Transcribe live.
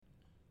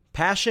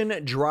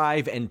Passion,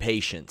 drive, and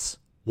patience.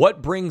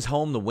 What brings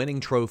home the winning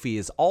trophy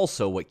is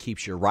also what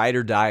keeps your ride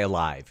or die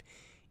alive.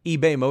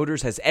 eBay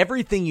Motors has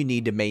everything you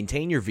need to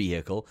maintain your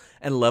vehicle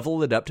and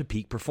level it up to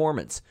peak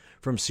performance.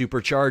 From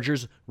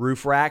superchargers,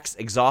 roof racks,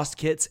 exhaust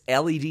kits,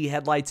 LED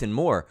headlights, and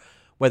more.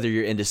 Whether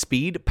you're into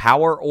speed,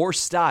 power, or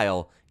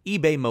style,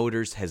 eBay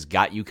Motors has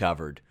got you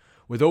covered.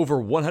 With over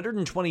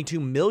 122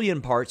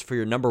 million parts for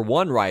your number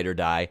one ride or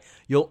die,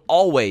 you'll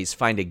always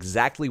find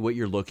exactly what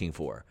you're looking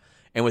for.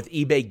 And with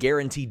eBay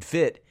Guaranteed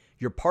Fit,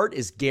 your part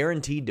is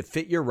guaranteed to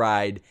fit your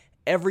ride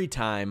every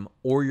time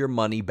or your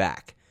money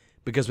back.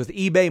 Because with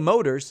eBay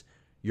Motors,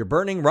 you're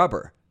burning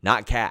rubber,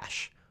 not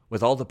cash.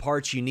 With all the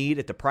parts you need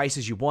at the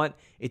prices you want,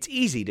 it's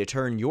easy to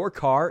turn your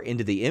car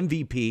into the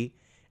MVP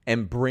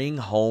and bring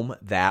home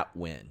that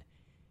win.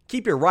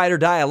 Keep your ride or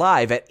die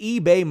alive at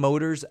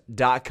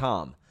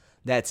ebaymotors.com.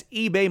 That's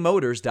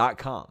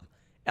ebaymotors.com.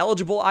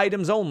 Eligible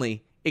items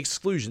only.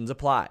 Exclusions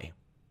apply.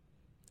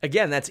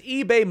 Again, that's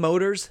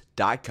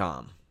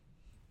ebaymotors.com.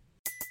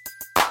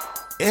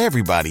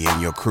 Everybody in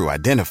your crew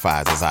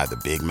identifies as either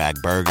Big Mac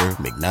Burger,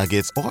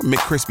 McNuggets, or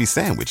McCrispy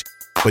Sandwich.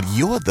 But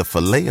you're the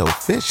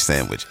Filet-O-Fish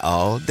Sandwich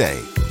all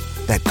day.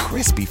 That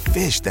crispy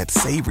fish, that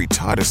savory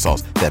tartar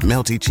sauce, that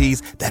melty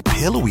cheese, that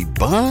pillowy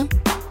bun.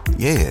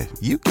 Yeah,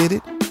 you get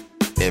it.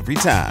 Every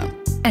time.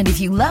 And if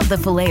you love the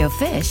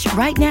Filet-O-Fish,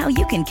 right now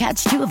you can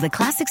catch two of the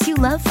classics you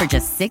love for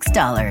just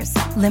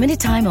 $6. Limited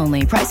time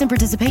only. Price and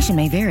participation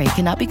may vary.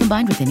 Cannot be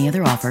combined with any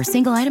other offer.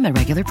 Single item at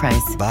regular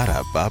price.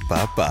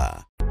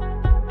 Ba-da-ba-ba-ba.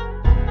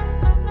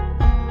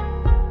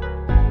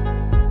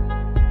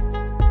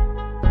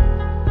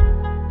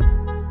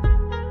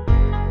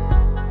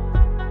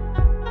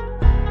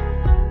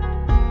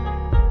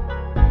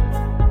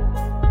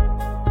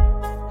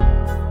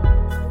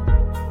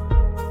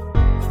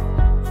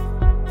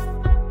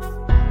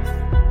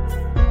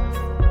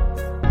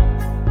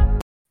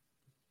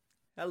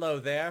 Hello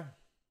there,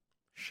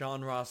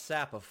 Sean Ross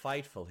Sapp of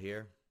Fightful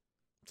here.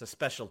 It's a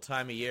special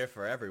time of year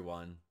for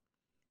everyone.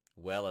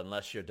 Well,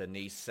 unless you're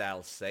Denise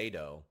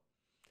Salcedo.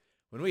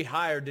 When we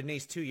hired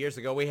Denise 2 years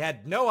ago, we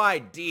had no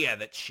idea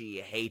that she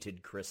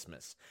hated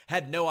Christmas.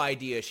 Had no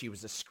idea she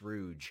was a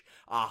Scrooge,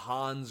 a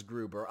Hans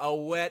Gruber, a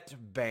wet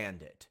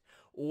bandit.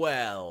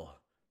 Well,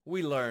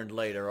 we learned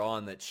later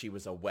on that she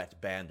was a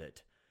wet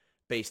bandit,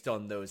 based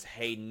on those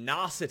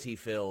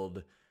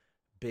hainosity-filled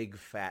big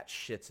fat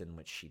shits in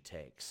which she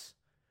takes.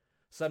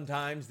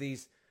 Sometimes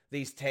these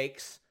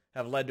takes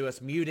have led to us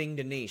muting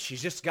Denise.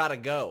 She's just got to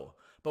go.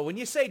 But when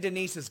you say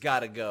Denise has got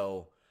to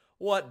go,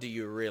 what do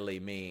you really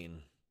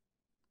mean?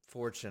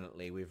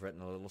 Fortunately, we've written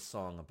a little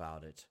song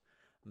about it.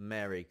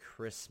 Merry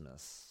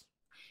Christmas.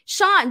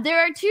 Sean, there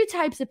are two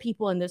types of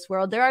people in this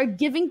world. There are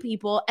giving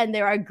people and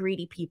there are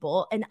greedy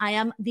people. And I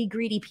am the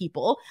greedy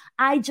people.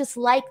 I just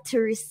like to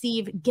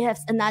receive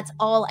gifts and that's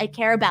all I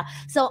care about.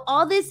 So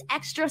all this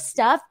extra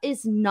stuff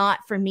is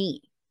not for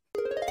me.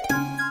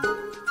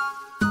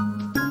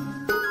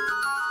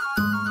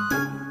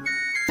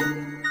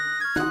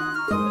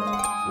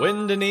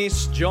 When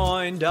Denise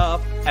joined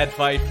up at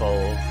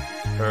Fightful,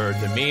 her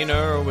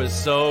demeanor was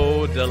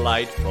so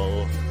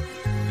delightful.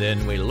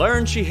 Then we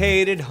learned she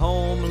hated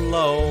Home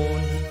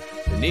Alone.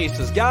 Denise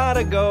has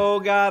gotta go,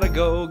 gotta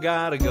go,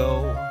 gotta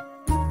go.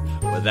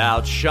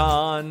 Without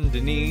Sean,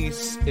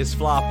 Denise is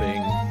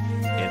flopping.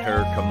 In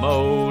her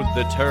commode,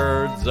 the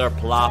turds are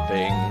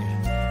plopping.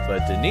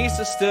 But Denise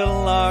is still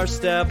our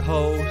step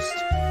host.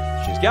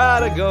 She's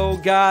gotta go,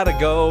 gotta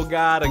go,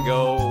 gotta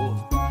go.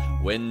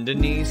 When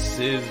Denise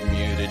is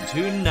muted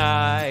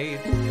tonight,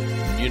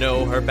 you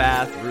know her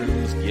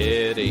bathroom's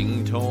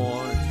getting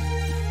torn.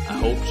 I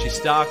hope she's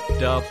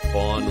stocked up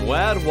on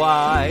wet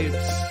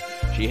wipes.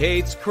 She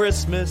hates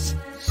Christmas,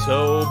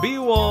 so be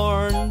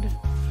warned.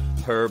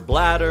 Her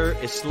bladder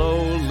is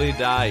slowly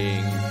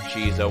dying.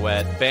 She's a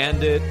wet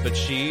bandit, but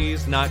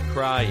she's not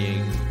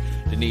crying.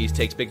 Denise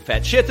takes big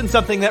fat shit and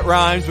something that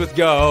rhymes with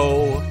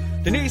go.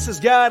 Denise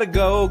has gotta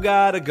go,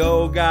 gotta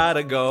go,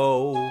 gotta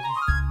go.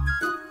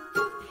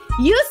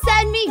 You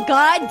send me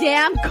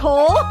goddamn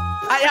coal?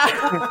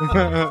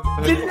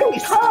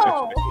 Denise.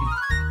 Coal.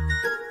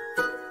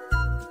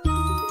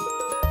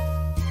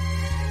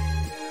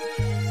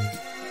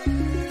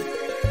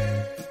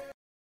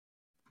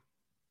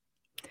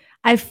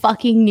 I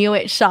fucking knew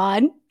it,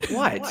 Sean.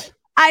 What?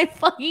 I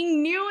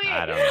fucking knew it.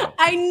 I don't know.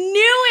 I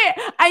knew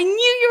it. I knew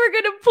you were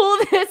going to pull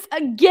this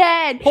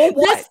again. Pull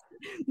what?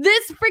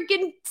 This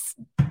freaking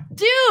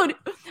dude.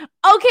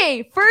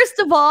 Okay, first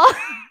of all,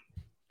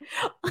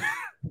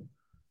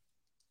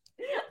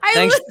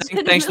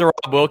 Thanks to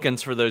Rob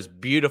Wilkins for those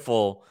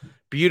beautiful,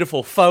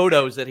 beautiful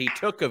photos that he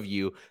took of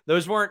you.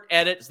 Those weren't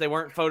edits. They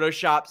weren't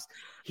photoshops.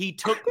 He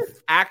took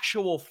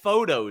actual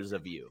photos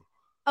of you.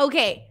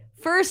 Okay,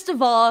 first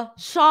of all,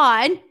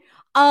 Sean,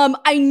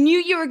 I knew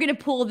you were going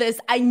to pull this.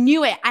 I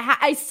knew it.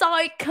 I saw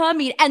it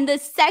coming. And the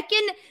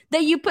second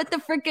that you put the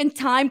freaking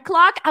time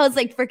clock, I was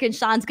like, freaking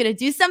Sean's going to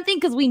do something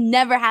because we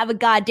never have a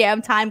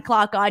goddamn time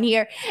clock on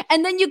here.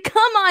 And then you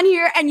come on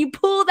here and you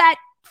pull that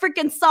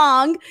freaking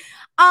song.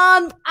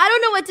 I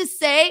don't know what to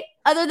say.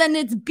 other than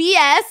it's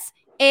BS,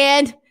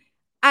 and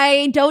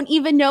I don't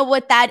even know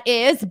what that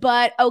is,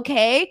 but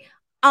okay.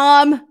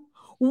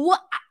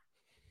 What?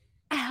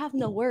 I have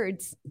no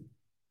words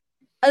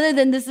other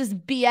than this is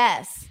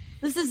BS.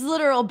 This is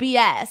literal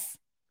BS.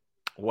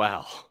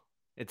 Well,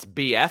 it's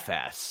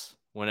BFS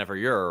whenever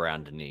you're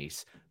around,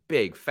 Denise.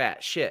 Big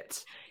fat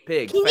shits.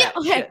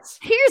 Shits.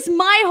 Here's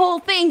my whole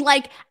thing.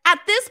 Like, at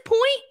this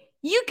point,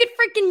 you could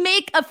freaking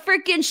make a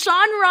freaking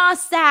Sean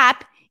Ross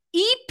Sapp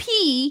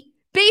EP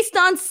based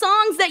on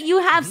songs that you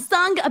have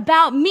sung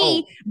about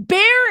me,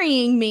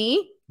 burying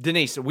me.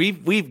 Denise,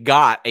 we've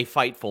got a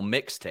Fightful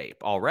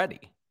mixtape already.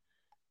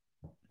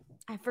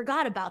 I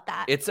forgot about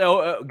that. It's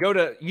go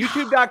to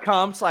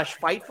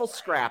youtube.com/Fightful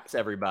Scraps,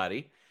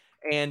 everybody.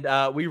 And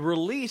we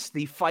released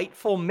the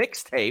Fightful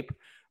mixtape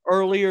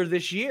earlier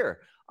this year.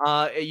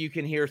 You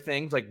can hear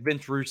things like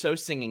Vince Russo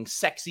singing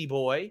Sexy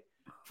Boy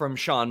from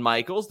Shawn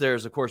Michaels.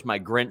 There's, of course, my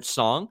Grinch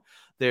song.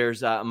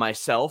 There's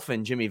myself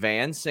and Jimmy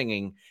Van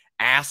singing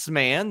Ass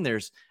Man.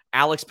 There's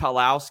Alex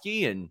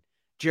Palowski and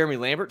Jeremy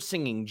Lambert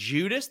singing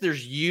Judas.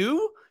 There's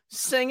you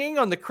singing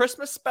on the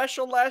Christmas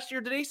special last year,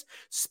 Denise.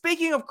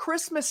 Speaking of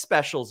Christmas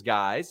specials,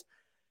 guys,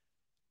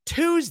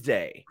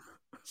 Tuesday,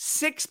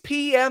 6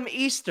 p.m.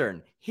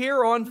 Eastern,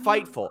 here on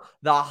Fightful,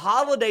 the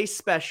holiday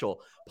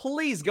special.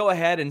 Please go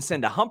ahead and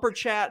send a humper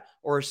chat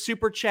or a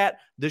super chat.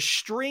 The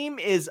stream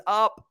is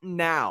up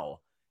now.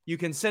 You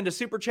can send a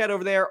super chat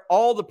over there.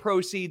 All the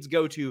proceeds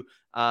go to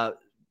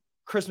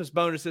Christmas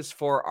bonuses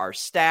for our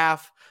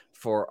staff,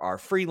 for our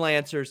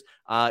freelancers.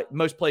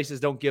 Most places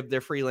don't give their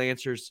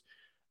freelancers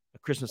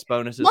Christmas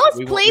bonuses.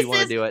 Most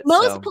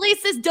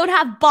places don't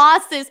have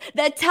bosses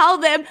that tell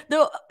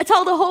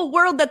the whole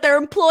world that their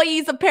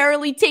employees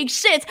apparently take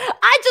shits.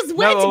 I just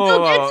went to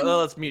go get.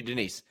 Let's mute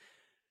Denise.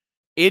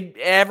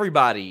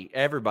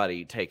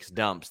 Everybody takes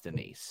dumps,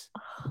 Denise.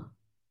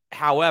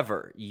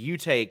 However, you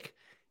take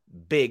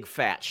big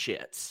fat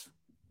shits.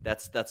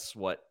 That's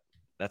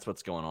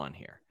what's going on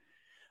here.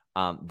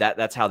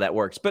 That's how that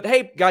works. But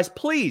hey, guys,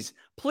 please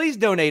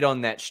donate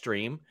on that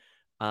stream.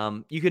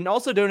 You can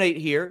also donate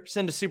here.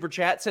 Send a super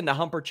chat, send a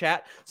humper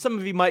chat. Some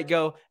of you might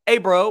go, "Hey,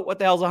 bro, what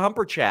the hell's a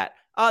humper chat?"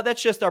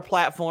 That's just our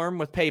platform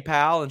with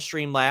PayPal and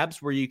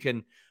Streamlabs where you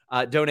can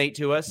donate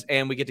to us,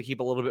 and we get to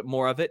keep a little bit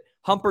more of it.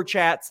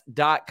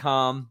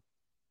 Humperchats.com.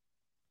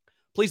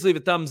 Please leave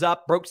a thumbs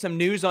up. Broke some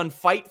news on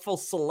Fightful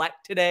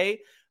Select today.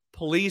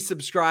 Please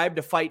subscribe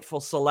to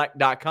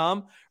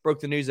FightfulSelect.com. Broke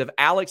the news of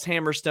Alex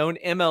Hammerstone,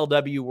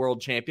 MLW World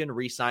Champion,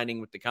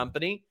 re-signing with the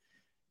company.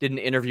 Did an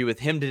interview with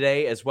him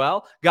today as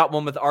well. Got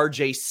one with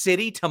RJ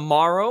City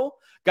tomorrow.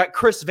 Got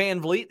Chris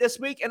Van Vliet this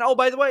week. And oh,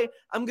 by the way,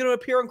 I'm going to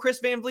appear on Chris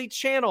Van Vliet's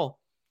channel.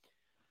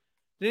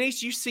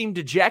 Denise, you seem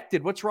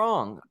dejected. What's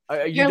wrong?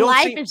 Your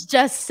life is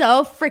just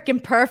so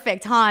freaking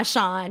perfect, huh,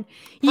 Sean?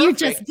 Perfect. You're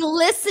just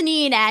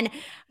glistening and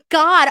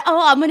God,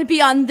 I'm going to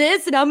be on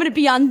this and I'm going to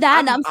be on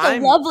that. I'm so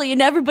lovely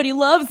and everybody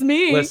loves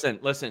me.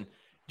 Listen.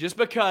 Just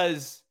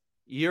because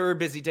you're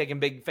busy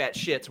taking big fat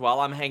shits while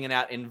I'm hanging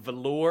out in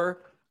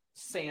velour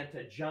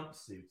Santa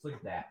jumpsuits. Look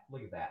at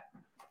that.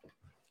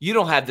 You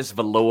don't have this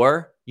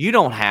velour. You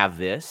don't have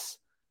this.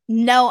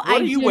 No, I do not.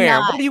 What are you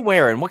wearing? What are you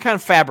wearing? What kind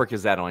of fabric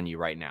is that on you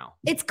right now?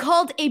 It's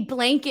called a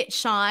blanket,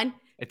 Sean.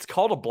 It's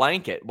called a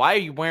blanket. Why are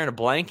you wearing a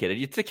blanket?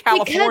 It's to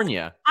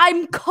California.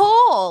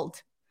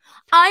 Because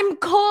I'm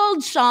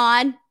cold,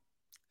 Sean.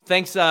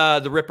 Thanks,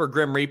 the Ripper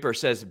Grim Reaper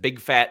says big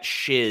fat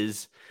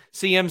shiz.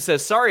 CM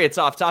says, sorry, it's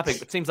off topic,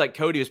 but seems like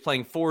Cody was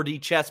playing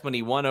 4D chess when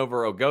he won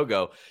over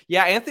Ogogo.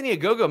 Yeah, Anthony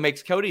Ogogo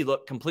makes Cody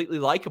look completely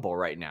likable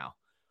right now.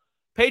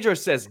 Pedro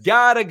says,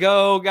 gotta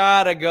go.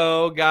 Get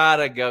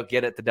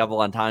it, the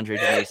double entendre,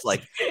 Denise.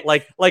 Like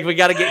we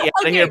got to get you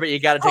out of here, but you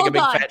got to take a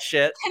big fat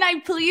shit. Can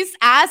I please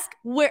ask,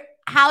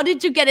 how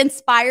did you get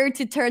inspired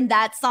to turn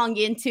that song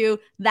into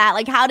that?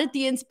 Like, how did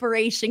the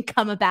inspiration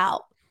come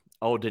about?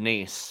 Oh,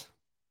 Denise,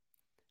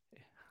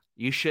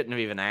 you shouldn't have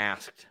even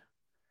asked.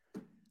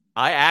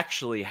 I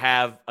actually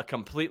have a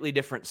completely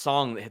different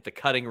song that hit the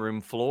cutting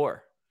room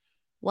floor.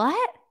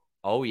 What?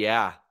 Oh,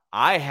 yeah.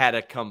 I had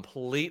a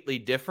completely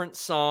different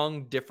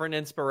song, different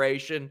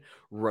inspiration,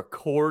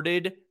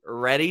 recorded,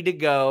 ready to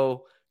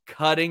go,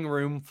 cutting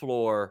room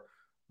floor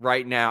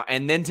right now.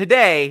 And then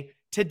today,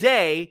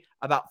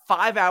 about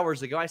 5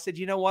 hours ago, I said,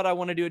 you know what? I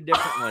want to do a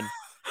different one.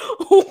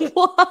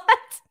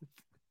 What?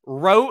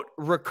 Wrote,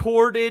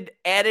 recorded,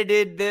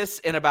 edited this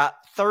in about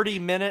 30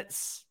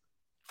 minutes.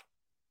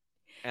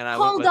 And I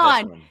Hold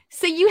on.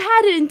 So you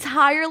had an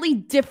entirely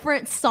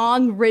different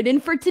song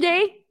written for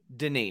today?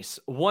 Denise,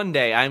 one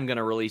day I'm going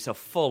to release a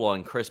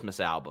full-on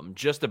Christmas album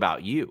just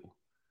about you.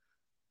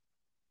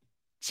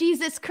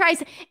 Jesus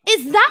Christ.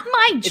 Is that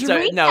my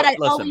drink that I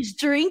always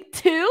drink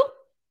too?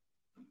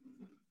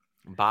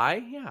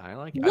 Bye? Yeah, I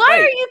like it. Why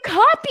are you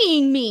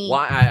copying me?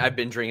 Why? I've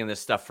been drinking this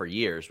stuff for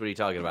years. What are you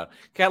talking about?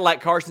 Cadillac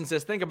Carson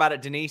says, think about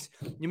it, Denise.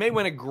 You may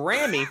win a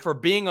Grammy for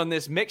being on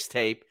this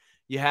mixtape.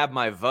 You have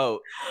my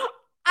vote.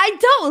 I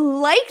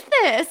don't like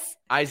this.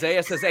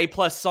 Isaiah says,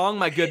 A+ song,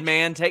 my good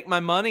man. Take my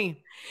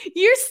money.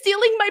 You're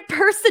stealing my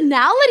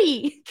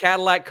personality.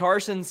 Cadillac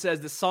Carson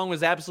says the song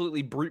was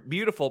absolutely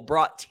beautiful,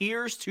 brought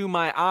tears to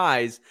my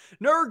eyes.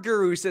 Nerd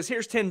Guru says,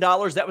 here's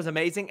 $10. That was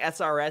amazing.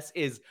 SRS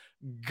is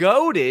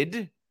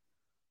goated.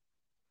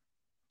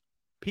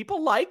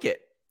 People like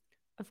it.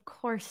 Of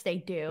course they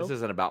do. This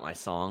isn't about my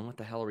song. What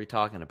the hell are we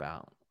talking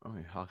about? What are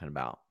we talking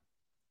about?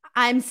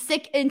 I'm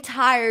sick and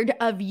tired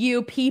of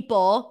you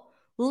people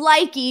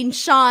liking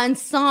Sean's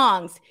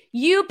songs.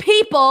 You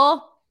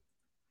people.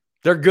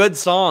 They're good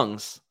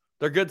songs.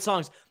 They're good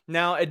songs.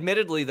 Now,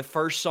 admittedly, the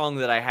first song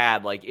that I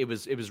had, like it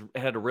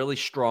had a really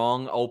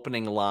strong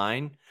opening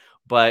line,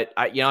 but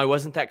I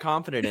wasn't that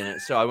confident in it,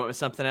 so I went with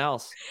something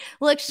else.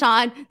 Look,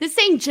 Sean, this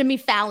ain't Jimmy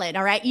Fallon,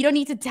 all right? You don't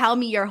need to tell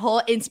me your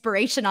whole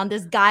inspiration on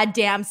this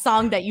goddamn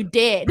song that you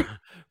did.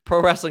 Pro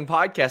Wrestling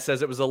Podcast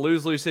says it was a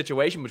lose-lose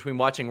situation between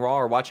watching Raw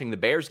or watching the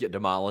Bears get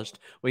demolished.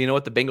 Well, you know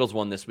what? The Bengals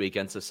won this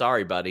weekend, so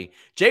sorry, buddy.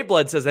 Jay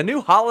Blood says, a new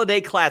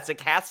holiday classic,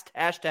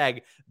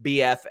 hashtag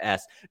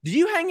BFS. Did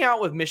you hang out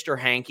with Mr.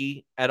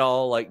 Hanky at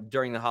all, like,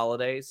 during the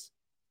holidays?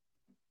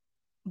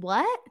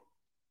 What?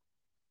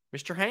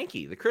 Mr.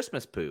 Hanky, the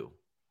Christmas poo.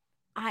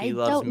 I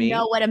don't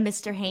know what a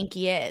Mr.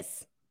 Hanky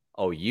is.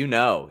 Oh, you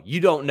know.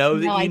 You don't know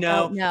that you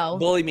know? Don't know.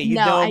 Believe me, you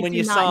know him when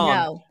you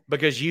saw him.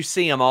 Because you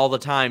see him all the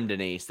time,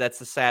 Denise. That's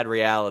the sad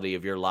reality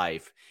of your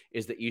life,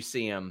 is that you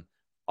see him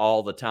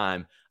all the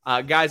time.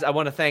 Guys, I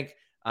want to thank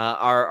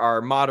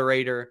our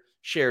moderator,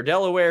 Cher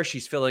Delaware.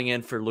 She's filling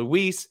in for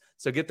Luis.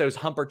 So get those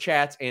humper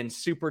chats and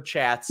super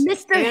chats.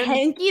 Mr.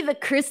 Hanky, the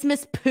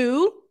Christmas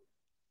poo?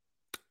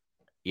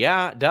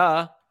 Yeah,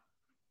 duh.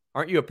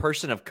 Aren't you a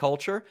person of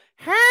culture?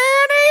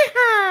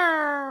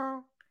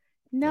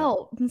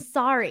 No, I'm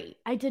sorry.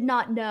 I did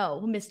not know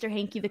who Mr.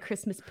 Hanky the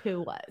Christmas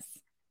poo was.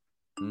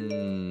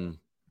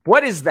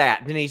 What is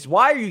that, Denise?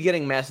 Why are you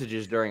getting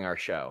messages during our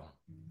show?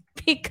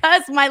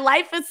 Because my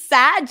life is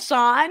sad,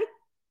 Sean.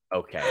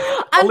 Okay.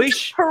 I'm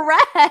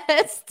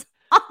depressed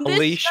on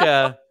this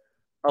show.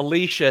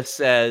 Alicia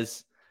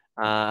says,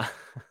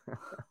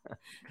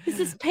 this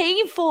is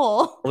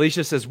painful.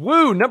 Alicia says,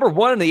 woo,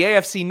 #1 in the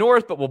AFC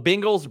North, but will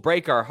Bengals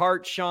break our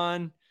hearts,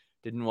 Sean?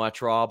 Didn't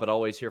watch Raw, but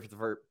always here for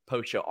the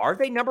post show. Are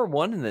they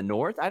 #1 in the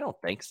North? I don't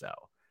think so.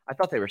 I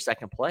thought they were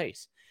second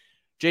place.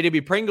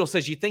 JW Pringle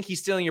says, you think he's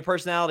stealing your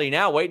personality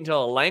now? Wait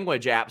until a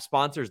language app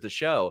sponsors the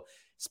show.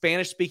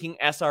 Spanish-speaking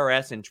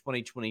SRS in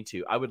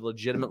 2022. I would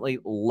legitimately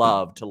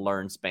love to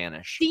learn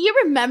Spanish. Do you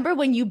remember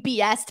when you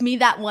BS'd me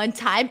that one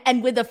time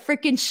and with a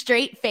freaking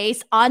straight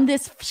face on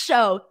this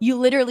show, you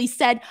literally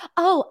said,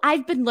 oh,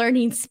 I've been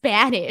learning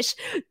Spanish.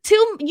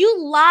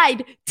 You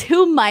lied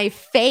to my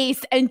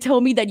face and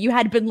told me that you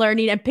had been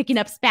learning and picking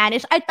up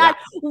Spanish. I thought,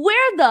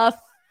 where the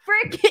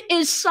frick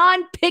is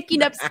Sean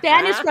picking up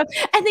Spanish from?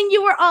 And then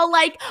you were all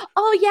like,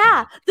 oh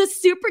yeah, the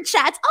super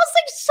chats. I was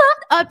like,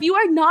 shut up. You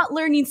are not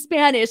learning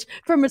Spanish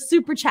from a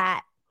super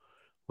chat.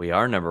 We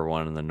are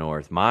 #1 in the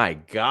North. My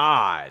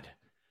God.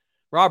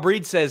 Rob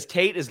Reed says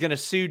Kate is going to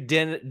sue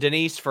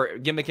Denise for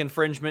gimmick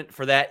infringement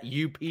for that,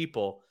 you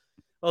people.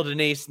 Well,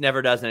 Denise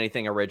never does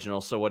anything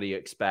original, so what do you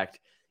expect?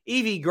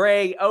 Evie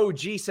Gray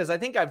OG says, I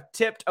think I've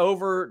tipped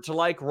over to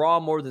like Raw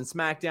more than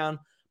SmackDown.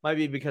 Might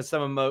be because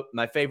some of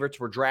my favorites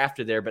were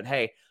drafted there. But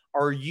hey,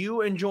 are you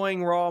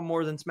enjoying Raw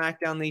more than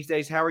SmackDown these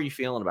days? How are you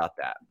feeling about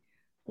that?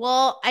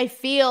 Well, I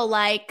feel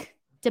like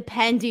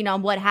depending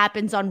on what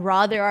happens on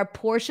Raw, there are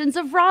portions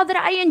of Raw that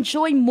I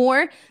enjoy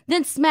more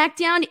than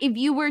SmackDown. If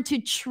you were to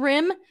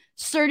trim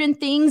certain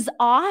things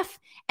off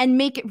and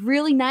make it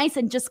really nice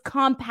and just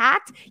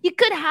compact, you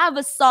could have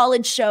a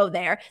solid show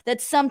there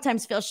that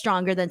sometimes feels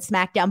stronger than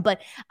SmackDown.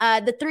 But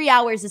the 3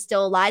 hours is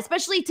still a lie,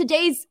 especially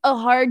today's a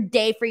hard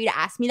day for you to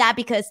ask me that,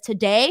 because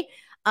today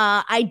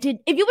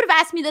if you would have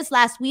asked me this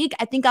last week,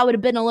 I think I would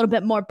have been a little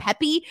bit more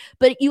peppy,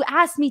 but you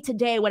asked me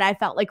today when I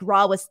felt like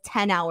Raw was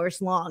 10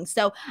 hours long.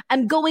 So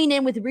I'm going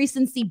in with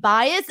recency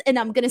bias and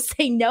I'm going to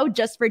say no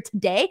just for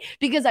today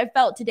because I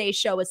felt today's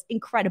show was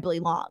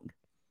incredibly long.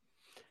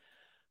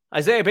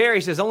 Isaiah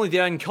Barry says, only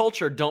the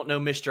uncultured don't know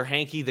Mr.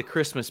 Hanky, the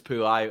Christmas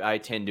poo. I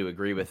tend to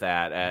agree with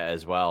that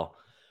as well.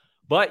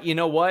 But you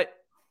know what?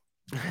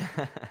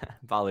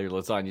 Valerie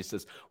Lasagna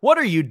says, what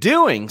are you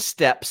doing,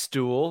 step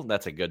stool?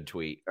 That's a good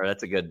tweet, or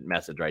that's a good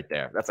message right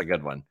there. That's a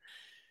good one.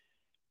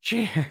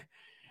 I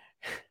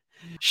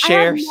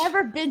have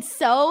never been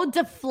so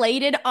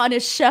deflated on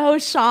a show,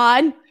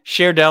 Sean.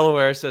 Cher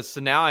Delaware says,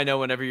 so now I know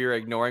whenever you're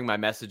ignoring my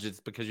message, it's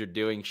because you're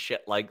doing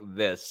shit like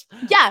this.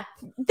 Yeah,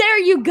 there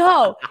you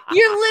go.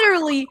 You're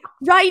literally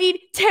writing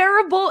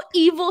terrible,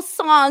 evil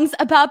songs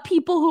about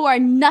people who are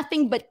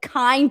nothing but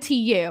kind to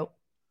you.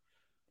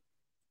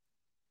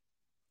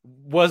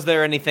 Was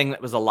there anything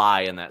that was a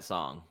lie in that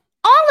song?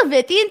 All of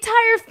it. The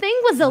entire thing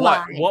was a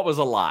lie. What was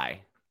a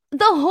lie?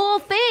 The whole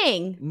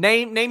thing.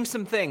 Name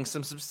some things,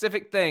 some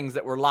specific things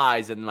that were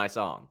lies in my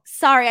song.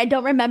 Sorry, I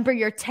don't remember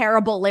your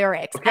terrible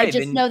lyrics. Okay, I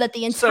just know that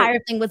the entire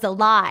thing was a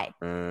lie.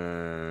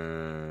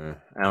 I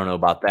don't know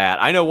about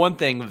that. I know one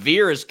thing.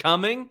 Veer is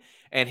coming,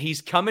 and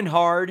he's coming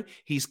hard.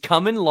 He's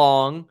coming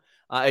long.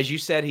 As you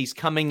said, he's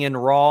coming in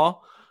Raw.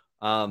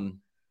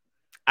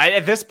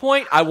 At this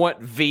point, I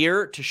want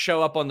Veer to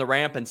show up on the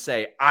ramp and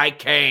say, "I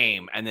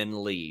came," and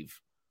then leave.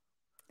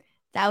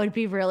 That would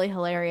be really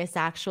hilarious,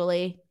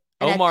 actually.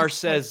 And Omar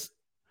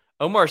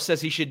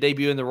says he should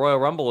debut in the Royal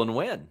Rumble and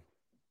win.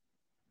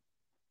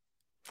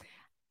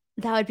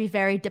 That would be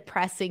very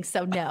depressing,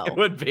 so no. It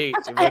would be.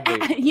 It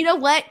would be. You know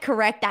what?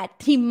 Correct that.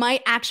 He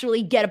might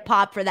actually get a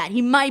pop for that.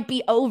 He might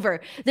be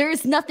over. There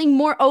is nothing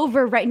more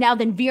over right now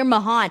than Veer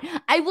Mahaan.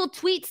 I will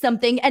tweet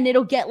something and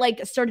it'll get like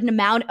a certain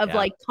amount of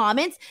like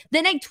comments.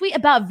 Then I tweet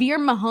about Veer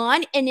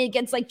Mahaan and it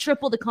gets like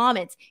triple the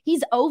comments.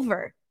 He's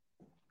over.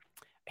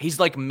 He's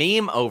like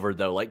meme over,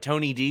 though, like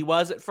Tony D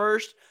was at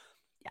first.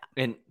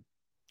 Yeah. And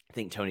I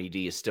think Tony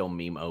D is still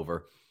meme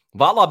over.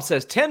 Valob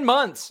says 10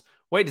 months.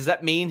 Wait, does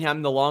that mean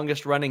I'm the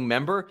longest running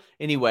member?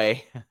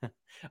 Anyway,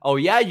 oh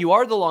yeah, you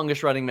are the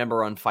longest running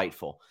member on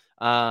Fightful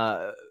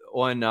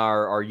on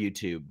our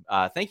YouTube.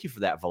 Thank you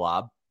for that,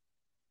 Valob.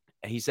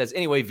 He says,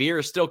 anyway, Veer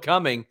is still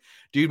coming.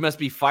 Dude must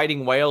be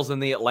fighting whales in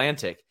the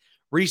Atlantic.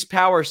 Reese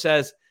Power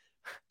says,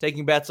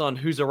 taking bets on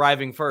who's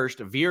arriving first,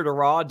 Veer to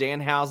Raw,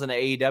 Danhausen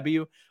to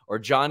AEW, or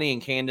Johnny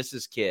and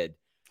Candace's kid.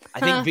 I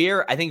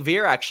think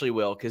Veer actually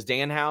will, because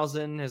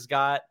Danhausen he's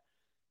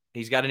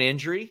got an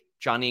injury.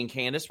 Johnny and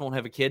Candace won't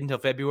have a kid until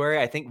February.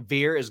 I think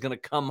Veer is going to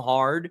come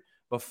hard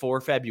before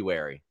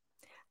February.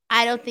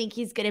 I don't think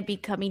he's going to be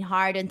coming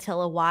hard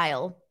until a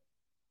while.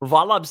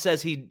 Valob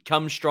says he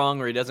comes strong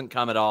or he doesn't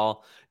come at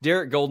all.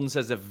 Derek Golden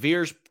says if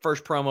Veer's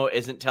first promo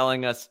isn't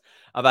telling us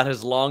about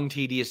his long,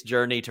 tedious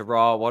journey to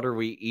Raw, what are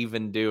we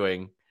even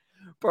doing?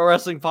 Pro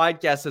Wrestling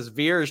Podcast says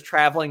Veer is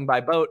traveling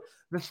by boat.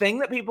 The thing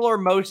that people are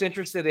most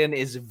interested in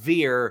is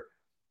Veer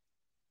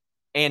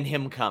and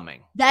him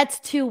coming. That's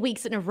 2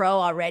 weeks in a row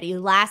already.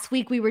 Last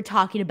week we were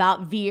talking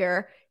about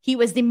Veer. He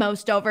was the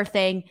most over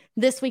thing.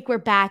 This week we're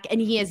back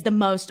and he is the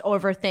most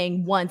over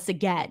thing once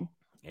again.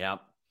 Yeah.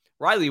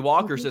 Riley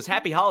Walker says,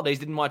 happy holidays,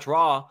 didn't watch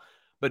Raw,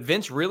 but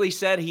Vince really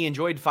said he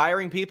enjoyed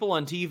firing people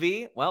on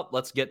TV. Well,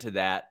 let's get to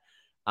that.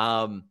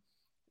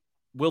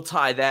 We'll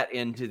tie that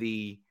into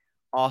the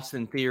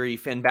Austin Theory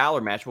Finn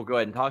Balor match. We'll go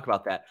ahead and talk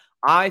about that.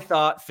 I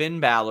thought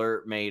Finn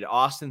Balor made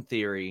Austin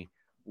Theory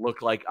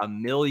look like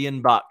 $1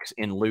 million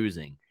in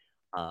losing.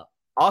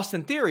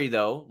 Austin Theory,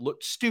 though,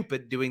 looked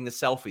stupid doing the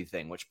selfie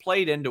thing, which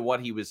played into what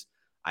he was,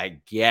 I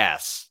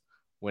guess,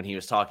 when he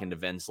was talking to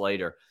Vince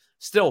later.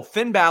 Still,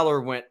 Finn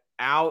Balor went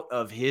out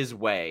of his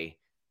way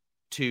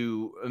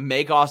to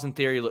make Austin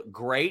Theory look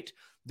great.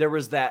 There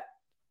was that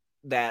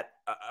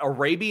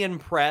Arabian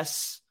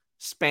Press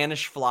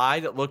Spanish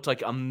fly that looked like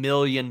 $1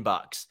 million.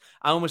 I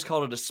almost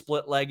called it a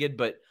split-legged,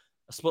 but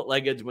a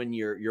split-legged when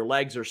your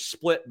legs are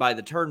split by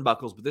the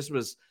turnbuckles, but this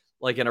was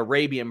like an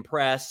Arabian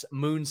Press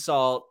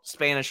moonsault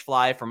Spanish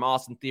fly from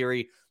Austin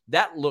Theory.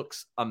 That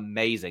looks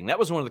amazing. That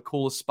was one of the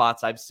coolest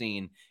spots I've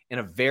seen in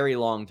a very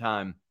long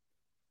time.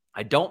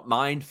 I don't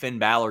mind Finn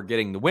Balor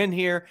getting the win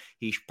here.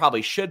 He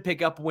probably should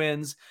pick up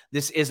wins.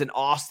 This is an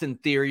Austin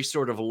Theory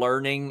sort of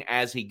learning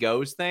as he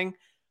goes thing.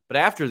 But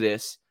after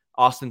this,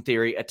 Austin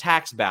Theory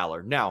attacks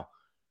Balor. Now,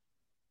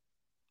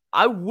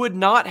 I would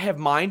not have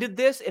minded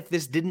this if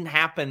this didn't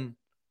happen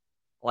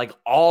like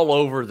all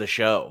over the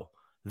show,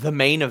 the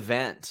main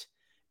event.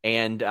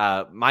 And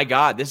my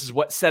God, this is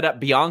what set up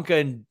Bianca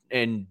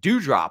and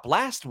Doudrop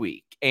last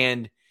week.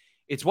 And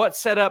it's what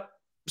set up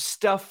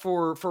stuff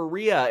for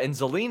Rhea and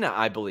Zelina,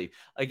 I believe.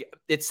 Like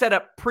it set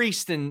up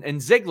Priest and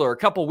Ziggler a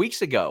couple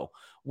weeks ago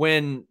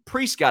when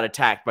Priest got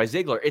attacked by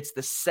Ziggler. It's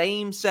the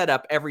same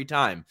setup every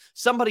time.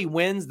 Somebody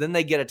wins, then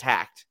they get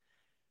attacked.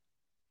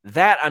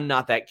 That I'm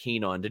not that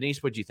keen on.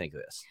 Denise, what do you think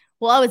of this?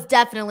 Well, I was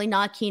definitely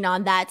not keen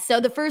on that. So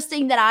the first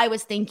thing that I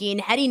was thinking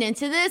heading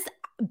into this,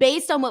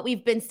 based on what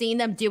we've been seeing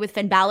them do with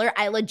Finn Balor,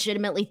 I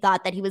legitimately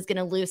thought that he was going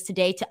to lose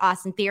today to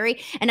Austin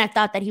Theory, and I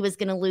thought that he was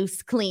going to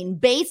lose clean.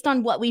 Based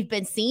on what we've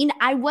been seeing,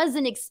 I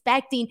wasn't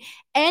expecting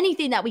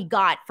anything that we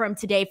got from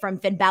today from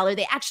Finn Balor.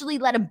 They actually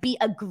let him be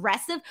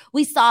aggressive.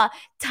 We saw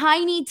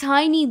tiny,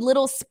 tiny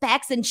little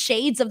specks and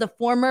shades of the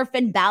former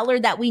Finn Balor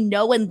that we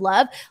know and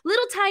love.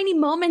 Little tiny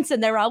moments in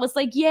there. I was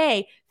like,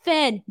 yay,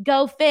 Finn,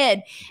 go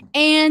Finn.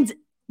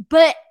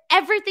 But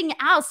everything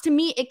else, to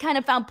me, it kind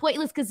of found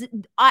pointless because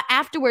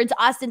afterwards,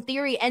 Austin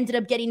Theory ended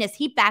up getting his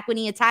heat back when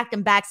he attacked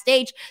him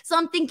backstage. So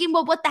I'm thinking,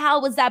 well, what the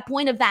hell was that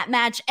point of that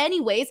match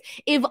anyways,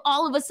 if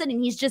all of a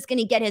sudden he's just going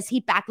to get his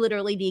heat back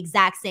literally the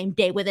exact same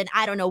day within,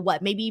 I don't know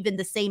what, maybe even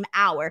the same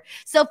hour.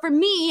 So for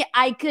me,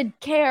 I could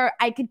care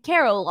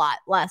a lot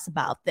less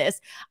about this.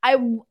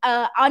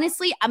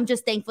 Honestly, I'm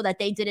just thankful that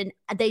they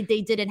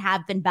didn't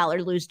have Finn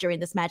Balor lose during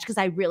this match because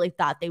I really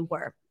thought they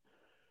were.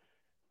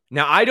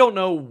 Now, I don't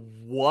know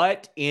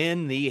what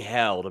in the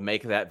hell to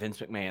make of that Vince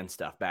McMahon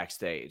stuff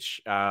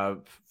backstage.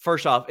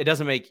 First off, it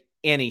doesn't make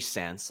any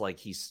sense. Like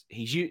he's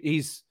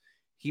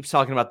keeps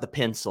talking about the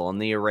pencil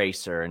and the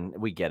eraser, and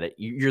we get it.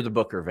 You're the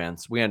booker,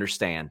 Vince. We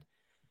understand.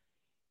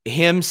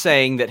 Him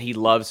saying that he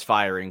loves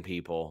firing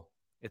people.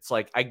 It's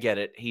like, I get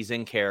it. He's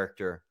in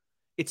character.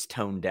 It's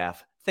tone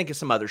deaf. think of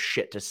some other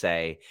shit to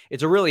say.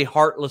 It's a really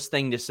heartless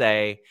thing to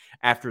say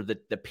after the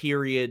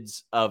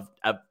periods of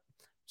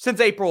since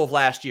April of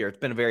last year. It's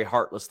been a very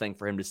heartless thing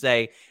for him to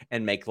say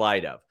and make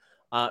light of.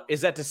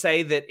 Is that to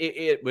say that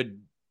it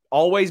would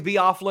always be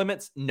off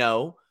limits?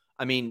 No.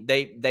 I mean,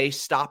 they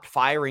stopped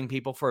firing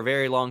people for a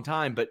very long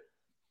time. But,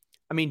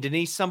 I mean,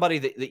 Denise, somebody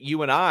that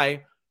you and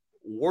I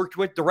worked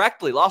with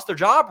directly, lost their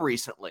job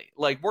recently,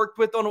 like worked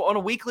with on a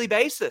weekly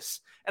basis.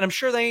 And I'm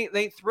sure they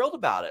ain't thrilled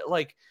about it.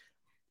 Like,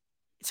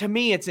 to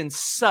me, it's in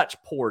such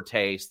poor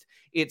taste.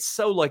 It's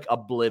so, like,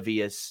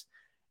 oblivious.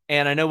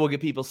 And I know we'll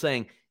get people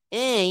saying,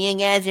 you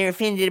guys are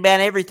offended about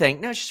everything.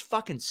 No, it's just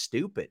fucking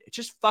stupid. It's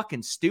just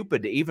fucking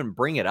stupid to even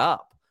bring it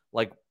up.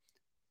 Like,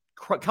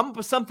 come up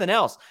with something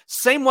else.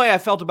 Same way I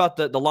felt about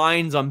the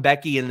lines on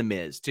Becky and The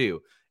Miz,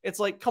 too. It's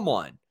like, come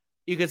on.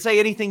 You could say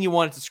anything you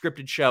want. It's a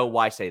scripted show.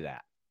 Why say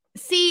that?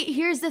 See,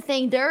 here's the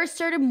thing. There are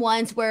certain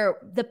ones where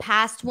the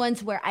past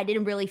ones where I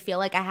didn't really feel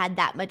like I had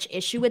that much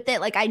issue with it.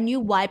 Like, I knew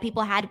why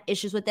people had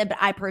issues with it, but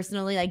I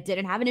personally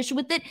didn't have an issue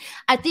with it.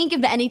 I think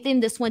if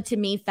anything, this one to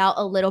me felt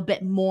a little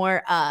bit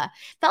more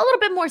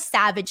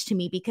savage to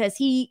me, because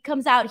he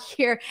comes out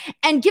here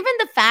and given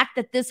the fact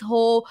that this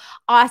whole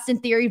Austin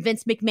Theory,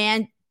 Vince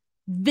McMahon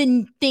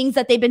things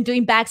that they've been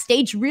doing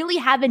backstage really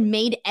haven't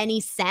made any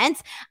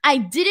sense. I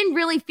didn't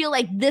really feel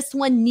like this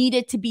one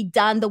needed to be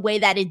done the way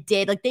that it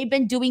did. Like, they've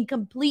been doing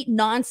complete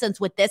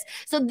nonsense with this.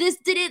 So this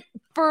didn't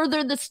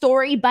further the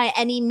story by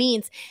any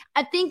means.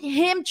 I think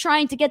him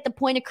trying to get the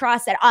point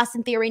across that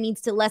Austin Theory needs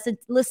to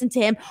listen to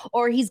him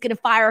or he's going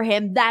to fire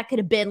him, that could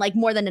have been like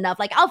more than enough.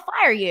 Like, I'll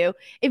fire you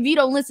if you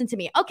don't listen to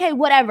me. Okay,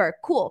 whatever,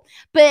 cool.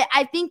 But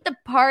I think the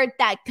part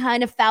that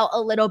kind of felt a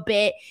little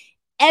bit,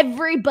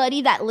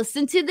 everybody that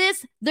listened to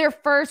this, their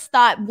first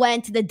thought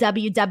went to the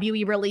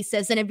WWE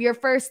releases. And if your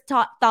first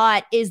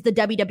thought is the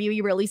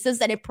WWE releases,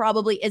 then it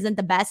probably isn't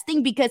the best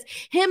thing, because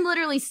him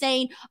literally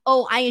saying,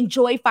 oh, I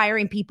enjoy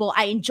firing people.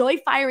 I enjoy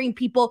firing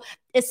people,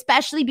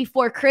 especially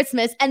before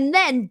Christmas. And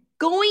then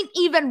going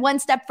even one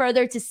step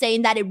further to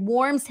saying that it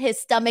warms his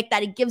stomach,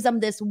 that it gives him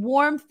this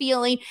warm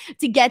feeling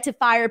to get to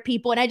fire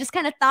people. And I just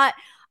kind of thought,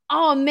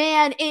 oh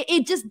man,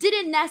 it just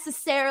didn't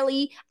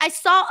necessarily. I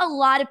saw a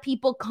lot of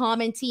people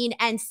commenting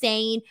and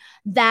saying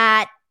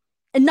that,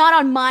 not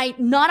on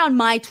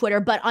my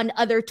Twitter, but on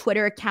other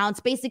Twitter accounts,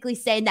 basically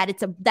saying that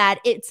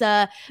it's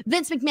a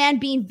Vince McMahon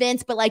being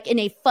Vince, but like in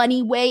a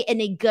funny way,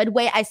 in a good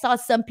way. I saw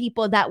some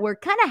people that were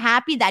kind of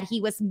happy that he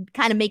was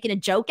kind of making a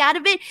joke out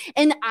of it.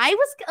 And I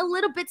was a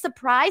little bit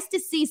surprised to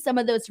see some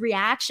of those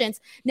reactions.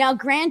 Now,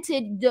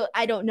 granted,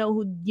 I don't know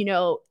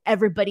who,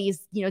 everybody's,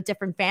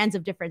 different fans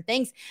of different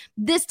things.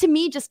 This to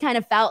me just kind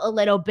of felt a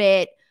little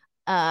bit,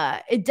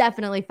 it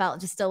definitely felt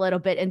just a little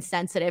bit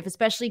insensitive,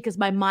 especially because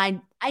my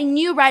mind, I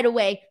knew right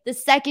away, the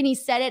second he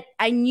said it,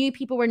 I knew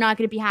people were not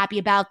going to be happy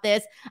about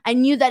this. I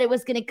knew that it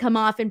was going to come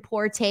off in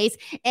poor taste.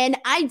 And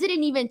I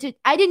didn't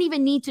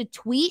even need to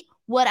tweet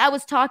what I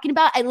was talking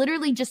about. I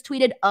literally just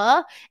tweeted,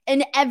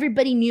 and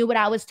everybody knew what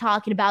I was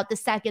talking about the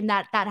second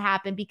that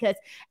happened, because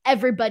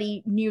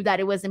everybody knew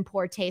that it was in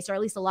poor taste, or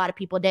at least a lot of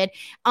people did.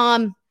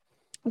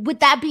 With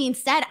that being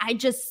said,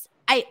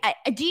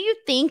 do you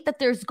think that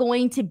there's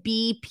going to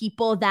be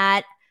people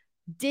that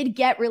did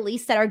get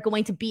released that are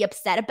going to be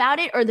upset about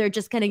it, or they're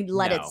just going to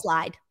let it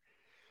slide?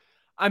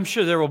 I'm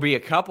sure there will be a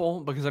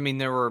couple, because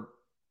there were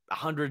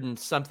 100 and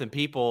something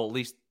people, at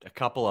least a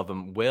couple of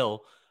them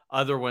will.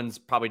 Other ones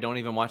probably don't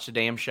even watch the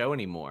damn show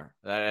anymore.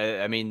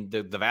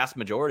 The vast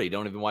majority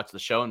don't even watch the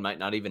show and might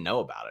not even know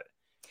about it.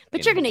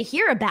 But you're going to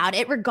hear about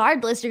it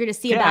regardless. You're going to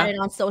see about it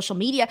on social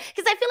media,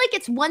 because I feel like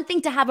it's one thing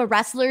to have a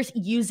wrestler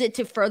use it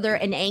to further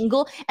an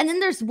angle. And then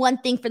there's one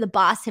thing for the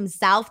boss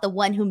himself, the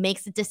one who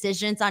makes the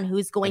decisions on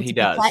who's going to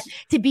be cut,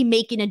 to be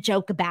making a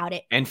joke about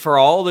it. And for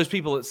all those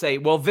people that say,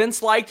 well,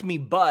 Vince liked me,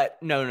 but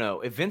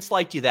no. If Vince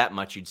liked you that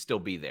much, you'd still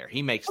be there.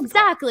 He makes the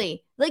exactly.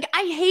 call. Like,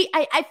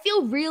 I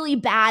feel really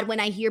bad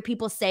when I hear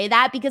people say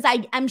that, because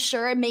I'm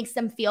sure it makes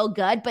them feel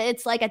good, but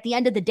it's like, at the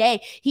end of the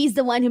day, he's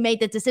the one who made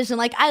the decision.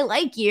 Like, I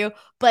like you,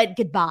 but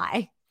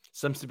goodbye.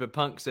 Some stupid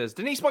punk says,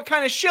 Denise, what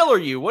kind of shill are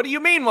you? What do you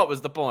mean? What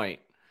was the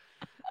point?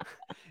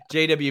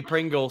 JW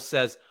Pringle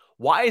says,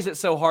 why is it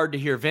so hard to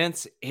hear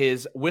Vince?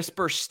 His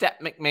whisper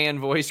step McMahon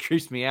voice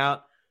creeps me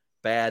out.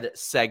 Bad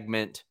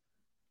segment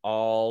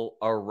all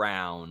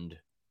around.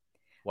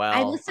 Well,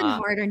 I listen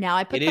harder now.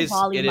 I put the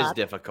volume up.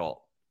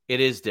 It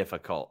is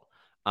difficult.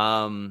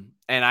 And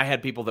I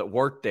had people that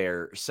worked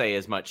there say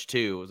as much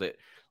too, that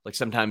like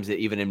sometimes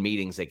even in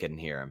meetings they couldn't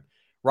hear him.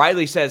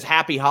 Riley says,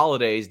 happy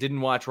holidays,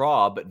 didn't watch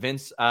Raw, but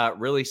Vince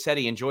really said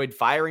he enjoyed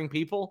firing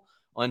people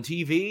on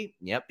TV.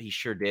 Yep, he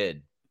sure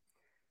did.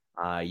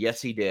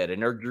 Yes, he did.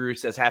 And Nerd Guru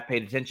says, half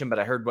paid attention, but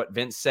I heard what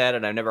Vince said,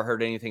 and I've never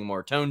heard anything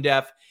more tone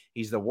deaf.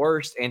 He's the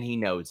worst, and he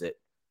knows it.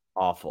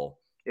 Awful.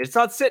 It's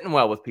not sitting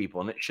well with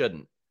people, and it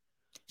shouldn't.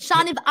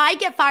 Sean, if I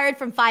get fired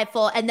from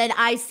Fightful and then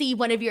I see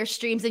one of your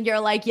streams and you're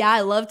like, yeah,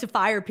 I love to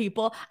fire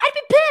people, I'd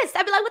be pissed.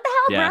 I'd be like, what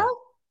the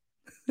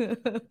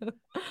hell, bro?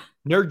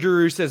 Nerd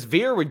Guru says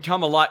Veer would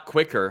come a lot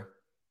quicker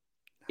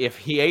if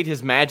he ate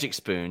his magic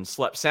spoon,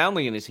 slept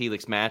soundly in his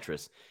Helix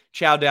mattress,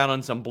 chowed down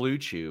on some Blue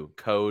Chew,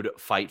 code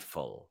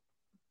Fightful.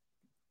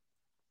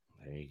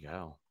 There you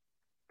go.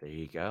 There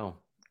you go.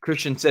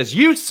 Christian says,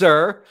 you,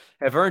 sir,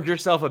 have earned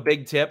yourself a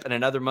big tip and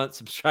another month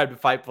subscribe to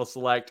Fightful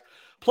Select.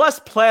 Plus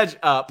pledge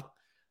up.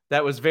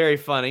 That was very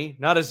funny.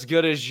 Not as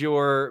good as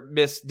your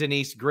Miss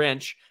Denise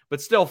Grinch,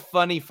 but still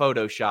funny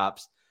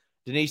photoshops.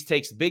 Denise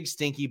takes big,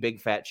 stinky,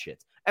 big fat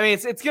shits. I mean,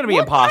 it's going to be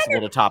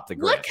impossible to top the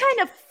Grinch. What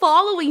kind of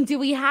following do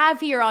we have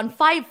here on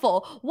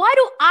Fightful? Why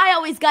do I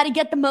always got to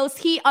get the most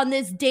heat on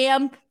this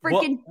damn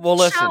freaking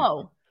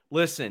show?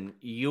 Listen,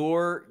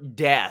 your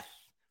death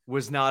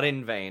was not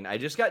in vain. I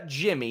just got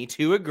Jimmy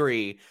to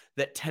agree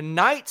that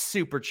tonight's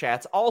super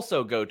chats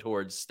also go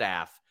towards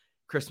staff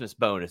Christmas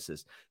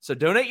bonuses. So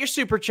donate your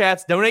super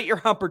chats, donate your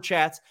humper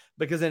chats,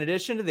 because in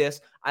addition to this,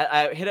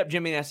 I hit up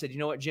Jimmy and I said, you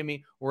know what,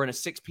 Jimmy, we're in a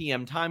 6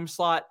 p.m. time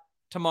slot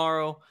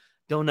tomorrow.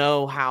 Don't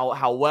know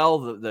how well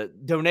the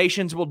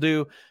donations will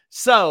do.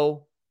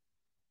 So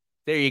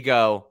there you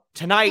go.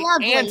 Tonight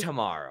and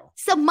tomorrow.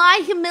 So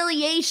my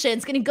humiliation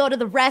is going to go to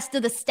the rest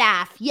of the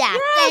staff. Yeah,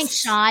 yes. Thanks,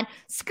 Sean.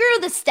 Screw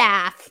the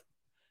staff.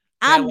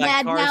 I'm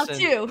mad now,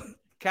 too.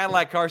 Kind of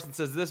like Carson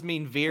says, this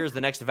mean Veer's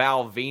the next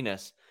Val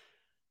Venus.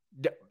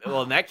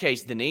 Well, in that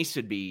case, Denise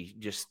would be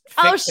just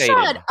fixated. Oh,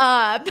 shut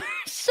up.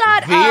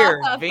 Shut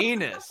Veer, up.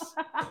 Venus.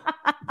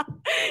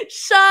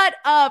 Shut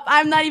up.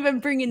 I'm not even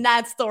bringing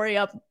that story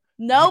up.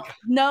 Nope.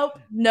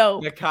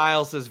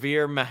 Mikhail says,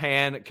 Veer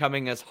Mahan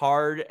coming as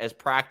hard as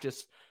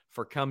practice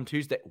for come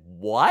Tuesday.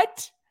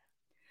 What?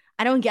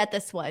 I don't get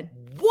this one.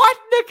 What,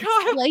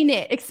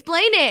 Mikhail?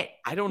 Explain it.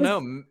 I don't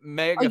know.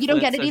 Mega you don't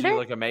get it either? You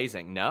look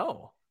amazing.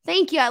 No.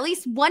 Thank you. At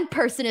least one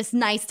person is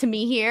nice to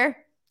me here.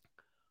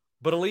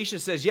 But Alicia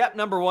says, yep,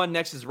 number one,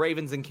 next is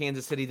Ravens in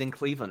Kansas City, then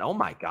Cleveland. Oh,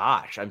 my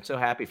gosh. I'm so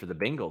happy for the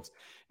Bengals.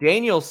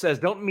 Daniel says,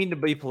 don't mean to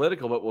be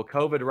political, but will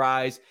COVID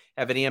rise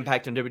have any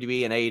impact on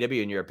WWE and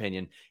AEW in your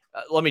opinion?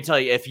 Let me tell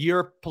you, if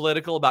you're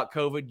political about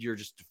COVID, you're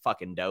just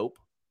fucking dope.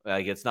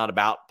 Like, it's not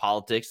about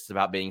politics. It's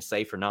about being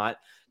safe or not.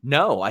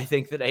 No, I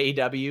think that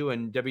AEW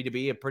and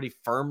WWE have pretty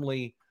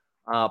firmly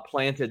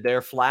planted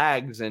their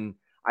flags. And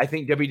I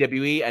think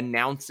WWE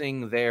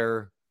announcing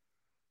their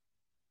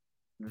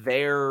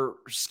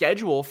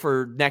schedule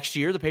for next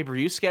year, the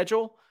pay-per-view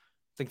schedule,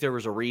 I think there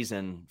was a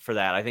reason for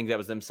that. I think that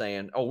was them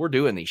saying, oh, we're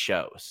doing these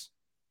shows.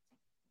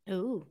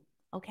 Ooh,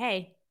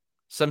 okay.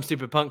 Some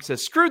stupid punk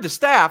says, screw the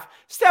staff.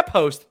 Step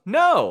host,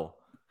 no.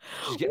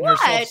 She's getting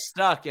herself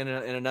stuck in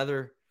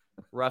another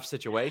rough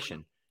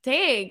situation.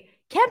 Dang.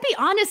 Can't be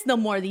honest no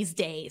more these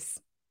days.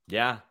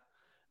 Yeah.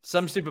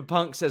 Some stupid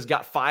punk says,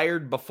 got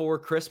fired before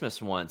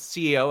Christmas once.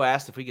 CEO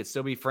asked if we could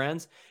still be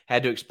friends.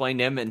 Had to explain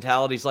to him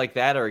mentalities like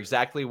that are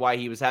exactly why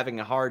he was having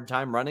a hard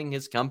time running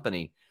his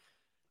company.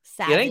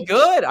 Savage. It ain't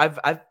good.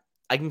 I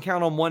can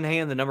count on one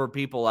hand the number of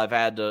people I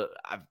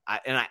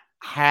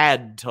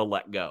had to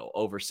let go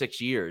over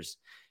 6 years.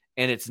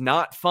 And it's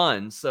not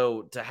fun.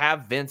 So to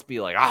have Vince be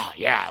like, oh,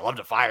 yeah, I love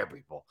to fire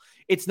people.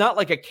 It's not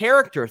like a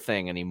character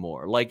thing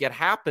anymore. Like, it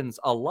happens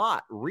a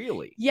lot,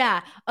 really.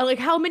 Yeah. Like,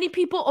 how many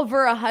people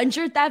over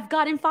 100 that have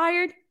gotten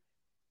fired?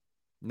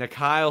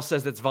 Mikhail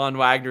says that's Von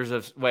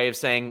Wagner's way of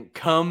saying,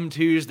 come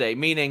Tuesday,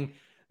 meaning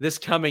this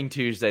coming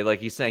Tuesday.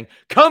 Like, he's saying,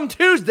 come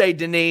Tuesday,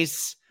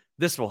 Denise,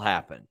 this will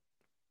happen.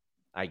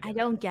 I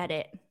don't get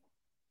it.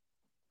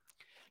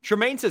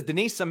 Tremaine says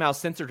Denise somehow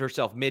censored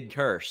herself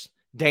mid-curse.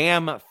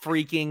 Damn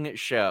freaking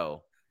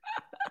show.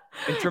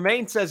 And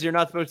Tremaine says you're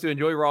not supposed to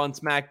enjoy Raw and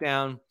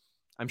SmackDown.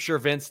 I'm sure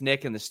Vince,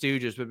 Nick, and the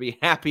Stooges would be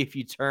happy if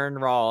you turn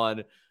Raw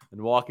on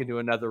and walk into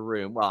another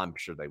room. Well, I'm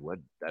sure they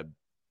would. I'm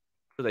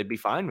sure they'd be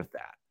fine with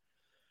that.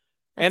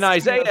 And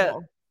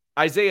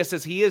Isaiah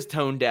says he is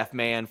tone deaf,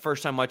 man.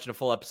 First time watching a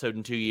full episode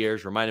in 2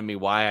 years. Reminded me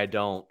why I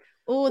don't.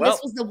 Oh,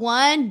 this was the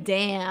one?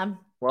 Damn.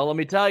 Well, let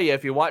me tell you,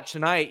 if you watch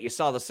tonight, you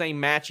saw the same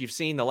match you've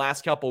seen the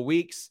last couple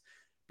weeks.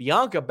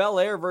 Bianca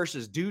Belair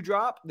versus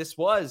Doudrop. This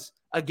was,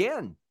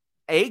 again,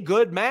 a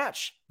good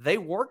match. They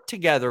worked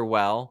together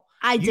well.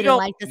 I didn't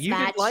like this match.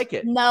 You didn't like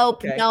it?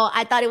 Nope. Okay. No,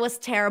 I thought it was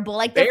terrible.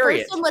 Like, the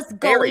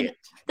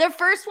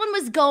first one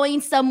was going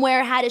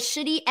somewhere, had a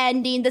shitty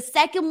ending. The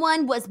second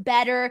one was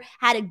better,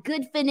 had a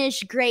good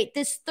finish, great.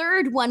 This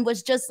third one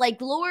was just like,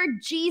 Lord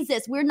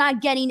Jesus, we're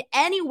not getting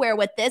anywhere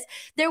with this.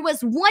 There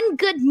was one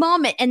good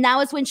moment, and that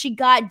was when she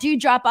got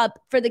Doudrop up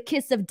for the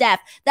kiss of death.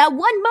 That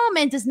one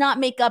moment does not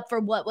make up for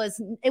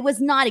it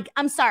was not,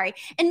 I'm sorry.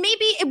 And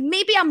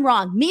maybe I'm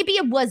wrong. Maybe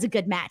it was a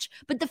good match,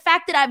 but the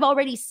fact that I've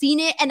already seen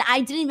it and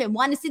I didn't even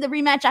want to see the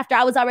rematch after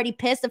I was already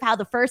pissed of how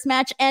the first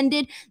match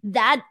ended,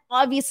 that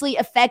obviously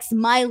affects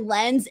my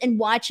lens in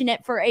watching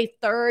it for a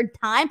third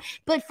time.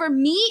 But for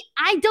me,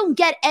 I don't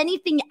get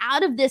anything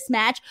out of this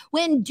match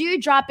when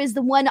Doudrop is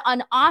the one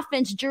on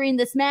offense during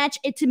this match.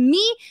 To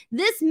me,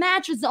 this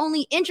match is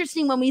only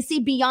interesting when we see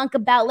Bianca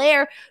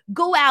Belair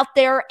go out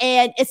there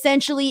and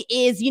essentially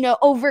is,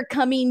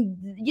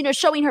 overcoming,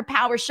 showing her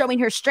power, showing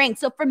her strength.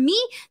 So for me,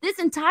 this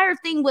entire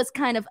thing was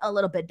kind of a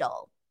little bit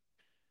dull.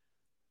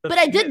 But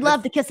I did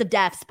love the kiss of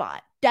death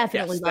spot.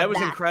 Definitely Yes, love that was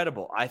that.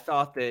 incredible. I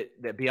thought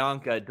that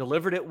Bianca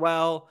delivered it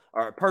well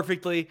or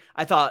perfectly.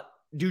 I thought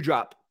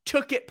Doudrop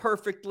took it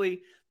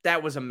perfectly.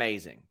 That was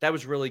amazing. That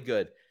was really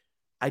good.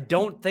 I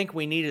don't think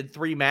we needed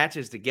 3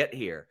 matches to get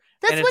here.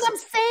 That's what I'm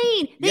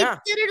saying. They Yeah.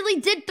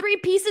 literally did 3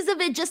 pieces of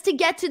it just to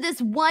get to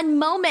this one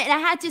moment. And I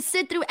had to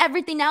sit through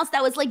everything else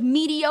that was like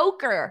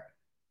mediocre.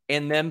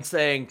 And them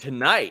saying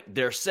tonight,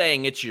 they're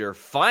saying it's your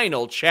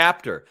final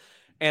chapter.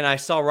 And I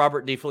saw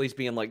Robert D. Felice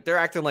being like, they're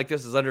acting like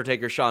this is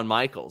Undertaker Shawn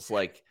Michaels.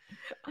 Like,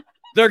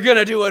 they're going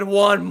to do it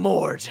one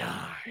more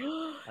time.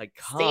 Like,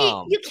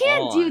 come you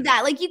can't on. do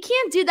that. Like, you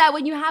can't do that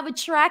when you have a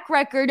track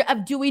record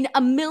of doing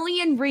a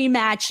million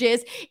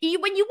rematches.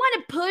 When you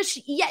want to push,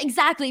 yeah,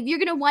 exactly. If you're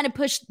going to want to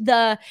push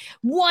the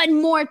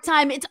one more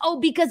time, it's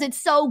because it's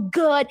so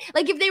good.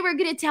 Like, if they were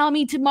going to tell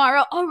me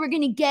tomorrow, we're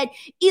going to get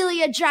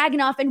Ilya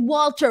Dragunov and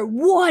Walter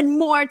one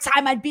more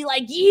time, I'd be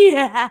like,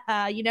 yeah,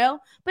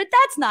 But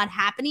that's not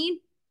happening.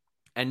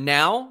 And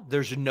now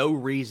there's no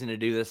reason to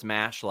do this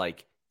match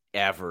like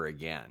ever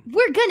again.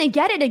 We're going to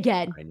get it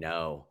again. I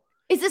know.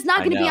 Is this not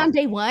going to be on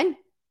day 1?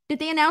 Did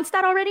they announce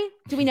that already?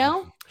 Do we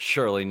know?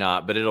 Surely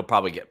not, but it'll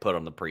probably get put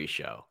on the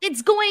pre-show.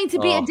 It's going to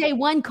be a day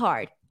 1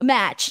 card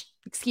match.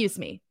 Excuse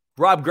me.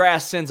 Rob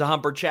Grass sends a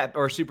Humper Chat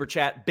or Super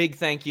Chat. Big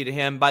thank you to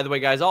him. By the way,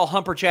 guys, all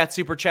Humper Chat,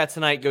 Super Chats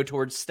tonight go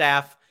towards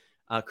staff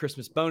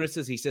Christmas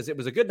bonuses. He says it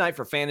was a good night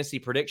for fantasy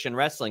prediction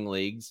wrestling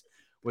leagues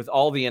with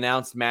all the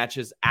announced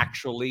matches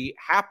actually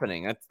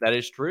happening. That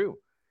is true.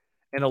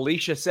 And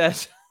Alicia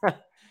says,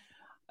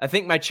 I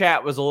think my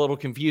chat was a little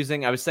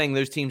confusing. I was saying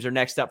those teams are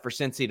next up for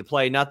Cincy to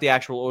play, not the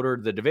actual order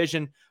of the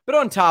division. But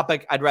on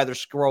topic, I'd rather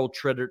scroll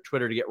Twitter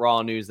to get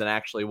Raw news than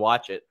actually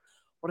watch it.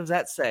 What does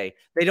that say?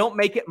 They don't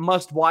make it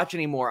must watch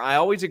anymore. I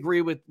always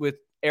agree with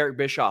Eric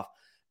Bischoff.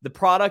 The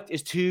product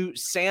is too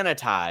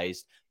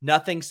sanitized.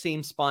 Nothing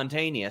seems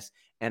spontaneous.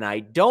 And I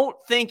don't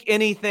think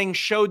anything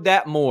showed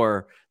that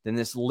more than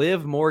this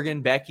Liv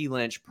Morgan, Becky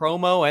Lynch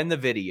promo and the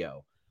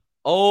video.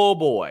 Oh,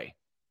 boy.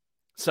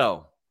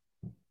 So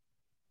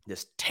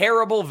this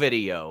terrible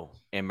video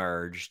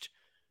emerged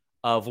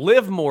of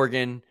Liv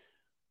Morgan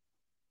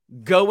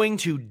going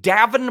to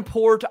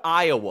Davenport,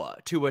 Iowa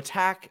to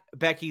attack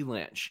Becky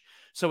Lynch.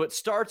 So it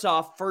starts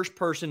off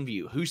first-person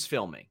view. Who's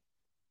filming?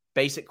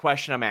 Basic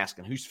question I'm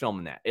asking. Who's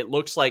filming that? It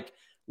looks like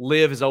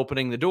Liv is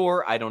opening the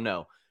door. I don't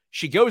know.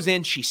 She goes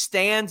in. She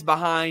stands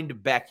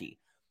behind Becky.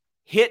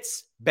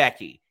 Hits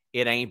Becky.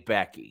 It ain't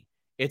Becky.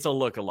 It's a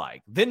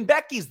lookalike. Then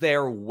Becky's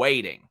there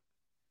waiting.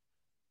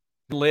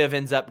 Liv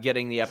ends up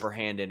getting the upper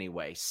hand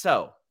anyway.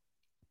 So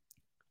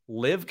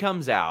Liv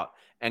comes out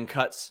and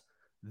cuts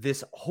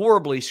this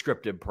horribly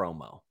scripted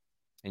promo.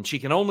 And she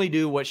can only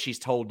do what she's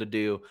told to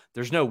do.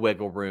 There's no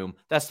wiggle room.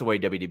 That's the way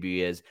WWE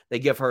is. They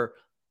give her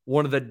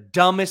one of the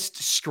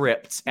dumbest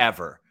scripts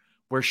ever,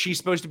 where she's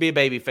supposed to be a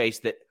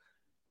babyface that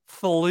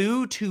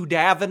flew to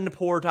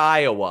Davenport,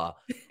 Iowa,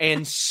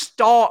 and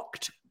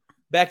stalked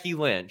Becky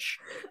Lynch.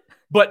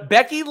 But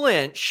Becky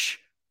Lynch,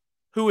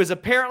 who is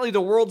apparently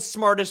the world's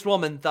smartest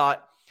woman,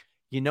 thought,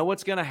 you know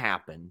what's going to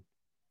happen?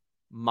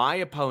 My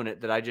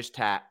opponent that I just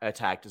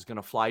attacked is going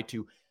to fly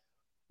to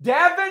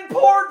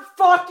Davenport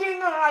fucking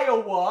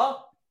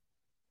Iowa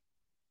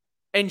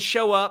and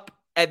show up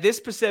at this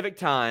specific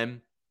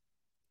time.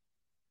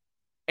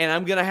 And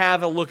I'm going to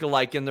have a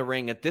lookalike in the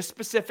ring at this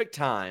specific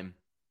time.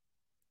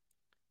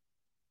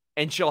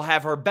 And she'll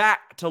have her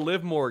back to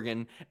Liv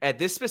Morgan at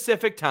this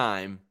specific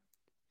time.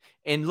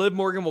 And Liv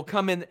Morgan will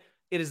come in.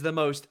 It is the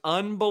most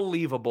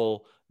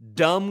unbelievable,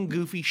 dumb,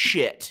 goofy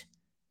shit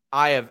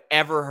I have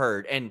ever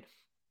heard. And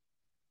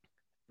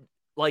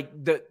like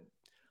the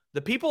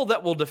people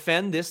that will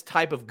defend this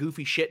type of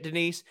goofy shit,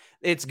 Denise,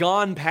 it's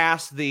gone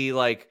past the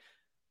like,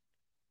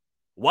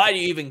 why do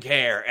you even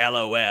care?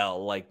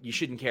 LOL. Like, you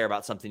shouldn't care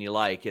about something you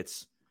like.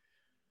 It's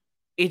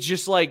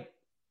just like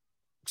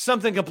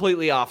something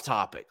completely off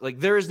topic. Like,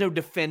 there is no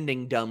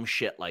defending dumb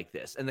shit like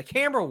this. And the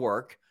camera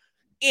work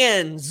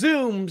in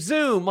zoom.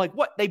 Like,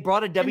 what? They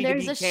brought a WWE camera?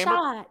 And there's a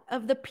shot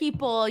of the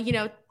people,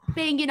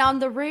 banging on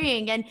the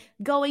ring and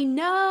going,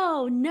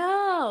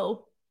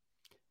 no.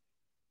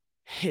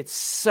 It's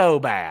so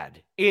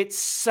bad.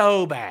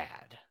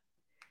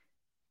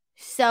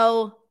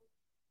 So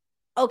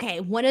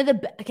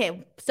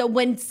so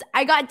when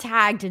I got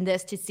tagged in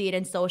this to see it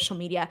in social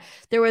media,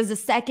 there was a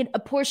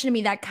portion of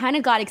me that kind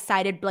of got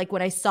excited, like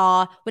when I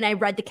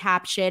read the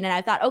caption, and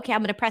I thought, okay, I'm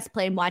going to press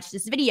play and watch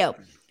this video,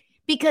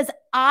 because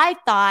I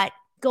thought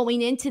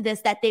going into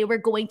this that they were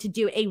going to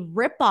do a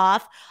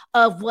ripoff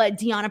of what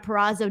Deonna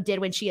Purrazzo did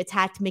when she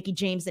attacked Mickie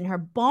James in her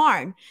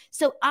barn.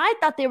 So I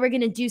thought they were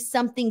going to do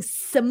something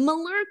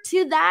similar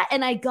to that,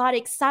 and I got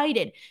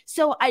excited.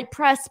 So I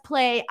pressed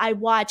play, I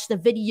watched the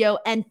video,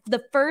 and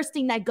the first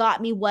thing that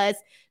got me was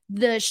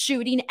the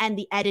shooting and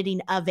the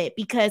editing of it,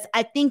 because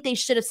I think they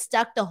should have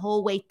stuck the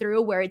whole way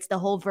through where it's the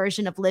whole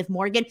version of Liv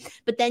Morgan,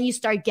 but then you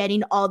start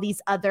getting all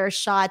these other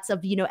shots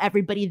of,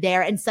 everybody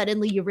there, and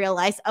suddenly you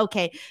realize,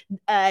 okay,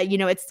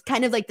 it's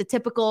kind of like the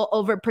typical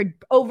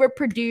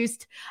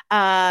overproduced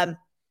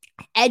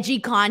edgy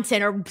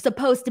content or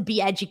supposed to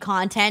be edgy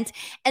content.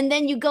 And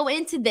then you go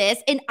into this,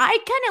 and I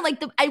kind of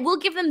like I will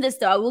give them this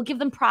though. I will give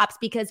them props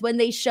because when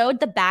they showed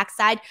the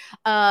backside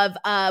of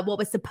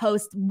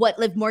what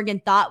Liv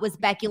Morgan thought was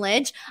Becky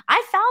Lynch,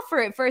 I fell for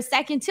it for a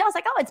second too. I was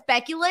like, oh, it's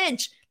Becky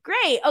Lynch.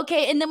 Great.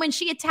 Okay. And then when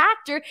she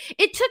attacked her,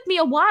 it took me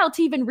a while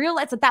to even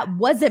realize that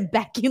wasn't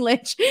Becky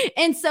Lynch.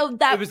 And so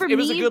that it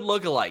was a good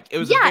lookalike. It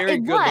was a very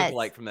good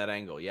lookalike from that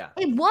angle. Yeah.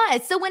 It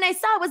was. So when I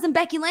saw it wasn't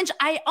Becky Lynch,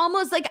 I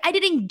almost I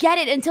didn't get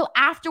it until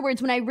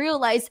afterwards when I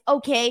realized,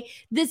 okay,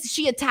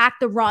 she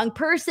attacked the wrong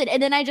person.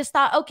 And then I just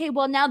thought, okay,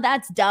 well, now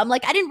that's dumb. I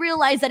didn't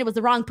realize that it was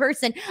the wrong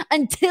person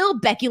until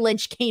Becky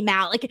Lynch came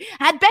out.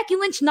 Had Becky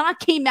Lynch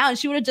not came out,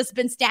 she would have just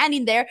been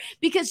standing there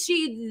because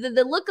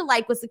the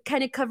lookalike was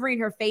kind of covering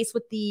her face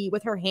with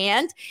her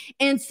hand.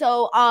 And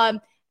so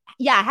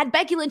had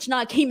Becky Lynch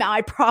not came out,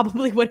 I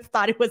probably would have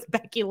thought it was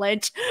Becky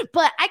Lynch.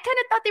 But I kind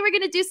of thought they were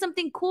going to do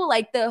something cool,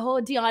 like the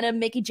whole Deanna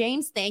Mickey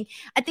James thing.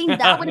 I think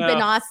that would have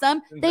been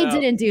awesome. They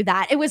didn't do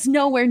that. It was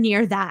nowhere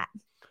near that.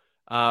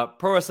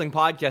 Pro Wrestling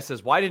Podcast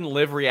says, why didn't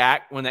Liv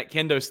react when that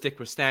kendo stick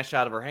was snatched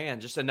out of her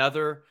hand? Just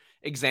another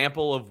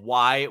example of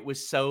why it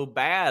was so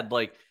bad.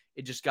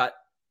 It just got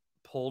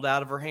pulled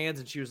out of her hands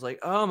and she was like,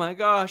 oh my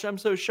gosh, I'm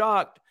so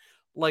shocked.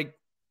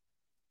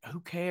 Who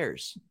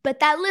cares? But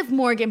that Liv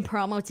Morgan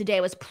promo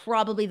today was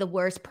probably the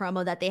worst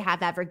promo that they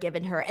have ever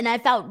given her. And I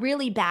felt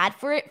really bad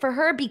for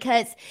her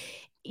because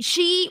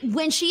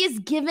when she is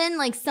given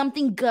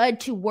something good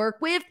to work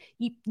with,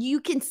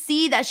 you can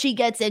see that she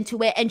gets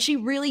into it and she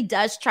really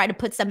does try to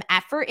put some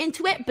effort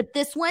into it. But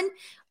this one,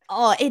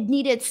 it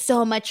needed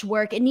so much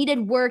work. It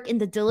needed work in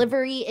the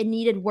delivery. It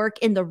needed work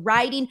in the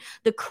writing.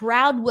 The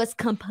crowd was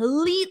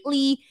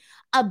completely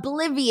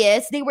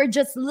oblivious. They were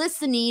just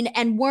listening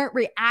and weren't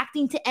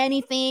reacting to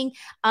anything.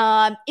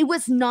 It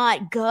was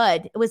not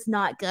good. It was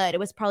not good. It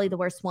was probably the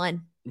worst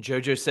one.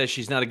 JoJo says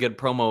she's not a good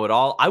promo at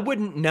all. I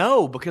wouldn't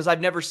know because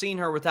I've never seen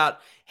her without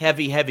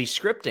heavy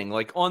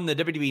scripting. On the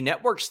WWE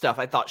Network stuff,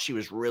 I thought she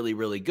was really,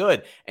 really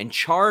good and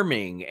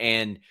charming,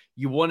 and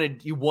you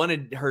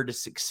wanted her to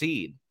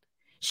succeed.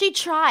 She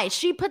tries.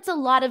 She puts a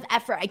lot of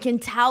effort. I can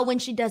tell when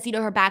she does,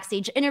 her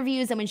backstage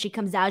interviews and when she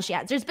comes out,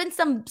 there's been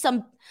some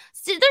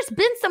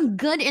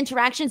good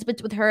interactions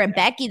with her and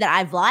Becky that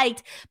I've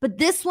liked, but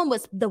this one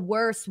was the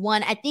worst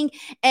one, I think.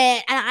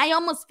 And I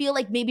almost feel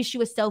like maybe she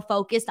was so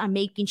focused on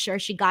making sure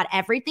she got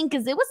everything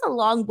because it was a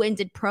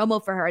long-winded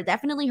promo for her,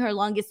 definitely her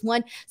longest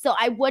one. So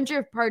I wonder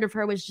if part of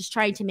her was just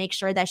trying to make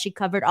sure that she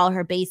covered all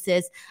her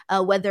bases,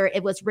 whether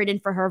it was written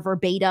for her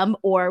verbatim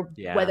or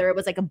whether it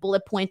was a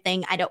bullet point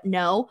thing. I don't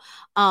know.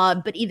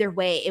 But either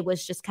way, it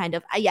was just kind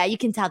of, you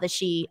can tell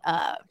that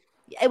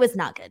it was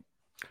not good.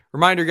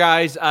 Reminder,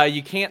 guys,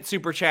 you can't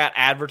super chat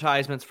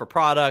advertisements for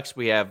products.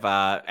 We have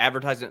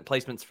advertisement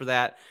placements for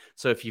that.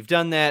 So if you've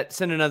done that,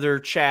 send another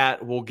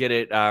chat. We'll get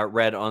it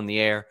read on the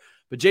air.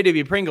 But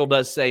JW Pringle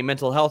does say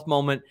mental health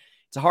moment.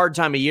 It's a hard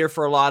time of year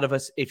for a lot of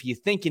us. If you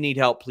think you need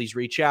help, please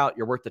reach out.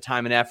 You're worth the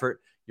time and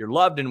effort. You're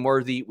loved and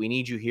worthy. We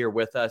need you here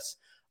with us.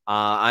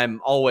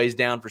 I'm always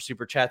down for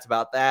super chats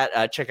about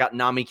that. Check out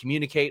Nami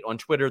Communicate on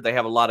Twitter. They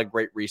have a lot of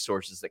great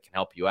resources that can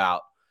help you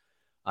out.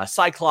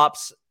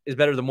 Cyclops is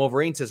better than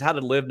Wolverine says, how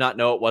did Liv not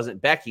know it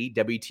wasn't Becky?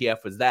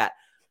 WTF was that?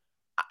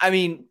 I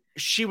mean,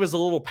 she was a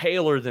little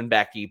paler than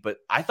Becky, but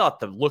I thought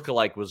the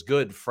lookalike was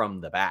good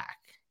from the back.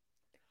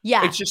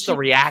 Yeah. It's just the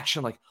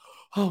reaction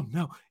oh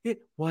no,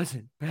 it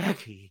wasn't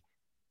Becky.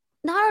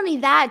 Not only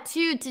that,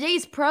 too,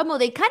 today's promo,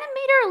 they kind of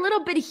made her a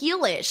little bit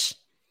heelish.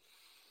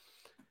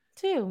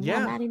 Too. Yeah.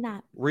 Not adding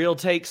that. Real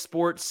Take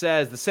Sports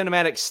says the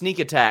cinematic sneak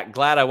attack.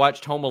 Glad I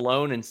watched Home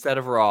Alone instead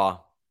of Raw.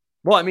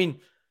 Well, I mean,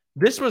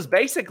 this was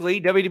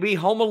basically WWE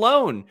Home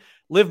Alone.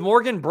 Liv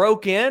Morgan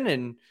broke in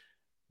and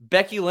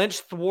Becky Lynch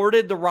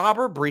thwarted the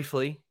robber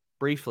briefly.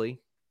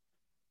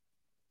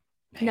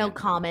 Man, no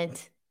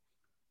comment.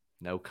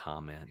 No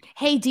comment.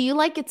 Hey, do you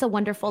like It's a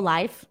Wonderful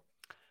Life?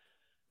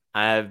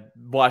 I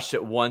watched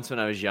it once when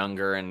I was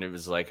younger, and it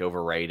was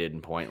overrated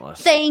and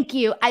pointless. Thank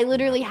you. I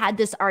literally had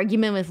this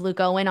argument with Luke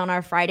Owen on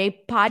our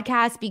Friday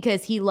podcast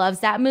because he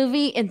loves that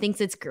movie and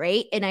thinks it's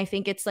great, and I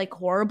think it's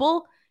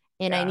horrible.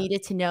 And I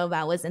needed to know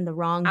that was in the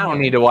wrong. I don't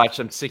need to watch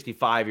some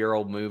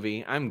 65-year-old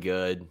movie. I'm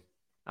good.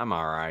 I'm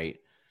all right.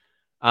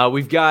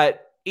 We've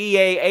got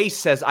EA Ace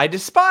says, I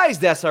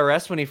despised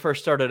SRS when he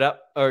first showed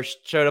up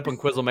in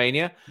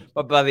Quizlemania,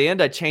 but by the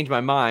end I changed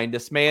my mind.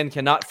 This man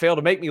cannot fail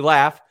to make me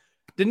laugh.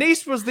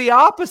 Denise was the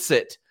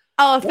opposite.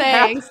 Oh,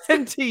 thanks. What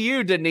happened to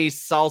you,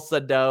 Denise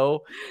Salsa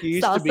Dough? You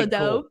used to be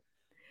cool.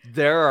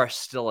 There are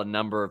still a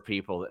number of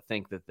people that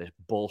think that the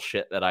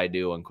bullshit that I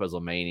do on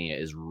Quizlemania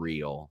is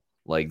real.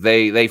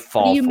 They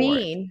fall for it. What do you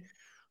mean?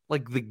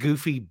 The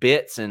goofy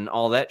bits and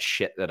all that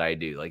shit that I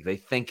do. They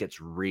think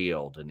it's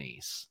real,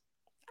 Denise.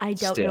 I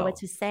don't know what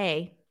to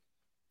say.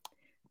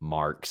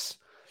 Marks.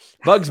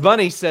 Bugs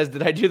Bunny says,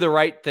 did I do the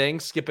right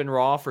thing skipping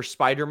Raw for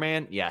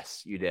Spider-Man?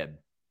 Yes, you did.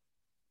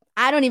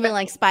 I don't even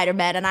like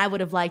Spider-Man, and I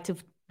would have liked to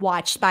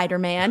watch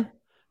Spider-Man.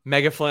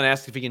 Mega Flynn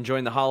asked if he can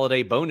join the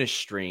holiday bonus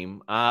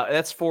stream.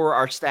 That's for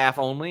our staff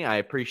only. I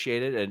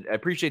appreciate it. And I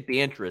appreciate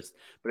the interest,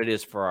 but it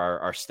is for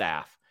our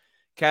staff.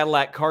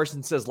 Cadillac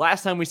Carson says,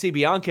 last time we see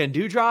Bianca and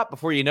Doudrop,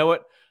 before you know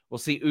it, we'll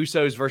see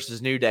Usos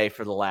versus New Day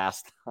for the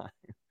last time.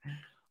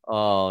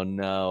 Oh,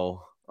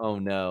 no. Oh,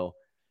 no.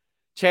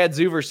 Chad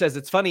Zuver says,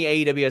 it's funny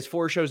AEW has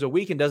 4 shows a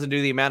week and doesn't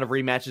do the amount of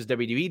rematches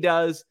WWE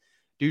does.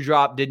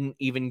 Doudrop didn't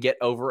even get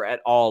over at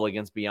all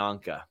against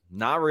Bianca.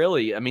 Not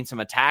really. I mean, some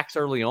attacks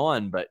early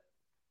on, but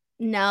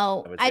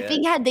no, I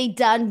think had they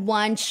done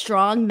one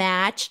strong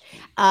match,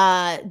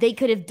 they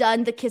could have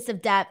done the kiss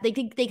of death. They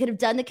could have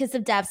done the kiss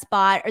of death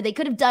spot, or they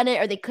could have done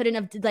it, or they couldn't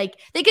have.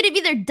 Like, they could have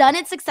either done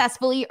it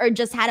successfully or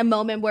just had a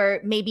moment where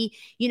maybe,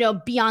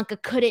 Bianca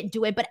couldn't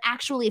do it, but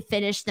actually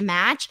finish the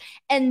match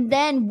and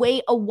then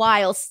wait a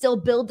while, still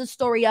build the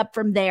story up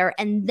from there,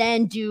 and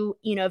then do,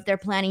 if they're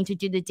planning to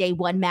do the day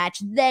 1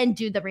 match, then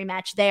do the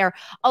rematch there.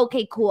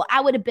 Okay, cool.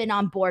 I would have been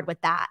on board with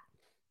that.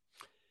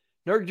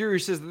 Nerd Guru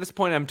says, at this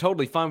point, I'm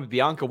totally fine with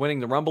Bianca winning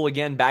the Rumble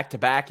again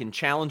back-to-back and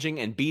challenging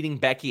and beating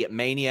Becky at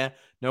Mania.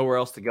 Nowhere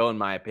else to go, in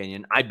my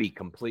opinion. I'd be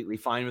completely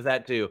fine with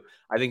that, too.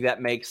 I think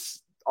that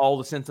makes all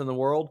the sense in the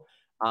world.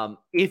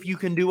 If you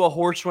can do a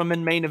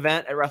horsewoman main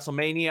event at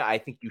WrestleMania, I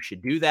think you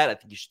should do that. I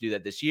think you should do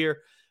that this year.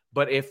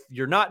 But if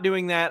you're not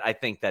doing that, I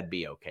think that'd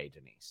be okay,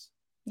 Denise.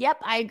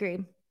 Yep, I agree.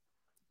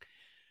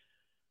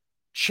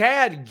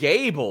 Chad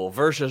Gable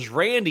versus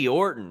Randy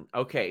Orton.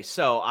 Okay,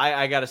 so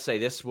I got to say,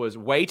 this was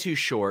way too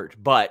short,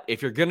 but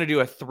if you're going to do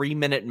a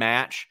 3-minute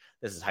match,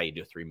 this is how you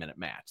do a 3-minute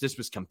match. This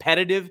was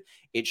competitive.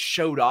 It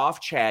showed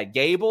off Chad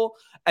Gable,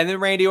 and then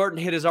Randy Orton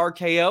hit his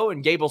RKO,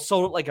 and Gable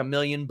sold it like $1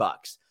 million.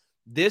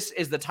 This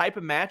is the type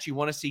of match you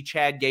want to see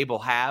Chad Gable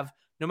have,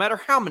 no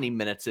matter how many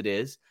minutes it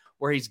is,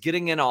 where he's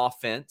getting an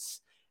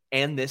offense,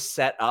 and this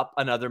set up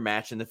another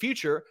match in the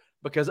future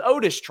because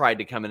Otis tried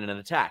to come in and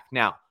attack.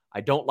 Now, I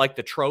don't like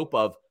the trope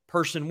of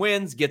person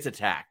wins, gets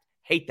attacked.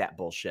 Hate that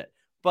bullshit.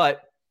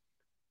 But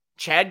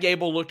Chad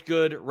Gable looked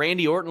good.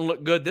 Randy Orton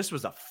looked good. This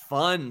was a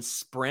fun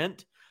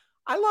sprint.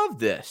 I love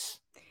this.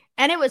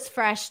 And it was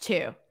fresh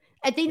too.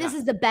 I think this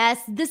is the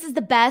best. This is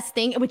the best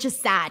thing, which is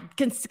sad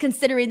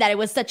considering that it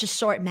was such a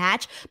short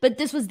match. But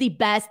this was the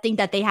best thing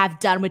that they have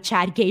done with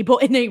Chad Gable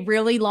in a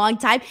really long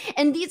time.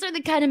 And these are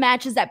the kind of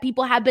matches that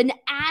people have been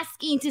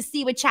asking to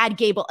see with Chad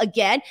Gable.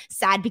 Again,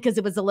 sad because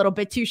it was a little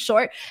bit too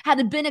short. Had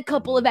it been a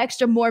couple of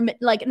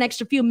like an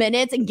extra few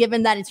minutes, and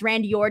given that it's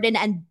Randy Orton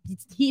and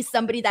he's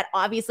somebody that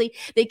obviously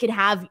they could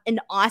have an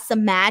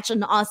awesome match,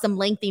 an awesome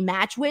lengthy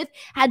match with.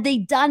 Had they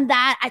done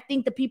that, I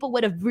think the people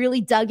would have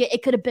really dug it.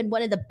 It could have been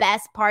one of the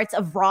best parts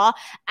of Raw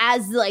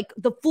as like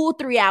the full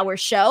 3-hour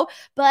show.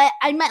 But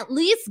I'm at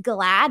least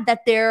glad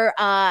that they're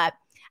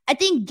I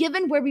think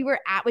given where we were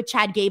at with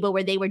Chad Gable,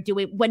 when they were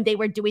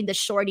doing the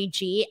Shorty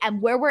G,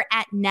 and where we're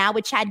at now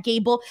with Chad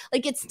Gable,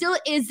 like, it still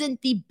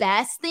isn't the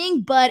best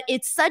thing, but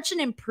it's such an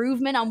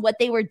improvement on what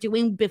they were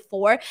doing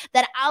before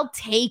that I'll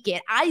take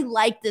it. I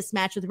like this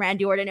match with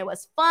Randy Orton. It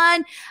was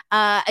fun.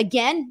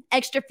 Again,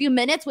 extra few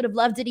minutes, would have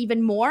loved it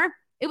even more.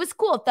 It was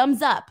cool.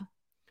 Thumbs up.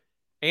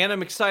 And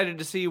I'm excited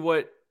to see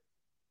what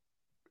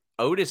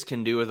Otis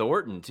can do with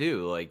Orton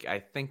too. Like, I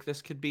think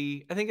this could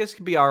be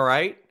all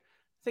right.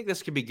 I think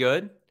this could be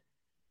good.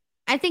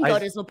 I think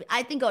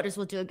Otis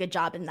will do a good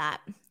job in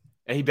that.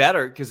 He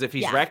better, because if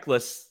he's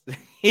reckless,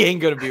 he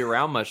ain't going to be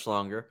around much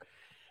longer.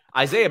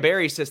 Isaiah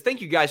Berry says,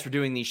 thank you guys for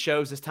doing these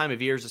shows. This time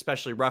of year is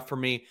especially rough for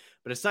me,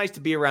 but it's nice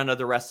to be around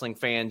other wrestling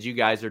fans. You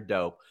guys are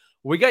dope.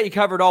 We got you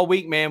covered all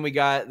week, man. We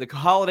got the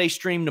holiday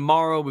stream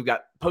tomorrow. We've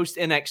got post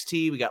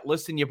NXT. We got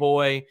Listen Ya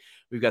Boy.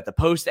 We've got the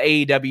post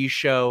AEW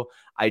show.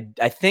 I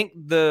think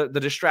the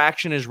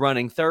distraction is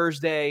running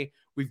Thursday.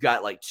 We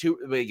got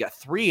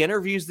 3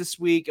 interviews this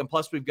week. And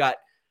plus we've got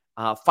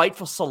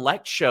Fightful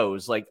Select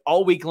shows like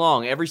all week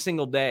long, every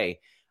single day.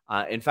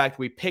 In fact,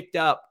 we picked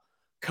up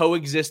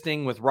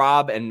coexisting with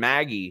Rob and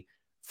Maggie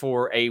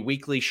for a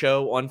weekly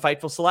show on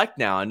Fightful Select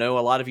now. I know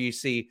a lot of you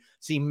see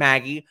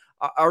Maggie,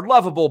 our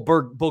lovable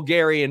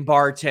Bulgarian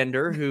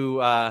bartender who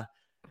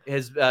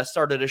has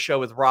started a show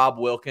with Rob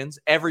Wilkins.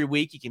 Every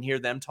week you can hear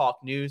them talk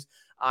news.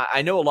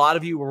 I know a lot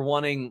of you were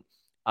wanting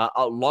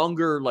a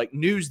longer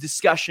news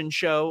discussion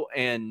show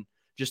and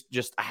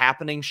just a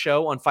happening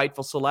show on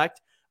Fightful Select.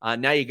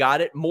 Now you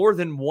got it. More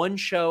than one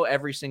show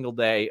every single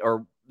day,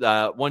 or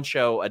one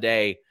show a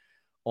day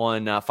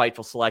on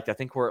Fightful Select. I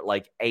think we're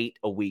at 8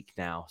 a week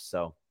now.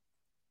 So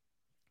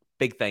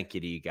big thank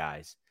you to you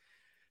guys.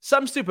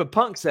 Some stupid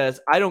punk says,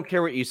 I don't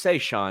care what you say,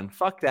 Sean.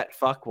 Fuck that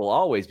fuck will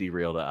always be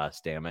real to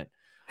us, damn it.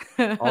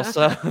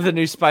 Also, the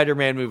new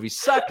Spider-Man movies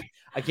suck.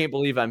 I can't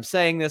believe I'm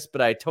saying this, but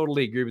I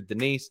totally agree with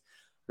Denise.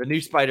 The new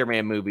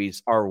Spider-Man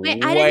movies are I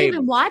didn't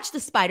even watch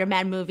the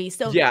Spider-Man movie.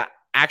 So yeah,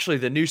 actually,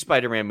 the new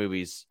Spider-Man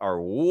movies are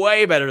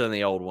way better than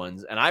the old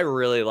ones. And I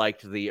really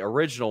liked the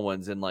original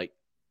ones in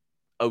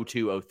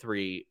 02,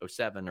 03,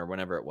 07, or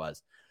whenever it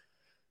was.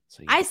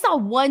 So, yeah. I saw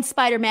one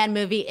Spider-Man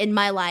movie in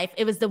my life.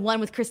 It was the one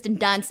with Kristen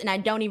Dunst, and I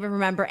don't even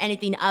remember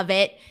anything of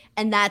it.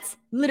 And that's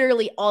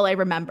literally all I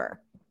remember.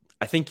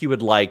 I think you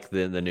would like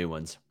the new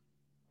ones.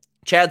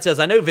 Chad says,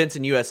 I know Vince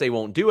and USA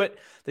won't do it.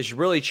 They should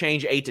really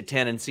change 8 to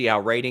 10 and see how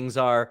ratings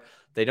are.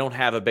 They don't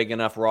have a big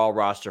enough Raw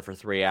roster for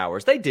 3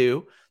 hours. They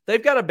do.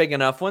 They've got a big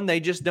enough one. They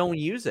just don't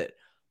use it.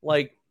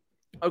 Like,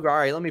 okay, all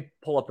right, let me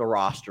pull up the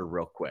roster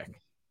real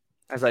quick.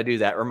 As I do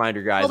that,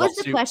 reminder, guys. What was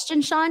the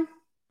question, Sean,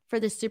 for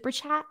the super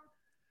chat?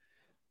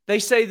 They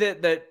say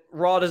that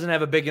Raw doesn't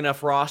have a big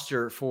enough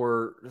roster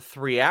for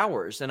 3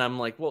 hours. And I'm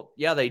like, well,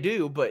 yeah, they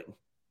do, but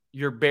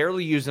you're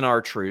barely using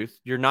R-Truth.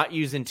 You're not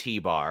using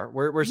T-Bar.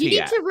 Where's he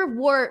at? You need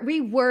to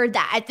reword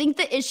that. I think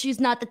the issue is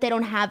not that they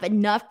don't have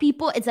enough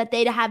people. It's that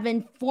they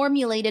haven't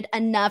formulated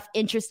enough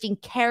interesting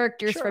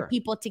characters for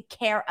people to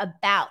care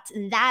about.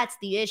 That's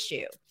the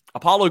issue.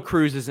 Apollo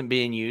Crews isn't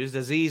being used.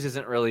 Aziz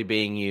isn't really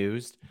being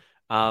used.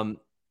 The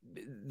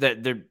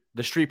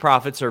Street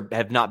Profits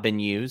have not been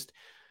used.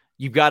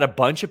 You've got a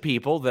bunch of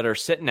people that are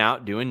sitting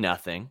out doing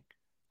nothing.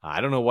 I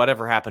don't know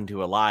whatever happened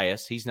to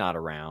Elias. He's not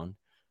around.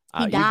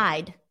 He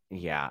died.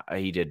 Yeah,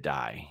 he did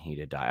die.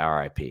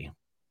 R.I.P.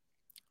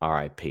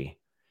 R.I.P.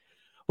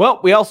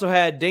 Well, we also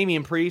had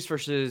Damian Priest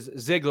versus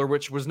Ziggler,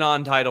 which was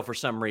non-title for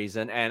some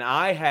reason. And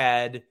I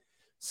had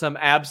some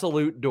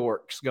absolute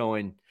dorks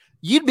going,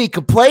 you'd be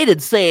complaining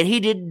saying he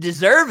didn't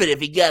deserve it if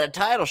he got a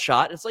title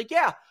shot. It's like,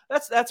 yeah,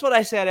 that's what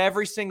I said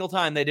every single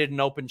time they did an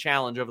open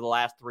challenge over the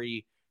last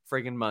 3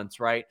 friggin' months,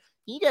 right?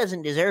 He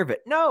doesn't deserve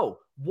it. No.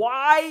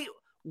 Why,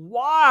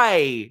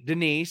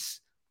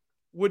 Denise,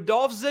 would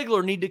Dolph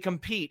Ziggler need to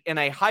compete in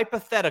a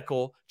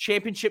hypothetical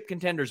championship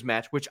contenders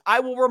match, which I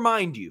will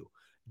remind you,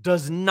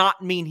 does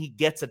not mean he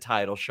gets a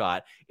title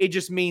shot. It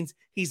just means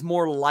he's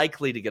more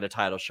likely to get a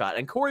title shot.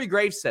 And Corey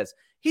Graves says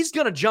he's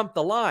going to jump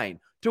the line,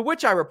 to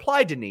which I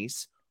replied,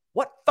 Denise,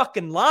 what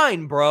fucking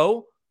line,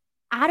 bro?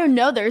 I don't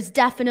know. There's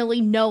definitely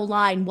no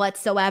line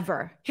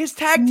whatsoever. His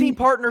tag team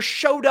partner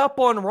showed up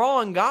on Raw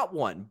and got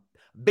one.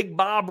 Big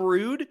Bob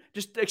Roode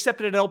just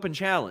accepted an open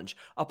challenge.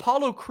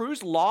 Apollo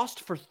Crews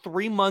lost for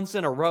 3 months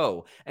in a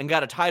row and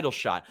got a title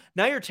shot.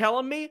 Now you're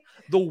telling me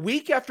the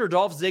week after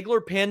Dolph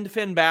Ziggler pinned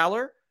Finn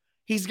Balor,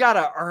 he's got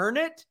to earn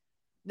it?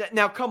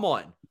 Now, come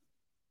on.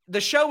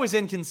 The show is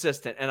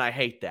inconsistent, and I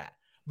hate that.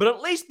 But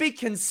at least be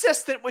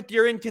consistent with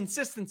your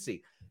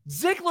inconsistency.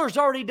 Ziggler's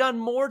already done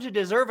more to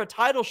deserve a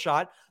title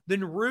shot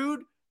than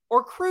Roode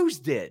or Crews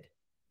did.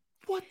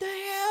 What the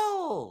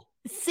hell?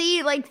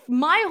 See, like,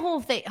 my whole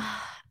thing...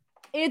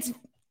 I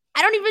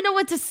don't even know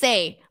what to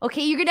say.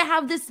 Okay, you're going to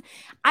have this...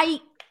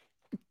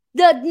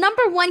 The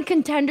number one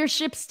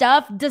contendership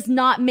stuff does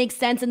not make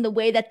sense in the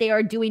way that they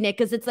are doing it,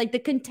 because it's like the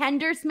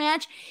contenders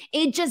match.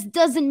 It just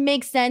doesn't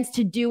make sense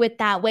to do it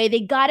that way.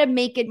 They got to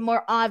make it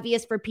more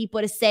obvious for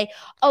people to say,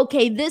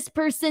 okay, this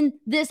person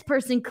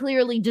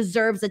clearly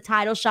deserves a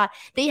title shot.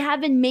 They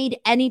haven't made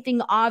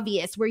anything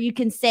obvious where you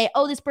can say,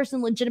 oh, this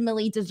person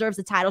legitimately deserves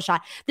a title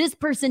shot. This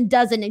person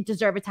doesn't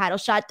deserve a title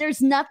shot.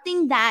 There's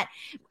nothing that...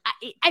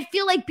 I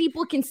feel like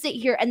people can sit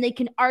here and they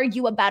can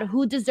argue about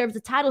who deserves a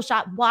title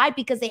shot. Why?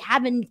 Because they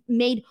haven't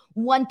made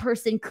one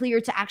person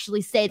clear to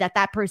actually say that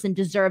that person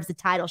deserves a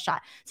title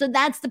shot. So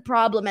that's the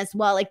problem as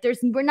well. Like,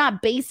 we're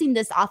not basing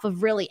this off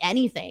of really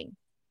anything.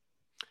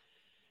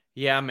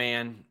 Yeah,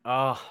 man.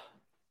 Oh,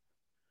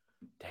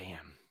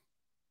 damn.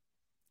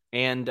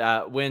 And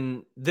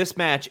when this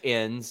match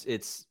ends,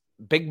 it's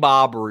Big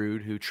Bob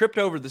Roode who tripped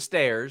over the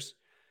stairs.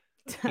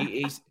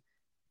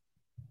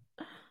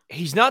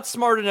 He's not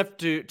smart enough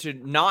to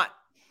not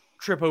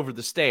trip over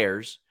the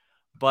stairs,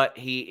 but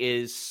he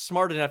is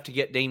smart enough to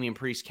get Damian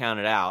Priest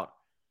counted out.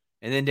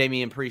 And then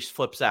Damian Priest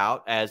flips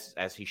out,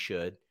 as he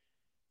should.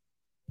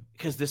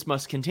 Because this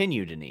must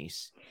continue,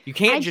 Denise. You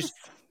can't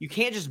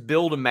just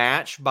build a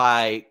match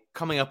by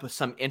coming up with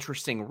some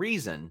interesting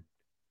reason.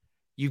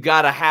 You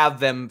got to have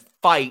them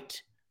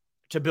fight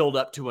to build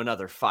up to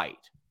another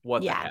fight.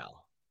 What the hell?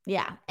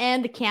 Yeah,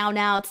 and the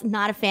countouts,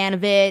 not a fan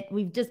of it.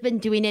 We've just been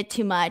doing it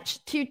too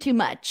much. Too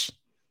much.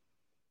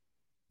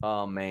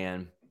 Oh,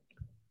 man.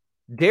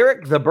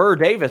 Derek the Burr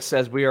Davis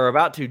says we are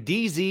about to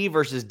DZ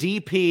versus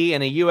DP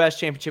in a U.S.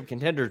 Championship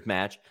Contenders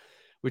match,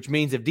 which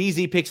means if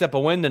DZ picks up a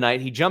win tonight,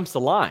 he jumps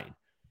the line.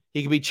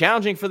 He could be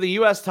challenging for the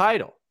U.S.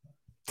 title.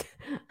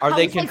 Are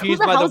they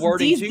confused by the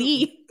wording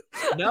too?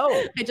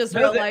 No. I just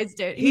realized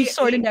it. He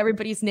shortened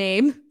everybody's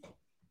name.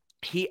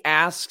 He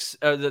asks,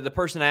 the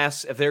person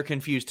asks if they're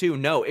confused too.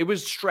 No, it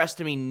was stressed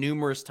to me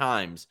numerous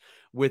times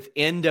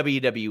within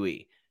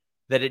WWE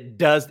that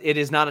it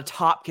is not a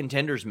top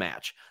contenders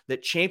match.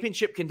 That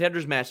championship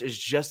contenders match is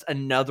just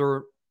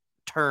another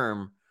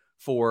term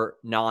for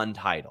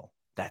non-title.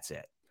 That's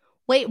it.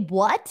 Wait,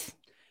 what?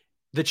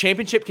 The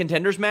championship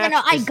contenders match?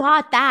 I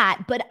got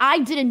that, but I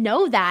didn't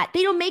know that.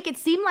 They don't make it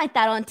seem like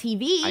that on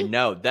TV. I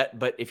know that,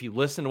 but if you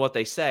listen to what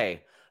they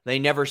say, they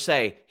never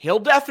say, he'll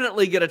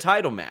definitely get a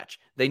title match.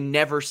 They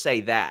never say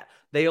that.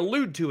 They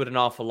allude to it an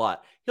awful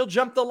lot. He'll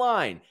jump the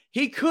line.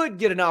 He could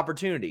get an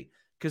opportunity.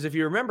 Because if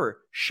you remember,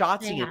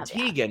 Shotzi and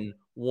Tegan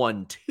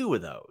won 2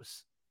 of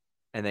those.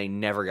 And they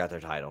never got their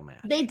title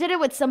match. They did it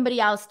with somebody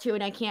else too,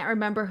 and I can't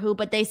remember who,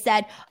 but they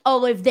said,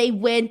 oh, if they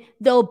win,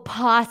 they'll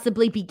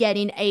possibly be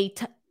getting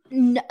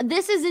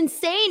This is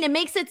insane. It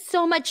makes it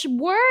so much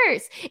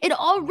worse. It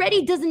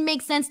already doesn't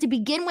make sense to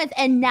begin with.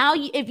 And now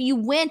if you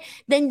win,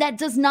 then that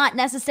does not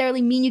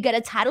necessarily mean you get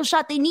a title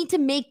shot. They need to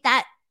make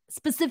that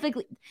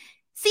specifically.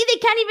 See, they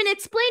can't even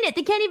explain it.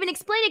 They can't even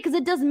explain it because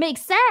it doesn't make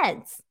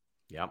sense.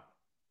 Yep.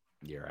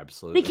 You're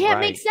absolutely right. They can't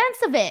right. make sense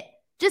of it.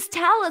 Just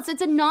tell us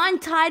it's a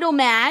non-title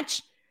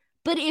match.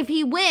 But if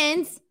he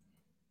wins,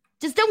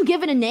 just don't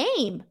give it a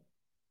name.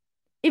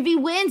 If he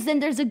wins, then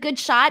there's a good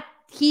shot.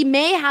 He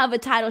may have a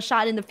title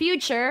shot in the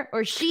future,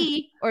 or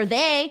she, or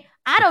they.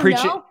 I don't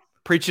know.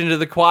 Preaching to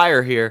the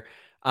choir here.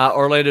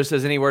 Orlando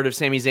says, any word of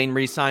Sami Zayn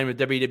re-signed with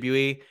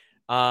WWE?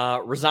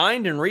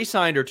 Resigned and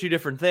re-signed are two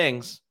different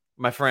things,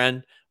 my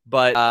friend.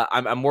 But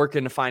I'm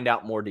working to find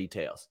out more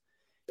details.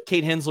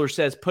 Kate Hensler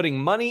says, putting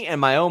money in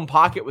my own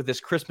pocket with this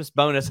Christmas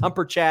bonus.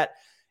 Humper chat.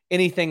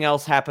 Anything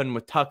else happened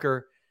with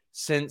Tucker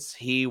since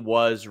he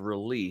was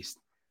released?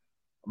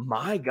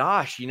 My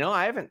gosh,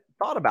 I haven't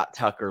thought about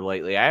Tucker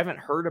lately. I haven't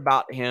heard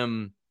about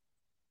him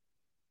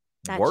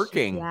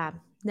working. Yeah.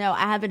 No,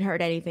 I haven't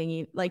heard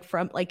anything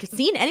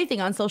seen anything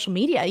on social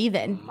media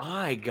even.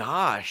 My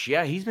gosh.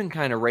 Yeah, he's been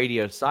kind of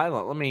radio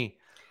silent. Let me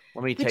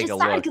take a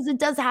look. Because it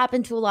does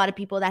happen to a lot of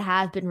people that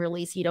have been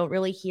released. You don't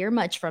really hear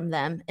much from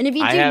them. And if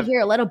you do, you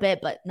hear a little bit,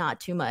 but not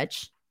too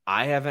much.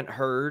 I haven't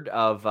heard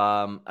of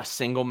a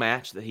single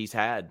match that he's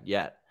had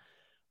yet.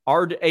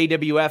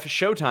 RAWF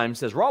Showtime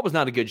says, Raw was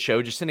not a good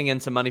show. Just sending in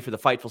some money for the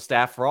Fightful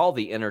staff for all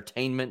the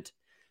entertainment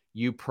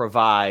you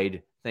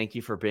provide. Thank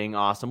you for being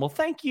awesome. Well,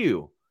 thank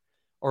you.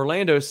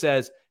 Orlando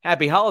says,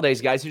 happy holidays,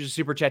 guys. Here's a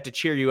super chat to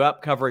cheer you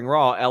up covering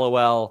Raw.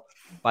 LOL.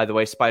 By the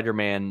way,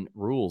 Spider-Man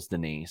rules,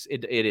 Denise.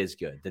 It is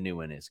good. The new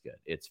one is good.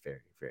 It's very,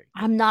 very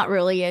good. I'm not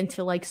really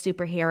into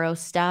superhero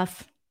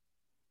stuff.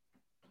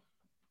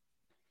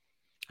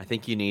 I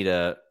think you need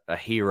a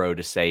hero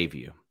to save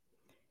you.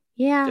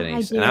 Yeah,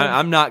 Denise. I do. And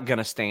I'm not going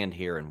to stand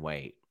here and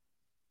wait.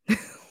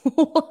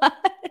 What?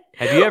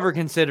 Have you ever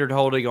considered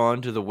holding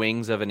on to the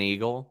wings of an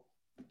eagle?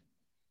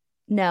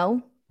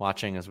 No.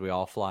 Watching as we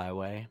all fly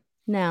away?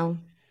 No.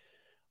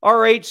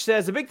 RH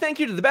says, a big thank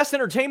you to the best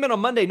entertainment on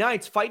Monday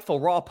nights.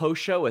 Fightful Raw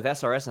post show with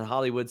SRS and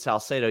Hollywood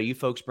Salcedo. You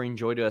folks bring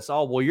joy to us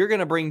all. Well, you're going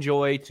to bring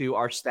joy to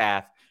our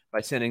staff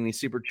by sending these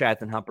super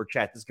chats and humper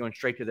chats. That's going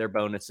straight to their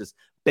bonuses.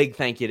 Big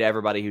thank you to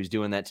everybody who's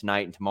doing that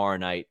tonight and tomorrow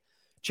night.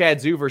 Chad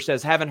Zuver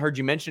says, haven't heard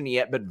you mention it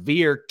yet, but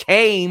Veer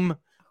came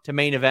to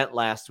main event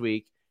last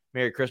week.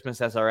 Merry Christmas,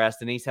 SRS.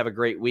 Denise, have a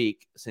great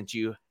week since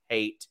you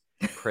hate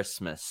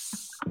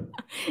Christmas.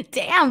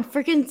 Damn,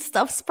 freaking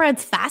stuff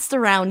spreads fast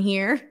around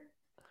here.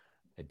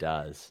 It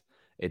does.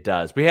 It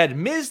does. We had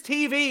Miz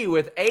TV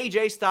with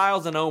AJ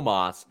Styles and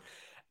Omos,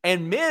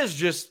 and Miz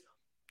just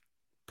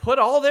put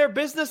all their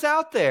business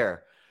out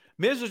there.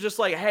 Miz was just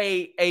like,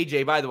 hey,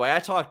 AJ, by the way, I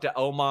talked to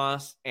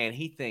Omos, and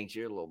he thinks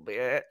you're a little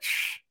bitch.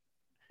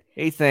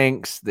 He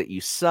thinks that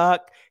you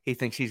suck. He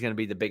thinks he's going to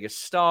be the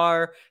biggest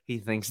star. He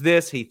thinks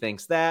this. He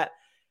thinks that.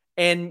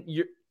 And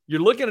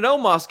you're looking at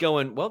Omos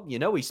going, well,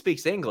 he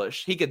speaks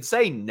English. He could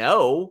say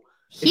no.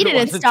 He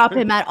didn't stop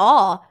him at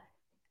all.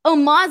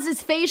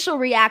 Omos's facial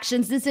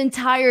reactions this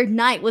entire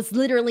night was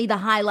literally the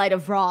highlight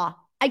of Raw.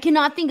 I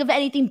cannot think of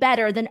anything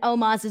better than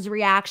Omos's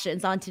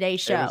reactions on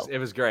today's show. It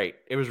was great.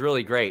 It was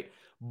really great.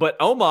 But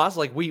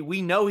Omos,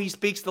 we know he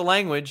speaks the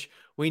language.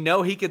 We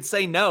know he could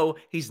say no.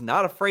 He's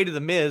not afraid of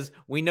the Miz.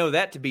 We know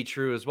that to be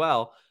true as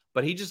well.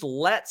 But he just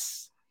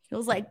lets. It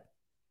was like.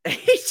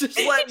 He's just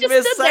letting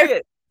Miz say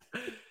it.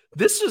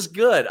 This was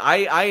good.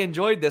 I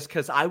enjoyed this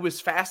because I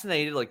was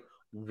fascinated.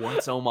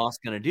 What's Omos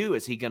going to do?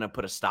 Is he going to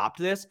put a stop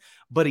to this?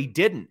 But he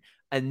didn't.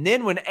 And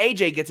then when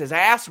AJ gets his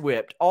ass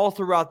whipped all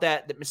throughout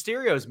that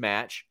Mysterio's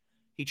match,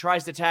 he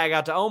tries to tag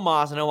out to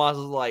Omos, and Omos is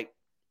like,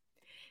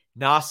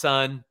 nah,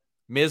 son,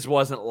 Miz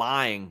wasn't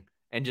lying,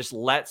 and just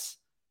lets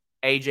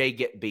AJ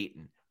get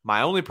beaten.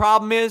 My only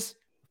problem is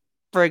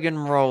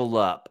friggin' roll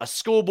up. A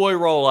schoolboy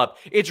roll up.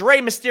 It's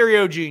Rey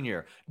Mysterio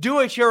Jr. Do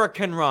a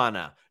Hurricane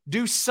Rana.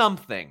 Do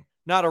something.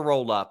 Not a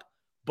roll up.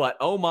 But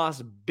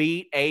Omos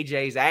beat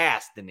AJ's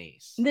ass,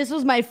 Denise. This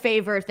was my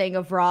favorite thing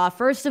of Raw.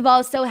 First of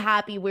all, so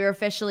happy we're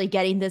officially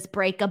getting this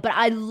breakup.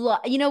 But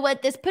you know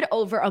what? This put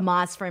over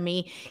Omos for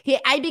me.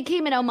 I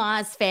became an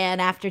Omos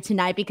fan after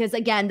tonight because,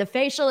 again, the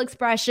facial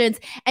expressions,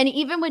 and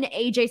even when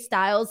AJ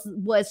Styles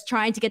was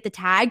trying to get the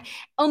tag,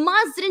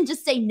 Omos didn't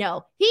just say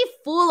no. He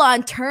full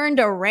on turned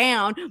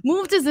around,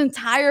 moved his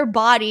entire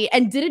body,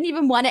 and didn't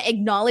even want to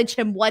acknowledge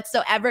him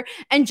whatsoever,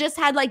 and just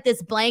had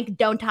this blank,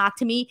 don't talk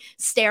to me,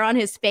 stare on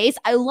his face.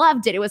 I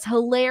loved it. It was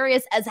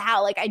hilarious as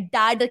how I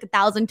died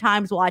 1,000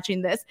 times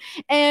watching this.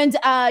 And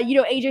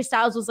AJ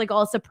Styles was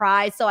all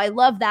surprised. So I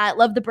love that.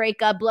 Love the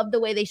breakup. Love the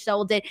way they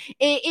sold it.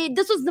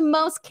 This was the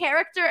most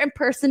character and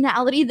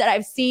personality that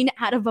I've seen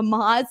out of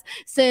Omos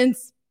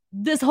since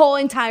this whole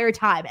entire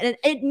time. And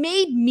it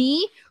made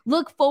me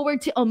look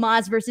forward to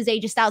Omos versus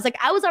AJ Styles.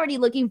 I was already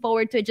looking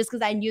forward to it just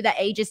because I knew that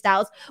AJ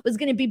Styles was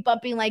going to be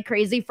bumping like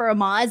crazy for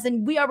Omos,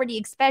 and we already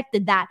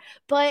expected that.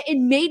 But it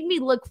made me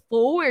look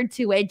forward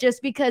to it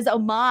just because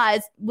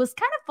Omos was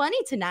kind of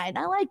funny tonight, and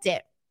I liked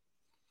it.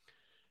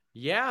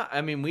 Yeah,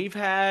 I mean, we've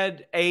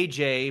had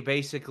AJ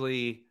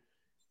basically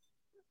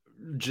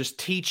just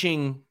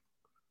teaching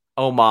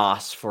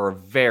Omos for a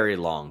very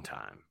long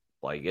time.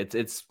 Like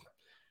it's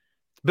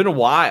been a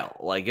while.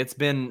 Like it's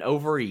been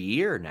over a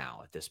year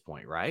now at this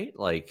point, right?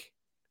 Like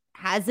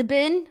Has it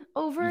been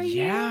over a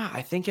year? yeah,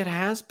 I think it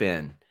has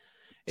been.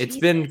 It's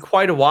been Jesus.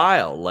 quite a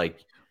while.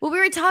 Like Well, we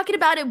were talking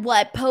about it,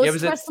 what, it post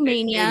was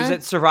WrestleMania?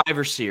 at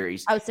Survivor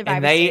Series. Oh, And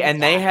Survivor Series,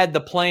 they yeah. had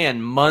the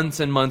plan months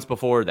and months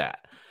before that.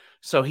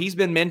 So he's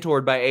been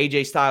mentored by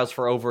AJ Styles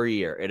for over a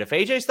year. And if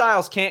AJ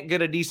Styles can't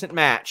get a decent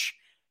match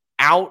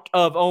out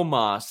of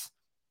Omos,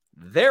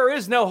 there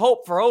is no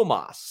hope for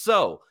Omos.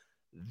 So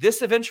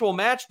this eventual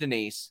match,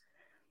 Denise,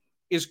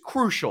 is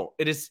crucial.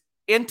 It is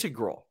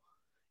integral.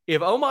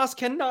 If Omos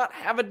cannot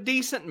have a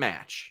decent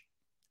match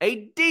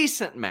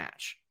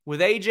with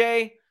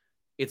AJ,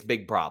 it's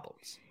big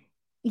problems.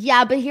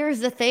 Yeah, but here's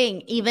the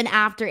thing. Even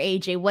after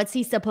AJ, what's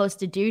he supposed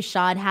to do,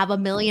 Sean? Have a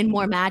million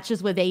more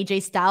matches with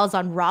AJ Styles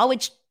on Raw,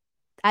 which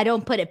I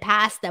don't put it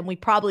past them. We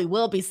probably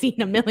will be seeing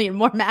a million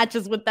more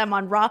matches with them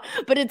on Raw.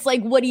 But it's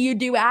like, what do you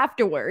do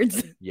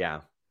afterwards?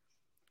 Yeah.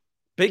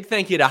 Big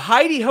thank you to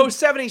Heidi Host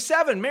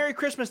 77. Merry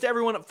Christmas to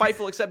everyone at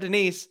Fightful except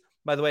Denise.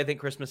 By the way, I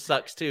think Christmas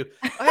sucks too.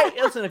 Hey,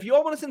 listen, if you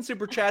all want to send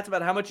super chats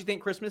about how much you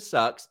think Christmas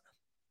sucks,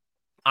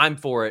 I'm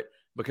for it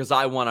because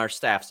I want our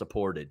staff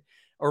supported.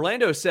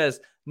 Orlando says,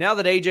 now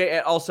that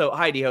AJ, also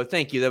Heidi Ho,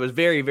 thank you. That was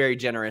very, very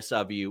generous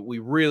of you. We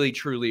really,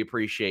 truly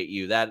appreciate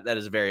you. That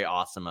is very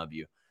awesome of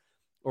you.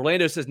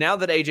 Orlando says, now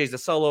that AJ's a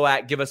solo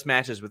act, give us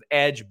matches with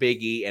Edge,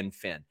 Big E, and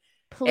Finn.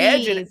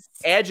 Please.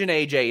 Edge and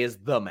AJ is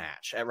the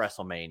match at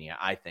WrestleMania,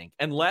 I think,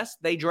 unless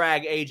they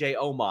drag AJ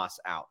Omos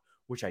out,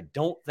 which I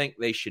don't think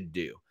they should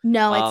do.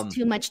 No, it's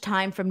too much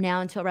time from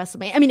now until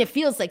WrestleMania. I mean, it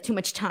feels like too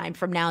much time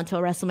from now until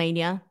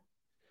WrestleMania.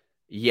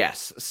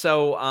 Yes.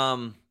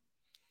 So,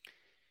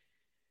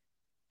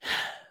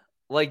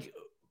 like,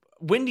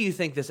 when do you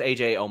think this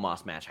AJ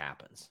Omos match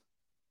happens?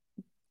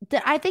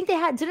 I think they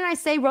had, didn't I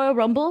say Royal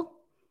Rumble?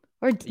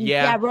 Or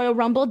yeah Royal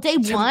Rumble day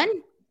one.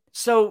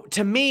 So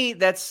to me,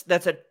 that's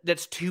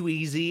too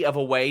easy of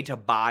a way to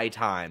buy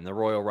time, the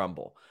Royal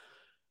Rumble,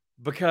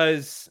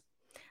 because.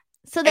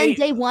 So then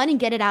day one and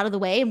get it out of the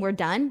way and we're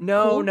done.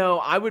 No,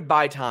 I would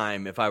buy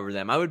time if I were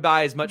them. I would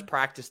buy as much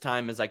practice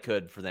time as I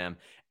could for them.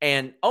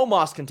 And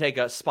Omos can take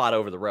a spot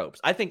over the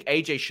ropes. I think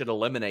AJ should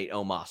eliminate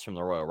Omos from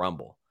the Royal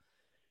Rumble.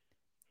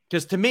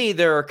 Because to me,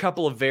 there are a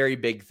couple of very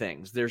big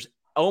things. There's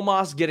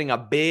Omos getting a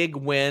big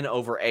win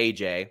over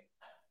AJ.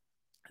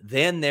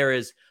 Then there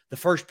is the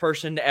first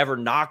person to ever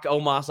knock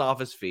Omos off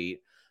his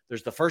feet.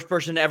 There's the first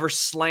person to ever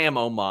slam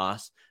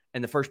Omos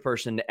and the first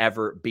person to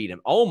ever beat him.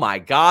 Oh my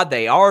God,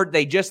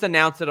 they just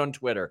announced it on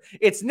Twitter.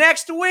 It's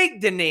next week,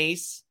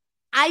 Denise.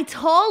 I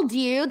told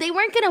you they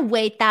weren't going to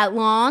wait that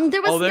long.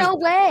 There was no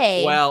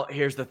way. Well,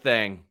 here's the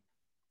thing.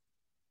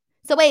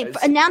 So wait,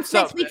 announced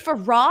next week for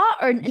Raw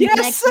or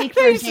next week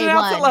for day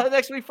one?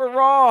 Next week for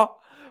Raw.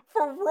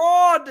 For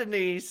Raw,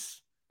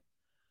 Denise.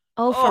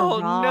 Oh,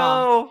 for Raw.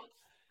 No.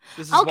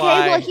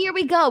 Well, here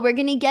we go. We're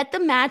going to get the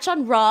match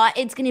on Raw.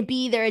 It's going to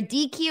be either a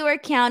DQ or a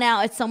count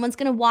out. If someone's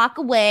going to walk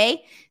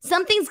away,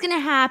 something's going to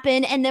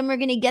happen. And then we're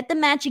going to get the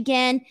match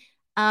again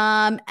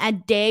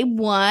at day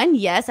one.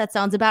 Yes, that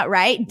sounds about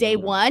right. Day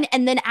one.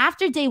 And then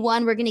after day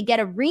one, we're going to get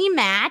a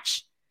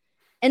rematch.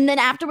 And then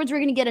afterwards, we're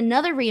going to get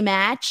another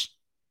rematch.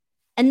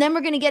 And then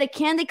we're going to get a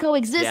can they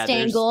coexist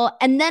angle.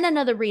 And then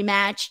another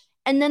rematch.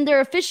 And then their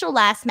official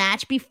last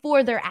match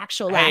before their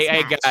actual last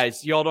match. Hey,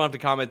 guys, y'all don't have to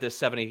comment this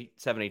 70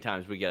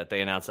 times. We get it.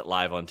 They announced it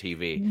live on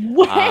TV.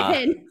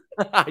 When?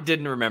 I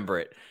didn't remember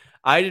it.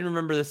 I didn't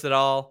remember this at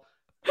all.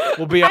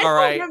 We'll be all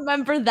right. I don't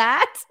remember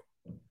that.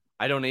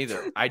 I don't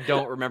either. I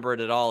don't remember it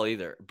at all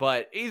either.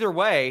 But either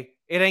way,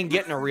 it ain't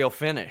getting a real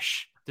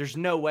finish. There's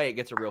no way it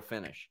gets a real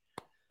finish.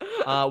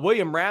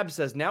 William Rabb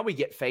says, now we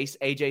get face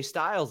AJ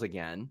Styles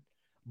again.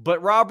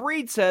 But Rob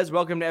Reed says,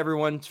 welcome to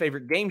everyone's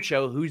favorite game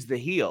show, Who's the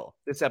Heel?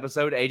 This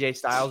episode, AJ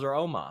Styles or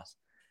Omos?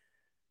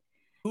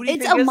 Who do you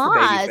think is the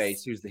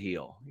babyface? Who's the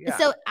heel? Yeah.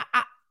 So,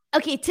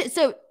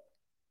 so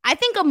I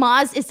think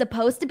Omos is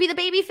supposed to be the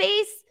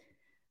babyface,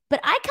 but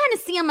I kind of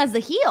see him as the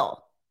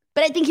heel.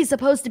 But I think he's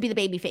supposed to be the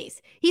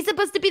babyface. He's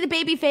supposed to be the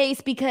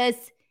babyface because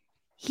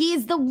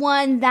he's the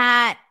one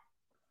that...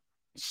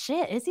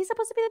 Shit, is he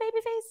supposed to be the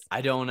babyface?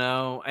 I don't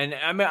know. And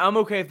I'm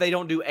okay if they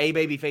don't do a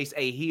babyface,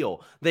 a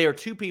heel. They are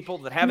two people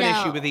that have an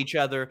issue with each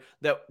other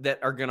that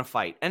are going to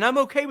fight. And I'm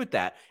okay with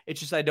that. It's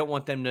just I don't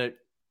want them to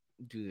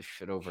do this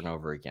shit over and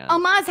over again.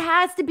 Omos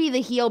has to be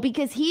the heel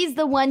because he's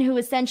the one who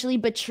essentially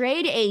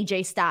betrayed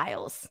AJ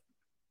Styles.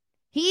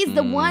 He's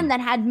the one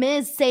that had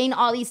Miz saying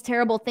all these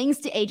terrible things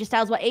to AJ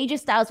Styles while AJ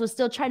Styles was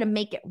still trying to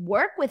make it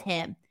work with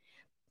him.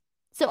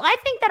 So I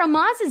think that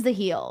Omos is the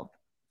heel.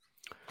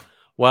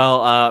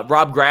 Well,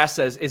 Rob Grass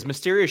says, is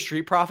Mysterious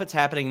Street Profits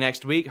happening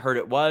next week? Heard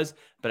it was,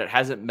 but it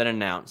hasn't been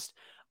announced.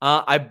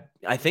 I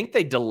think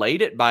they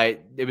delayed it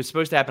it was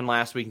supposed to happen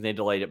last week and they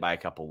delayed it by a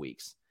couple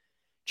weeks.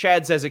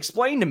 Chad says,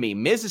 explain to me,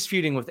 Miz is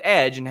feuding with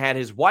Edge and had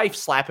his wife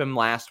slap him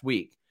last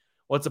week.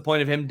 What's the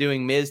point of him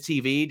doing Miz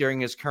TV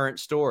during his current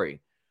story?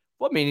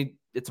 Well, I mean,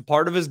 it's a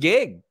part of his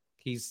gig.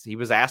 He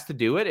was asked to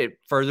do it. It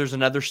furthers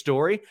another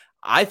story.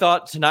 I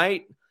thought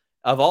tonight,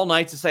 of all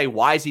nights to say,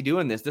 why is he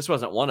doing this? This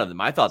wasn't one of them.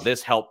 I thought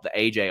this helped the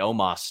AJ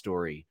Omos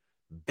story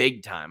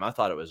big time. I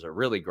thought it was a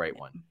really great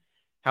one.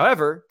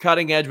 However,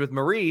 cutting edge with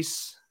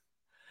Maurice,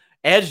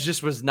 Edge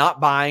just was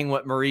not buying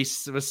what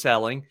Maurice was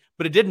selling,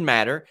 but it didn't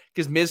matter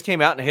because Miz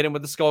came out and hit him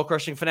with the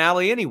skull-crushing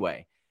finale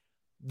anyway.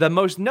 The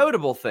most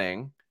notable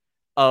thing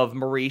of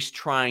Maurice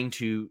trying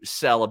to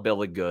sell a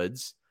bill of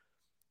goods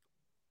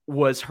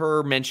was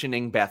her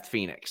mentioning Beth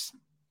Phoenix.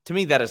 To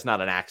me, that is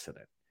not an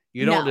accident.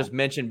 You don't just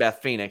mention Beth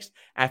Phoenix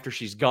after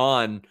she's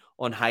gone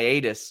on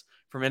hiatus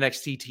from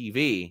NXT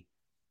TV.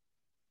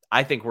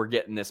 I think we're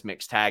getting this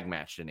mixed tag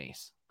match,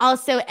 Denise.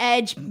 Also,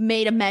 Edge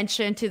made a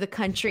mention to the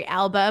country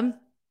album.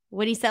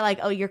 What he said, like,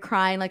 oh, you're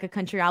crying like a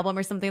country album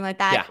or something like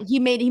that. Yeah. He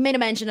made a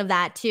mention of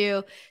that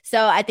too.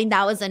 So I think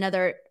that was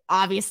another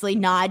obviously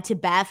nod to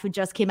Beth, who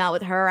just came out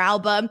with her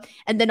album.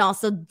 And then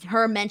also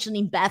her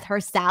mentioning Beth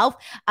herself.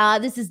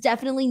 This is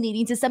definitely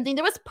leading to something.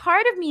 There was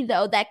part of me,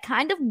 though, that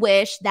kind of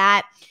wished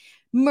that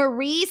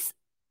Maurice,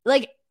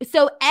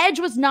 so Edge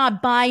was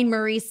not buying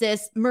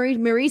Maurice's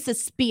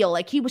spiel.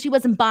 Like she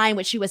wasn't buying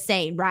what she was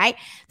saying, right?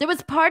 There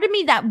was part of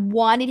me that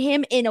wanted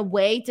him in a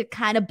way to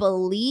kind of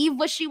believe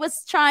what she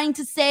was trying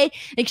to say.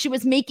 Like she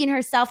was making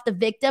herself the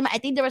victim. I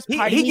think there was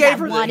part of me that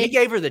wanted. He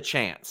gave her the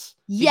chance.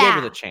 Yeah. He gave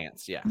her the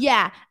chance. Yeah.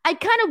 Yeah. I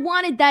kind of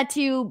wanted that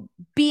to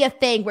be a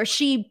thing where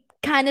she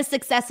kind of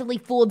successfully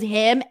fooled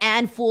him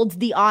and fooled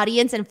the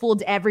audience and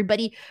fooled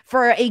everybody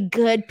for a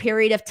good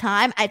period of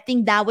time. I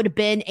think that would have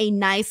been a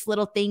nice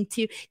little thing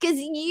too, because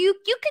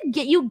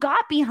you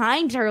got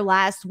behind her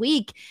last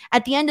week.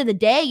 At the end of the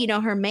day,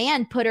 her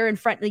man put her in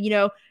front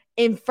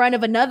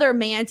of another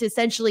man to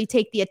essentially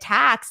take the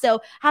attack.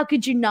 So how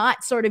could you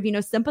not sort of,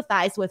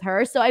 sympathize with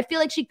her? So I feel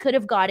like she could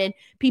have gotten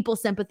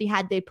people's sympathy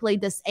had they played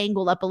this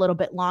angle up a little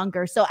bit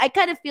longer. So I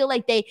kind of feel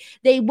like they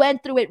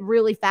went through it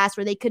really fast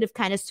where they could have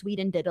kind of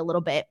sweetened it a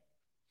little bit.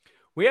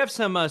 We have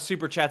some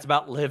super chats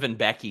about Liv and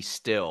Becky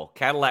still.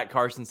 Cadillac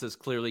Carson says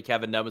clearly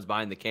Kevin Dunn was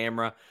behind the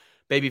camera.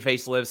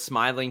 Babyface Liv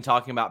smiling,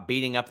 talking about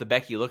beating up the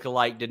Becky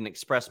lookalike, didn't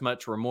express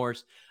much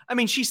remorse. I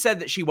mean, she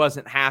said that she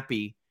wasn't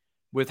happy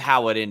with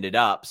how it ended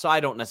up. So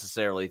I don't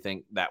necessarily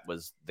think that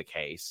was the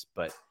case.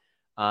 But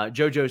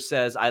JoJo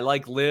says, I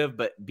like Liv,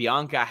 but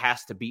Bianca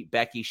has to beat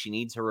Becky. She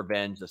needs her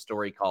revenge. The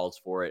story calls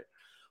for it.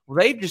 Well,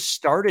 they've just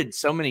started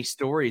so many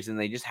stories and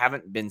they just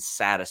haven't been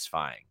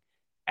satisfying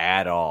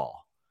at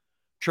all.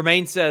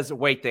 Tremaine says,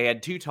 wait, they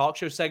had 2 talk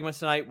show segments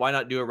tonight. Why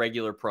not do a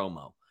regular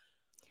promo?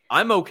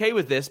 I'm okay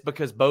with this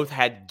because both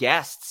had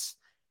guests.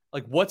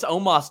 Like, what's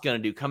Omos going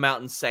to do? Come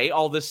out and say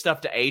all this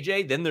stuff to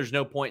AJ? Then there's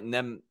no point in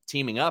them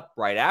teaming up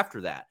right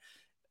after that.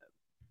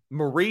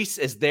 Maurice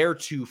is there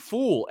to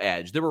fool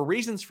Edge. There were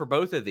reasons for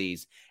both of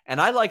these.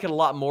 And I like it a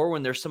lot more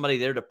when there's somebody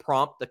there to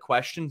prompt the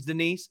questions,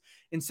 Denise,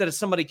 instead of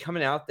somebody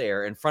coming out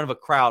there in front of a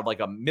crowd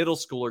like a middle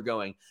schooler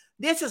going,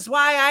 this is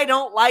why I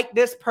don't like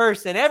this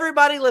person.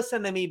 Everybody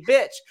listen to me,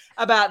 bitch,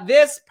 about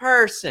this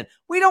person.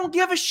 We don't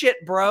give a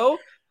shit, bro.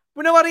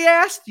 Well, nobody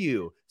asked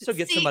you. So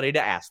get somebody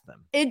to ask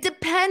them. It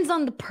depends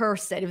on the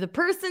person. If the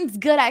person's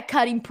good at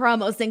cutting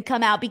promos, then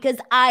come out, because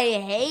I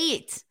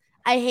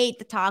hate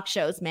the talk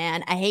shows,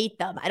 man. I hate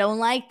them. I don't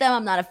like them.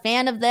 I'm not a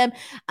fan of them.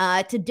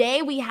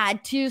 Today we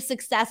had 2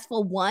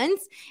 successful ones,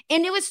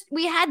 and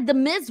we had the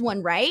Miz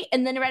one, right?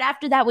 And then right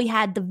after that we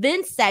had the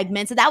Vince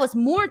segment. So that was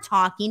more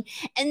talking.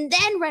 And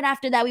then right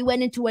after that we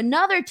went into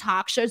another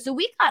talk show. So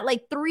we got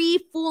like 3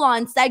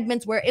 full-on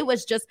segments where it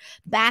was just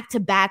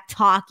back-to-back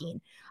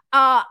talking.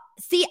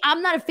 See,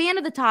 I'm not a fan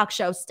of the talk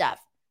show stuff,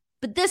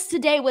 but this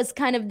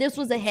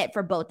was a hit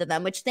for both of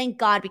them, which thank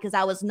God, because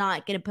I was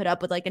not going to put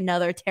up with like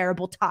another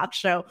terrible talk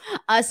show.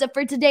 So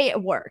for today,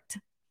 it worked.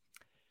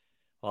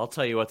 Well, I'll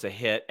tell you what's a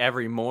hit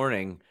every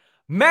morning.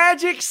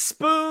 Magic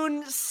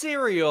Spoon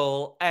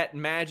cereal at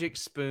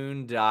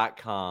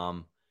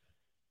magicspoon.com.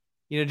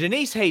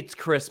 Denise hates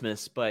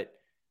Christmas, but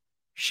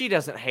she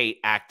doesn't hate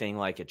acting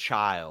like a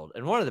child.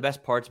 And one of the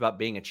best parts about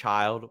being a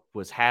child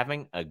was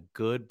having a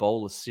good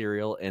bowl of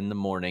cereal in the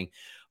morning.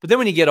 But then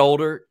when you get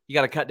older, you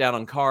got to cut down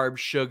on carbs,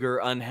 sugar,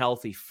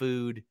 unhealthy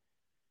food.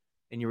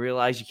 And you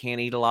realize you can't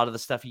eat a lot of the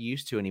stuff you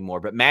used to anymore.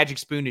 But Magic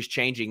Spoon is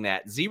changing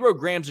that. 0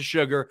 grams of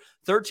sugar,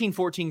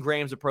 14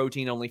 grams of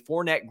protein, only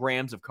 4 net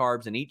grams of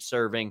carbs in each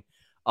serving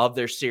of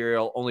their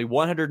cereal, only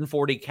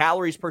 140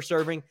 calories per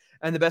serving.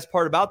 And the best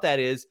part about that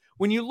is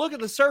when you look at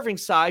the serving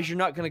size, you're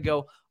not going to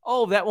go,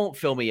 oh, that won't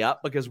fill me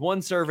up, because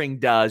 1 serving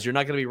does. You're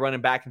not going to be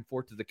running back and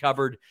forth to the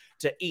cupboard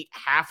to eat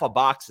half a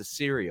box of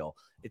cereal.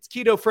 It's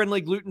keto-friendly,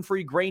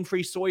 gluten-free,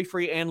 grain-free,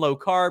 soy-free, and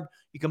low-carb.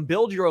 You can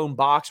build your own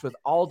box with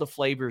all the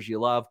flavors you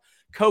love.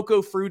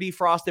 Cocoa, fruity,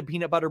 frosted,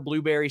 peanut butter,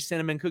 blueberry,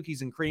 cinnamon,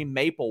 cookies and cream,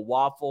 maple,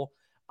 waffle.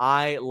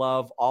 I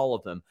love all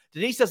of them.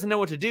 Denise doesn't know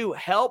what to do.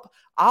 Help.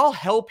 I'll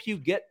help you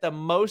get the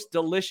most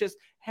delicious,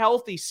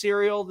 healthy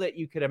cereal that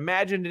you could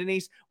imagine,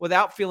 Denise,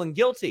 without feeling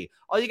guilty.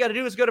 All you got to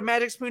do is go to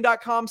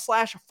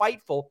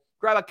magicspoon.com/Fightful,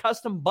 grab a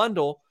custom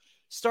bundle,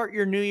 Start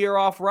your new year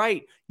off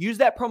right. Use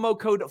that promo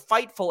code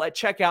FIGHTFUL at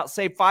checkout.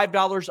 Save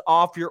 $5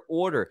 off your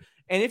order.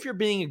 And if you're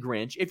being a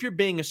Grinch, if you're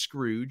being a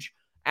Scrooge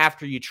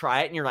after you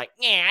try it and you're like,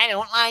 yeah, I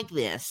don't like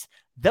this,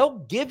 they'll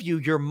give you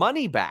your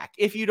money back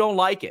if you don't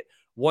like it.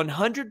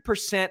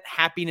 100%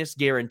 happiness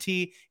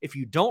guarantee. If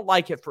you don't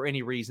like it for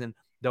any reason,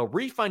 they'll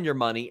refund your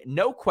money.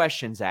 No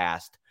questions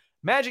asked.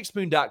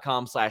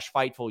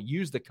 MagicSpoon.com/Fightful.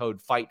 Use the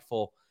code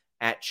FIGHTFUL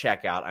at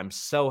checkout. I'm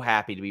so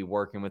happy to be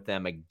working with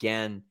them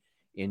again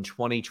in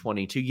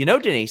 2022. You know,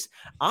 Denise,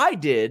 I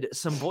did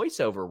some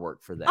voiceover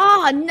work for them.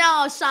 Oh,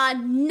 no,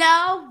 Sean.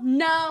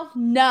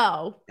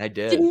 No. I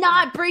did. Do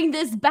not bring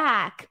this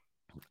back.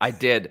 I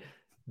did.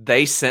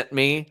 They sent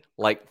me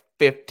like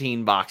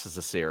 15 boxes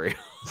of cereal.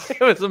 It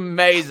was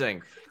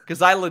amazing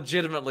because I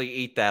legitimately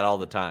eat that all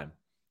the time.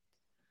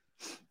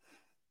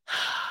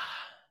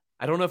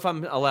 I don't know if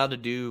I'm allowed to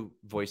do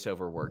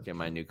voiceover work in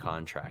my new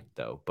contract,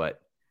 though,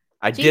 but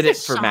I did it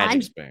for Sean,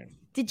 Magic Spoon.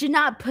 Did you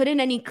not put in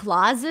any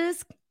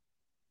clauses?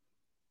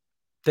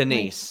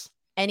 Denise,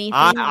 anything?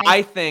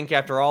 I think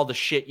after all the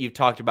shit you've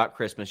talked about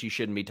Christmas, you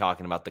shouldn't be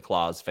talking about the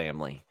Claus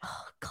family.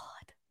 Oh, God.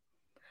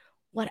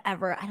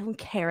 Whatever. I don't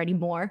care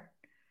anymore.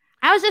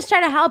 I was just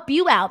trying to help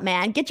you out,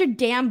 man. Get your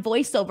damn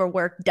voiceover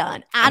work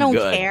done. I don't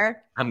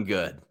care. I'm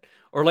good.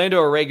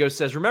 Orlando Arrego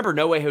says, remember,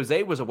 No Way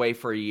Jose was away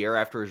for a year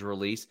after his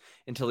release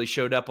until he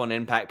showed up on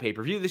Impact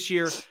pay-per-view this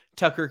year.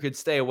 Tucker could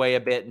stay away a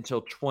bit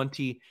until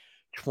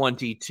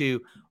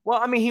 2022. Well,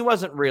 I mean, he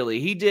wasn't really.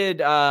 He did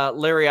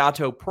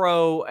Lariato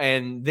Pro,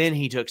 and then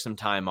he took some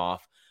time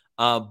off.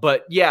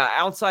 But, yeah,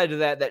 outside of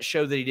that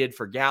show that he did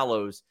for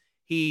Gallows,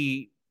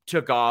 he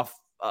took off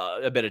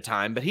a bit of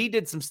time. But he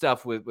did some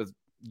stuff with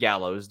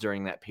Gallows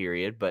during that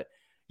period. But,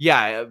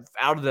 yeah,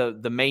 out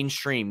of the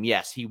mainstream,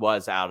 yes, he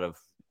was out of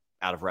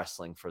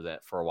wrestling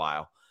for a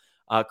while.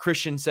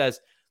 Christian says,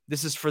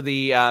 this is for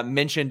the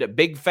mentioned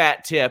big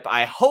fat tip.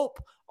 I hope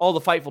all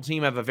the Fightful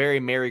team have a very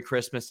Merry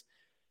Christmas.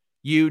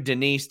 You,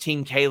 Denise,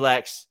 Team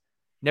Kalex,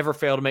 never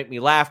fail to make me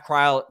laugh,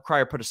 cry,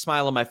 or put a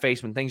smile on my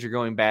face when things are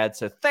going bad.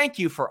 So thank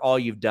you for all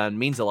you've done.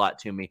 Means a lot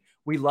to me.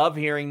 We love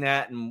hearing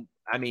that. And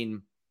I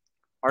mean,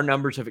 our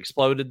numbers have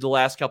exploded the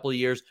last couple of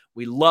years.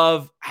 We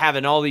love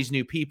having all these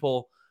new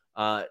people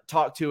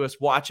talk to us,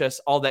 watch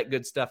us, all that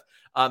good stuff.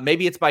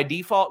 Maybe it's by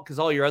default because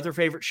all your other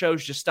favorite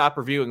shows just stop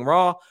reviewing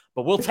Raw,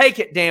 but we'll take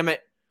it, damn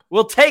it.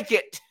 We'll take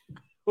it.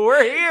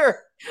 We're here.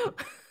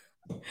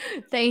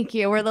 Thank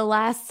you. We're the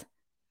last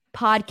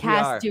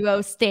podcast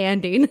duo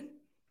standing.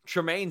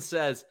 Tremaine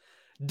says,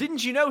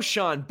 didn't you know,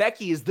 Sean,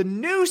 Becky is the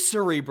new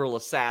cerebral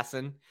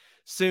assassin?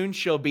 Soon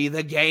she'll be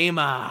the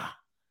gamer.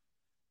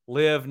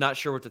 Liv, not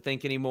sure what to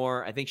think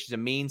anymore. I think she's a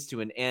means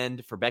to an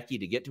end for Becky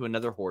to get to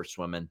another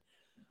horsewoman.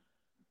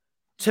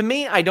 To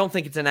me, I don't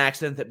think it's an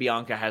accident that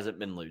Bianca hasn't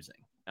been losing.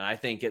 And I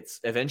think it's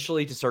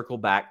eventually to circle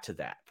back to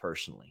that,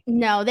 personally.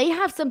 No, they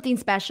have something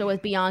special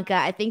with Bianca.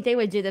 I think they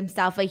would do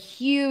themselves a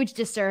huge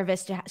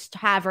disservice to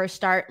have her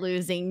start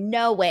losing.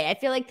 No way. I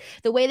feel like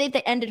the way they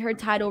ended her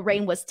title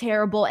reign was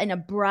terrible and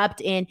abrupt.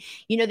 And,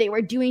 they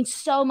were doing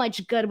so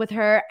much good with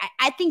her.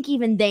 I think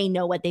even they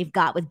know what they've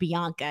got with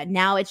Bianca.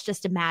 Now it's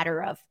just a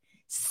matter of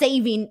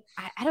saving.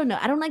 I don't know.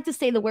 I don't like to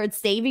say the word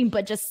saving,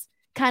 but just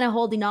kind of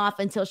holding off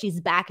until she's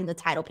back in the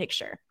title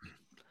picture.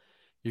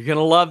 You're going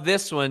to love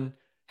this one.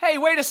 Hey,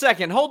 wait a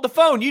second. Hold the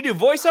phone. You do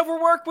voiceover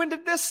work? When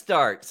did this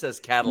start? Says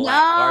Cadillac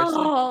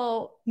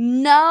Carson.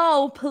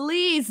 No,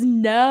 please,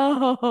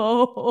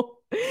 no.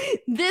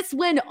 This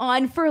went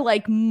on for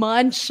like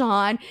months,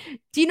 Sean.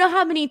 Do you know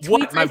how many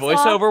tweets my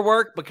voiceover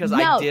work? Because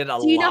I did a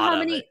lot. Do you know how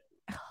many? It.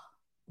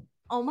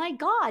 Oh my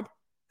God.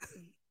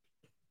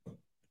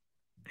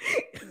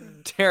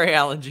 Terry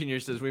Allen Jr.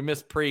 says, we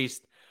miss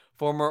Priest,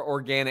 former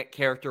organic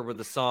character with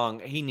the song.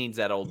 He needs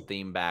that old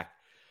theme back.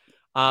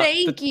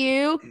 Thank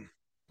you.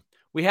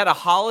 We had a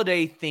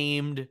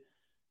holiday-themed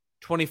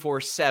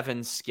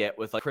 24/7 skit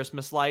with like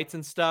Christmas lights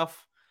and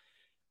stuff.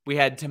 We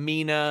had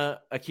Tamina,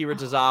 Akira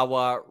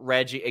Tozawa,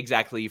 Reggie.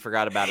 Exactly, you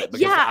forgot about it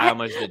because I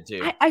almost did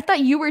too. I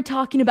thought you were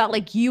talking about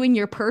like you and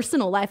your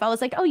personal life. I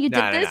was like, oh, you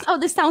did this? No. Oh,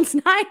 this sounds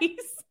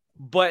nice.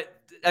 But,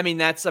 I mean,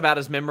 that's about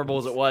as memorable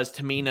as it was.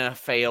 Tamina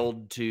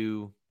failed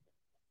to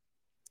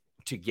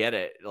get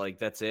it. Like,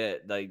 that's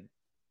it. Like,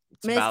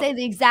 I'm going to say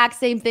the exact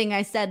same thing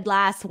I said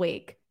last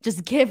week.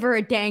 Just give her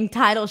a dang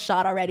title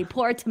shot already.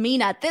 Poor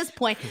Tamina. At this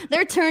point,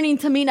 they're turning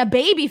Tamina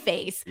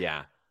babyface.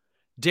 Yeah.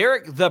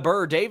 Derek the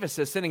Burr Davis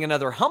is sending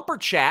another Humper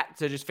Chat.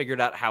 So just figured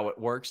out how it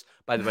works.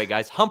 By the way,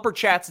 guys,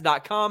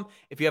 humperchats.com.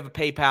 If you have a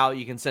PayPal,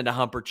 you can send a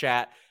Humper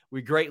Chat.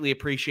 We greatly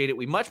appreciate it.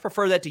 We much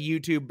prefer that to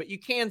YouTube, but you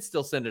can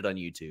still send it on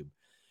YouTube. It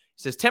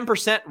says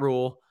 10%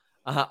 rule.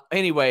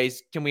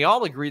 Anyways, can we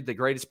all agree the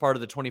greatest part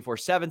of the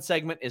 24/7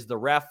 segment is the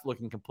ref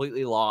looking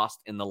completely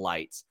lost in the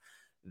lights?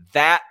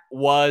 That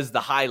was the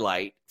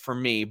highlight for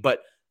me.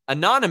 But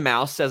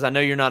Anonymous says, I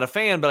know you're not a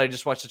fan, but I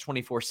just watched the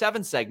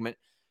 24/7 segment,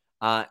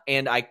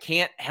 and I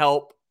can't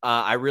help.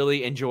 I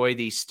really enjoy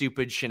these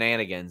stupid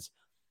shenanigans.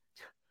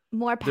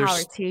 More power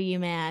to you,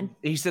 man.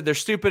 He said they're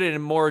stupid in a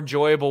more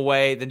enjoyable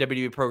way than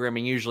WWE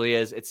programming usually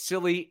is. It's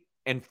silly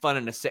and fun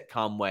in a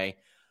sitcom way.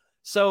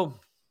 So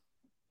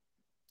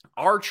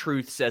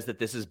R-Truth says that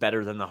this is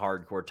better than the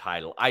hardcore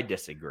title. I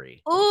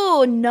disagree.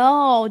 Oh,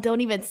 no.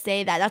 Don't even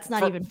say that. That's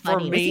not even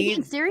funny. For me, was he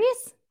being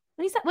serious?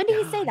 When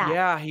did he say that?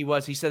 Yeah, he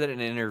was. He said that in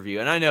an interview.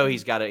 And I know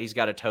he's got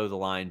to toe the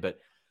line, but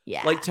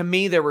yeah, like to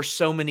me, there were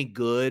so many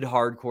good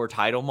hardcore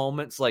title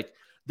moments. Like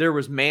there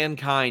was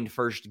Mankind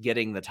first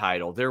getting the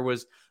title. There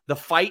was the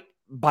fight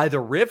by the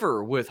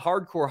river with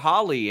Hardcore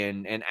Holly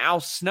and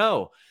Al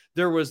Snow.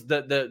 There was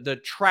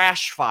the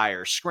trash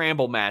fire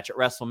scramble match at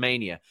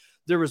WrestleMania.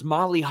 There was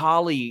Molly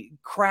Holly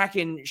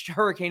cracking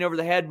Hurricane over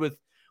the head with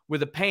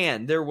a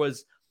pan. There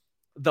was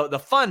the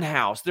fun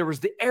house. There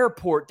was the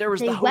airport. There was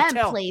the hotel. They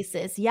went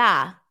places.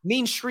 Yeah.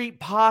 Mean Street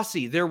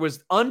Posse. There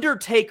was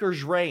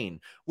Undertaker's Reign,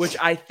 which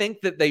I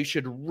think that they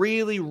should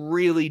really,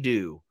 really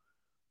do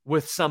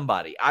with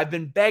somebody. I've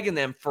been begging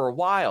them for a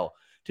while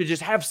to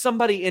just have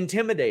somebody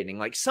intimidating,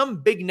 like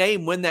some big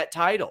name win that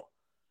title.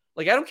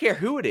 Like, I don't care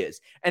who it is.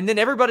 And then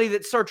everybody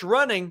that starts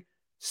running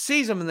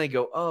sees them and they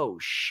go, oh,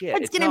 shit.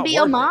 It's going to be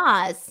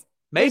Omaz.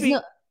 Maybe.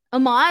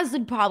 Omaz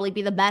would probably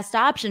be the best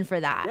option for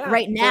that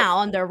now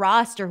on their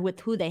roster with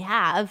who they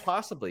have.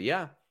 Possibly,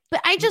 yeah. But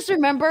I just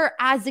remember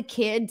as a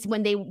kid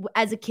when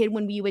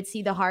we would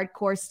see the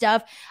hardcore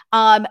stuff,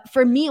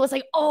 for me, it was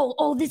like,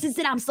 oh, this is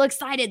it. I'm so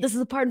excited. This is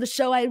the part of the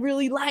show I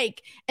really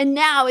like. And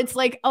now it's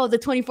like, oh, the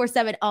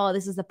 24/7. Oh,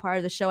 this is the part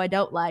of the show I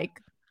don't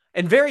like.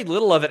 And very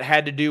little of it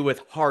had to do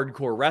with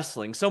hardcore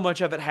wrestling. So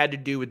much of it had to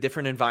do with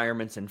different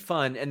environments and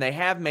fun. And they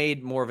have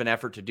made more of an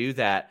effort to do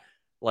that,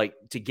 like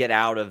to get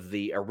out of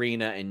the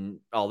arena and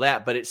all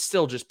that. But it's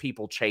still just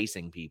people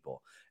chasing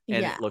people.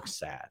 And it looks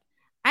sad.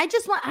 I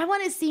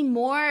want to see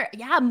more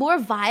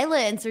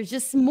violence or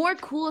just more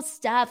cool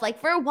stuff. Like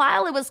for a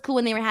while, it was cool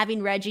when they were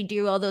having Reggie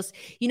do all those,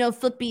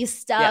 flippy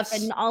stuff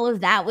and all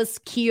of that was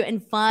cute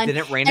and fun. Then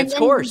it ran its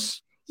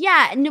course.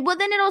 Yeah. And well,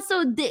 then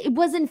it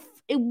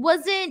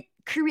wasn't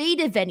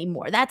creative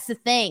anymore. That's the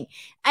thing.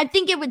 I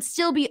think it would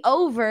still be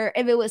over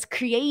if it was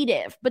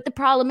creative, but the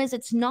problem is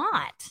it's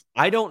not.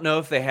 I don't know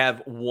if they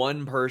have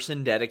one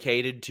person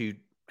dedicated to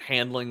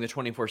handling the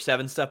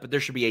 24/7 stuff, but there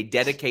should be a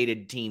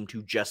dedicated team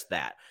to just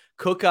that.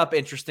 Cook up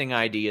interesting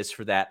ideas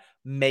for that.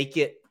 Make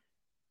it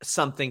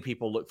something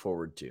people look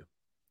forward to.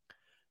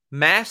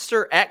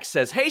 Master X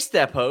says, hey,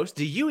 Step Host,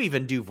 do you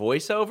even do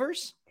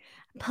voiceovers?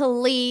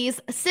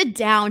 Please sit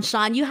down,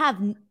 Sean.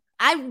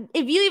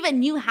 If you even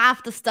knew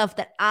half the stuff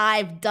that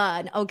I've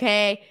done,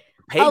 okay?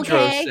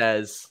 Pedro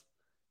says,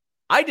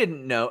 I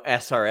didn't know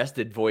SRS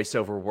did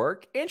voiceover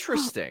work.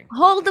 Interesting.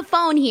 Hold the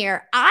phone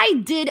here.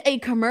 I did a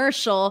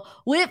commercial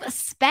with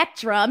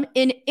Spectrum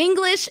in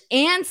English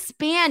and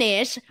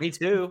Spanish. Me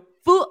too.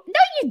 No,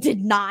 you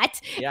did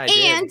not. Yeah, I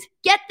did. did.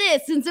 Get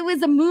this, since it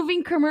was a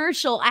moving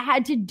commercial, I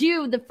had to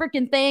do the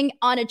freaking thing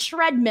on a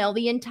treadmill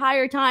the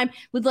entire time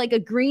with like a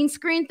green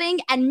screen thing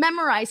and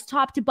memorize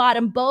top to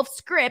bottom both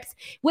scripts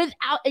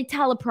without a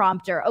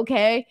teleprompter,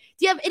 okay?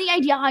 Do you have any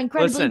idea how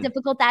incredibly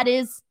difficult that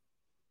is?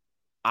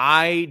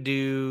 I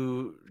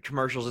do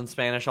commercials in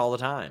Spanish all the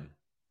time.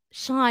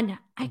 Sean,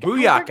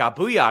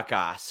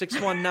 Booyaka,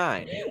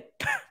 619.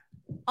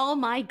 Oh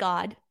my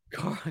God.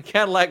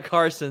 Cadillac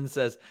Carson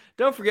says,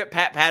 don't forget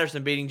Pat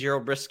Patterson beating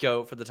Gerald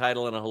Briscoe for the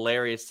title in a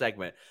hilarious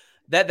segment.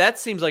 That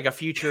seems like a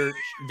future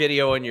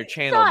video on your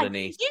channel, Sean,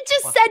 Denise. You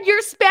just said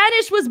your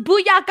Spanish was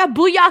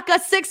Booyaka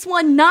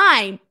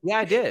 619. Yeah,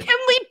 I did. Can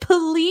we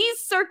please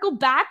circle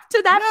back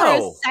to that for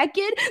a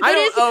second? That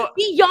is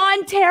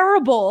beyond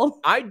terrible.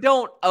 I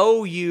don't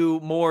owe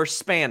you more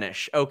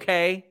Spanish,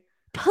 okay?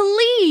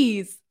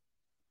 Please.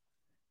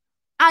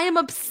 I am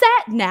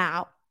upset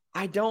now.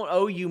 I don't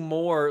owe you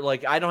more.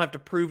 Like, I don't have to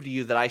prove to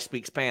you that I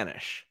speak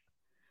Spanish.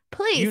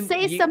 Please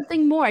say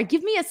something more.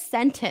 Give me a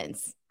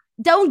sentence.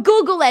 Don't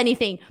Google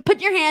anything.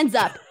 Put your hands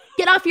up.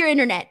 Get off your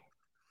internet.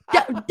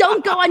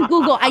 Don't go on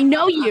Google. I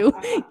know you.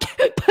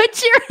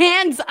 Put your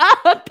hands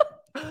up.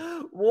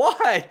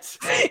 What?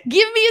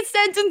 Give me a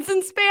sentence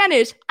in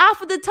Spanish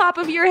off of the top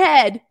of your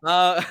head.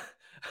 Al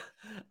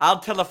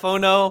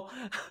telefono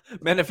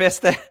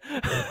manifesta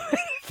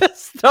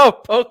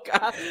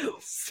poca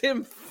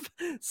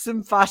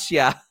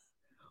simfasia.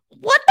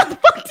 What the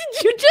fuck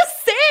did you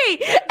just say?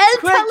 El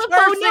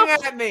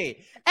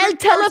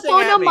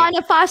telefono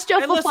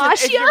manifesta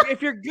facia.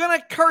 If you're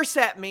gonna curse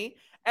at me,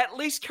 at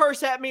least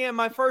curse at me in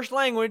my first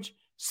language,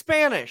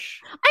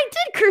 Spanish. I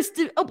did curse.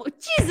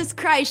 Jesus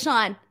Christ,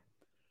 Sean.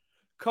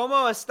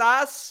 ¿Cómo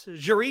estás,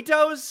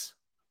 Juritos?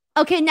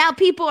 Okay, now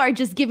people are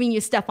just giving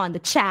you stuff on the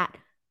chat.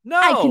 No.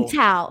 I can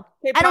tell.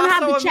 I don't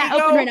have the chat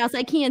open right now, so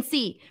I can't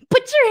see.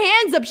 Put your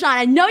hands up, Sean.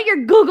 I know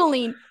you're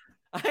Googling.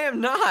 I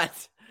am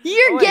not.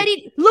 You're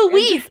getting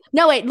Luis.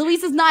 No, wait.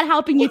 Luis is not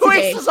helping you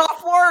today. Luis is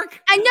off work.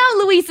 I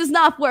know Luis is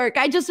not off work.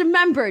 I just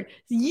remembered.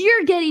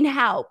 You're getting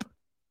help.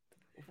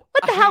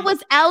 What the hell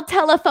was El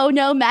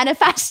Telefono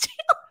Manifesto?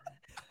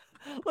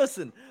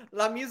 Listen,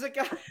 la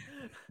música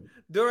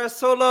dura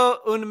solo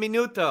un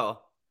minuto.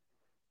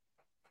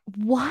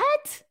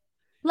 What?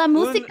 La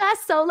música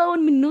solo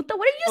un minuto?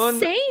 What are you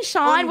saying,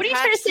 Sean? What are you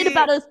trying to say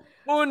about us?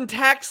 Un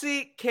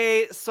taxi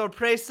que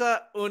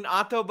sorpresa un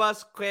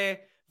autobus que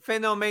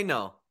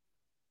Fenomeno.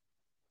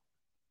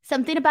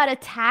 Something about a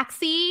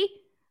taxi.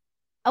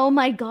 Oh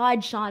my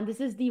God, Sean, this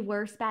is the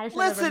worst Spanish I've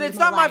ever Listen, heard it's in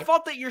my not my life.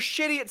 fault that you're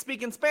shitty at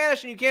speaking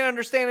Spanish and you can't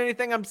understand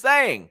anything I'm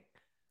saying.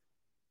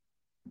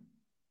 Do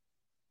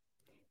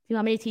you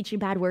want me to teach you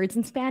bad words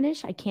in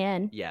Spanish? I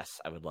can.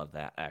 Yes, I would love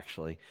that,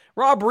 actually.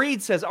 Rob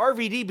Reed says,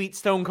 RVD beat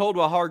Stone Cold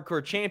while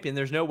hardcore champion.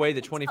 There's no way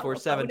the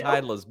 24/7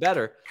 title is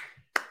better.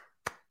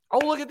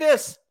 Oh, look at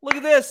this. Look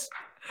at this.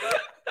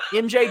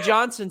 MJ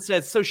Johnson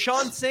says, so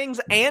Sean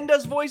sings and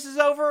does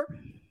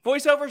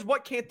voiceovers?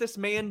 What can't this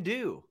man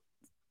do?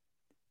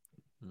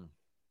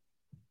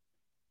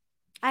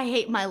 I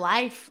hate my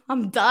life.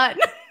 I'm done.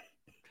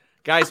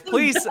 Guys,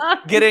 please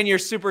get in your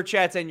super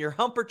chats and your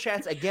humper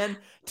chats again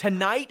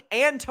tonight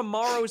and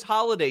tomorrow's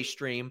holiday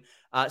stream,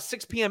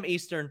 6 p.m.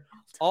 Eastern.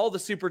 All the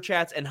super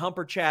chats and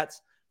humper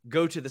chats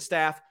go to the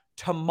staff.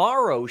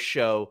 Tomorrow's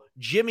show,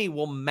 Jimmy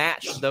will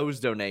match those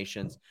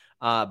donations,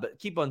 but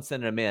keep on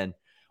sending them in.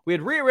 We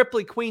had Rhea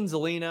Ripley, Queen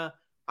Zelina.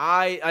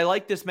 I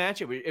like this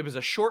match. It was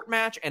a short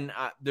match, and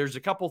there's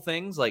a couple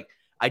things. Like,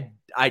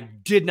 I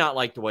did not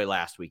like the way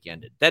last week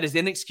ended. That is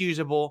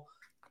inexcusable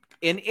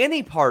in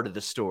any part of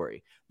the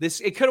story.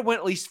 It could have went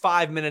at least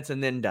 5 minutes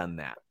and then done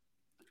that.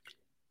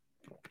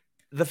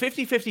 The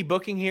 50-50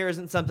 booking here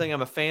isn't something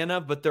I'm a fan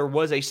of, but there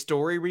was a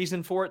story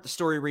reason for it. The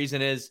story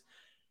reason is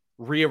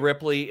Rhea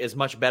Ripley is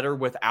much better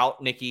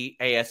without Nikki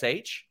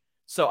ASH.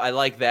 So I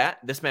like that.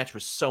 This match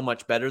was so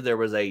much better. There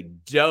was a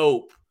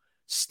dope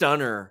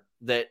stunner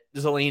that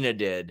Zelina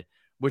did,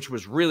 which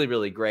was really,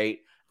 really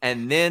great.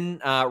 And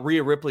then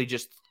Rhea Ripley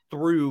just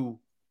threw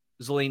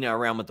Zelina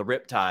around with the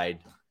Riptide.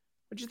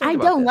 What'd you think I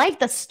about don't this? like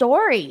the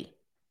story.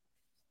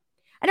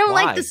 I don't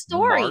Why, like the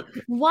story.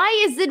 Mark?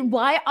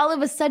 Why all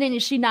of a sudden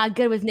is she not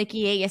good with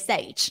Nikki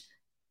ASH?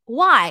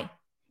 Why?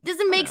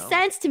 Doesn't make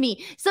sense to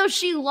me. So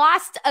she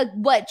lost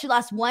she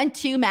lost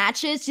 1-2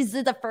 matches. She's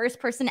the first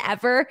person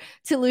ever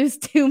to lose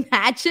 2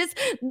 matches.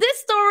 This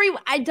story,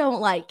 I don't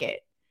like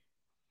it.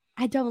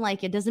 I don't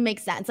like it. Doesn't make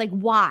sense. Like,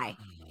 why?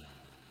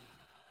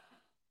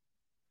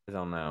 I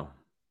don't know.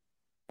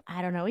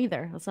 I don't know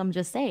either. That's what I'm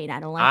just saying. I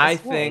don't like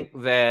the story. I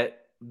think that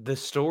the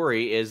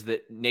story is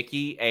that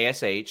Nikki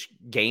ASH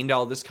gained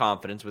all this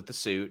confidence with the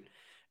suit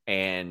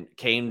and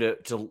came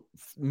to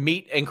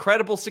meet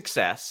incredible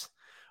success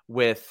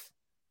with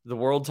the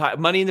world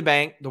Money in the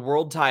Bank, the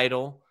world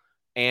title,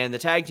 and the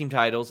tag team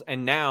titles.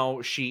 And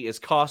now she is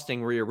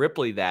costing Rhea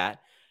Ripley that.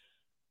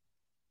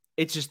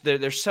 It's just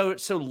there's so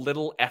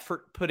little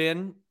effort put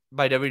in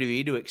by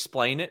WWE to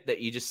explain it that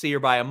you just see her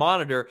by a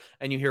monitor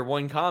and you hear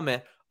one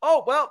comment,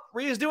 oh, well,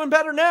 Rhea's doing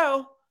better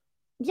now.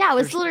 Yeah, it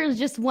was literally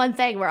just one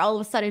thing where all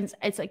of a sudden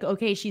it's like,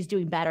 okay, she's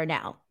doing better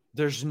now.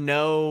 There's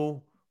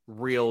no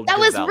real That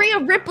was Rhea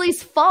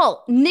Ripley's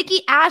fault.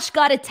 Nikki ASH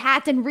got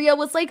attacked and Rhea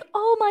was like,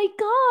 oh my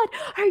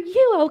God, are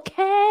you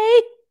okay?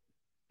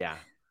 Yeah.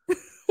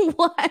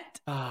 What?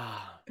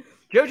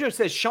 JoJo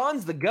says,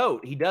 Sean's the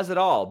GOAT. He does it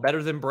all.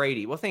 Better than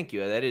Brady. Well, thank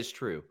you. That is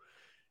true.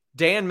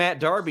 Dan Matt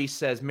Darby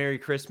says, Merry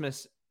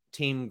Christmas,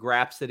 Team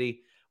Grapsody.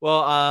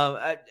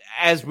 Well,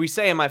 as we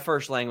say in my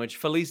first language,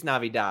 Feliz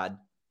Navidad.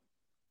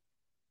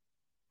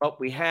 Oh,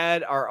 we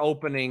had our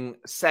opening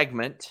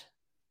segment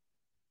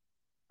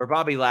where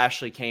Bobby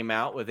Lashley came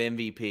out with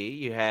MVP.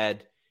 You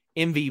had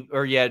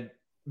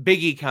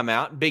Big E come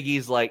out. Big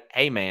E's like,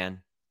 hey,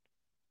 man,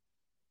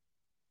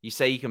 you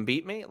say you can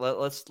beat me?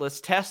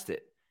 Let's test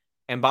it.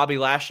 And Bobby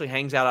Lashley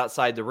hangs out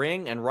outside the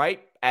ring, and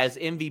right as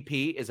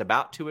MVP is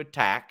about to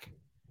attack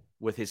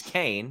with his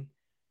cane,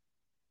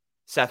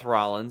 Seth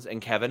Rollins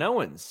and Kevin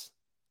Owens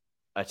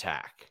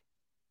attack.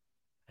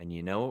 And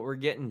you know what we're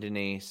getting,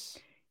 Denise?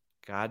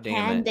 God damn it.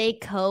 Can they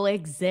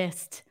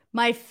coexist?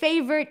 My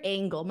favorite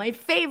angle, my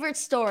favorite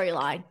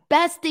storyline.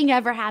 Best thing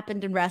ever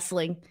happened in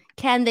wrestling.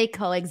 Can they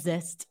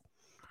coexist?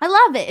 I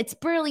love it. It's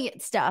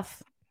brilliant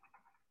stuff.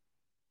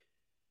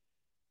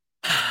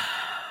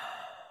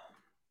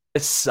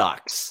 This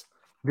sucks.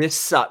 This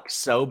sucks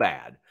so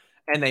bad.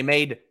 And they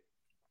made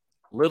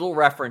little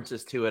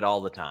references to it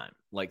all the time,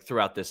 like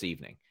throughout this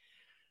evening.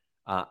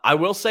 I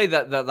will say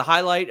that the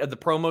highlight of the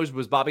promos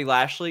was Bobby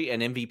Lashley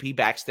and MVP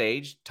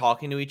backstage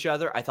talking to each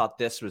other. I thought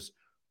this was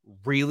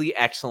really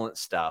excellent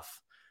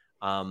stuff.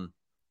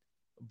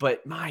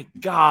 But my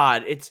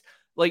God, it's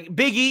like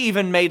Big E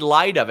even made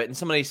light of it. And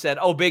somebody said,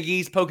 oh, Big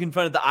E's poking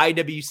fun at the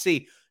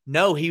IWC.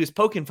 No, he was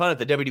poking fun at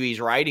the WWE's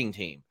writing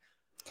team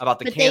about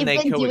the can they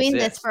coexist. They've been doing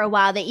this for a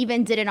while. They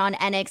even did it on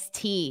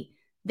NXT.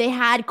 They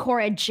had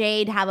Cora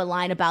Jade have a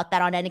line about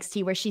that on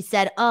NXT where she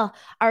said, oh,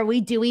 are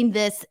we doing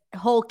this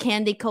whole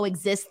can they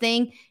coexist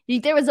thing?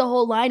 There was a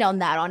whole line on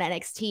that on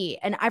NXT.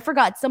 And I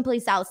forgot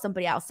somebody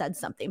else said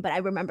something, but I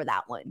remember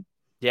that one.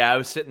 Yeah, I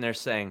was sitting there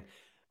saying,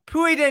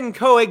 pueden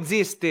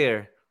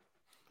coexistir.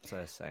 That's what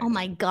I was saying. Oh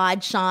my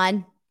God,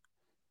 Sean.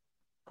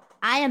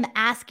 I am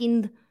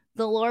asking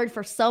the Lord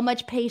for so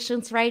much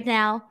patience right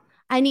now.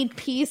 I need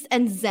peace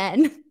and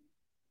zen.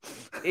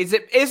 Is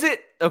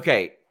it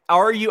okay?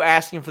 Are you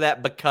asking for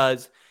that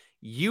because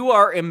you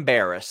are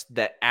embarrassed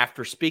that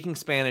after speaking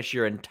Spanish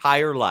your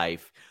entire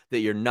life that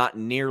you're not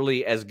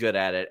nearly as good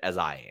at it as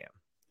I am?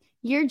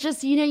 You're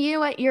just, you know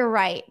what? You're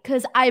right.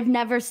 Because I've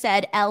never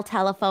said el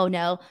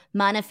telefono,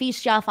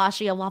 manifestia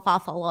fascia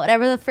waffle,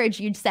 whatever the fridge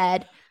you'd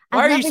said.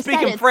 Why I've are you never said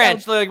speaking it.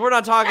 French? So Like, we're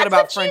not talking that's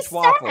about what you French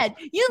waffles. said.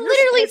 You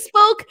literally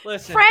spoke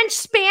Listen. French,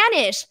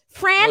 Spanish,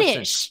 Listen,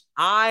 Franish.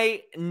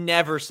 I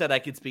never said I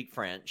could speak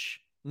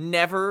French.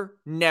 Never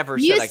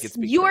said I could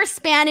speak Your French.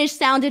 Spanish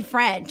sounded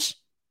French.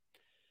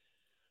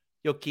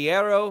 Yo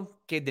quiero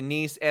que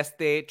Denise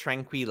esté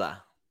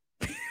tranquila.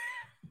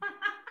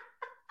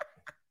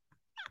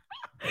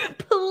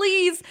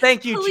 Please,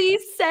 Thank you.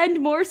 Please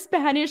send more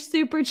Spanish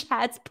super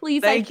chats.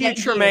 Please. Thank you,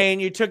 Tremaine.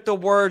 You took the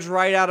words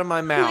right out of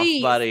my mouth,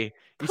 buddy.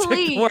 You took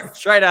the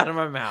words right out of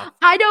my mouth.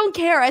 I don't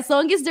care as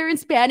long as they're in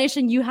Spanish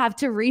and you have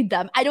to read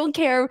them. I don't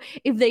care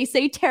if they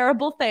say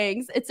terrible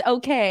things. It's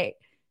okay.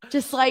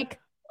 Just like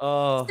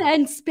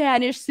send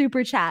Spanish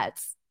super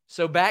chats.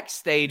 So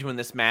backstage when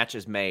this match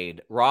is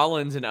made,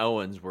 Rollins and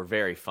Owens were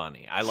very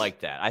funny. I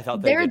like that. I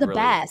thought they're the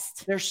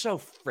best. They're so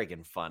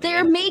friggin' funny.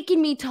 They're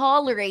making me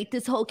tolerate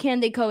this whole can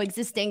they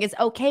coexisting is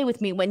okay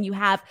with me when you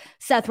have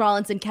Seth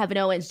Rollins and Kevin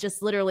Owens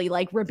just literally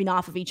like ripping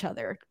off of each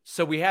other.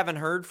 So we haven't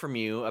heard from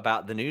you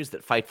about the news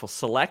that Fightful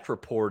Select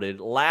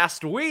reported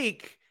last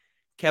week.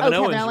 Kevin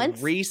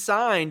Owens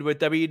re-signed with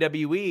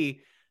WWE,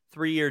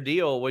 3-year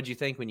deal. What'd you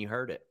think when you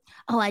heard it?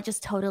 Oh, I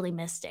just totally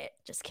missed it.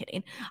 Just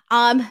kidding.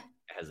 As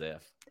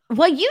if.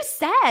 Well, you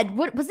said,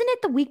 wasn't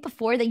it the week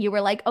before that you were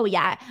like, oh,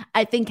 yeah,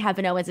 I think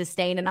Kevin Owens is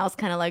staying. And I was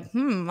kind of like,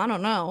 I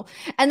don't know.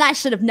 And I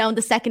should have known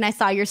the second I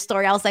saw your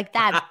story. I was like,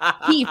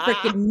 he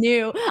freaking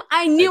knew.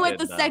 I knew it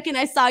the second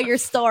I saw your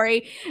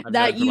story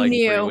that you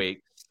knew. 3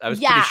 weeks. I was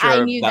pretty sure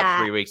I knew about that.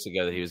 3 weeks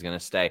ago that he was going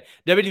to stay.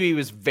 WWE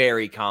was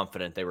very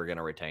confident they were going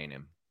to retain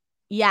him.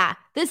 Yeah.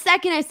 The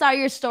second I saw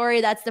your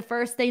story, that's the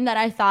first thing that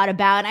I thought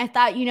about. And I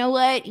thought, you know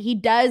what? You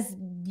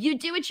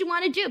do what you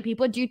want to do.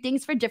 People do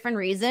things for different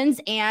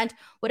reasons. And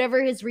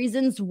whatever his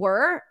reasons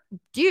were,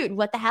 dude,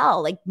 what the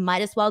hell? Like,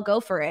 might as well go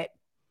for it.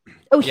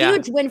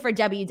 Huge win for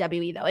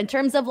WWE, though. In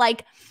terms of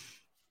like,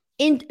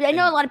 I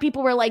know a lot of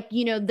people were like,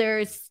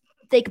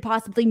 they could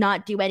possibly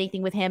not do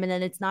anything with him and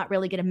then it's not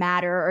really going to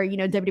matter. Or,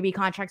 WWE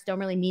contracts don't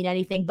really mean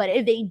anything. But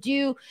if they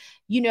do,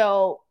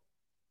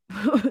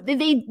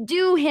 they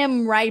do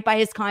him right by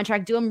his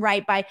contract, do him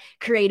right by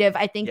creative.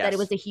 I think that it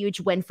was a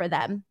huge win for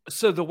them.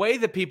 So the way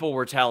that people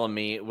were telling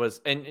me was,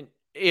 and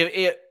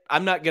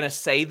I'm not going to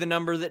say the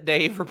number that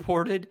Dave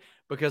reported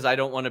because I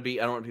don't want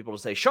people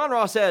to say Sean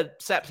Ross said,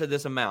 Sapp said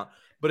this amount.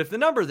 But if the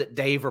number that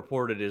Dave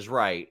reported is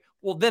right,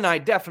 well, then I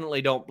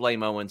definitely don't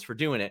blame Owens for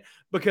doing it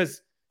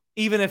because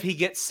even if he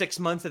gets 6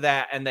 months of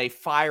that and they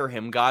fire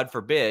him, God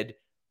forbid,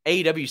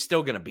 AEW is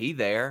still going to be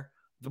there.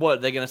 What,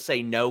 are they going to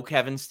say, no,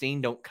 Kevin Steen,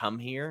 don't come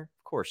here?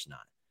 Of course not.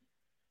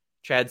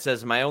 Chad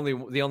says, the only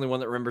one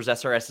that remembers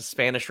SRS's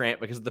Spanish rant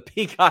because of the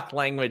Peacock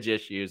language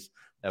issues.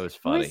 That was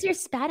funny. What was your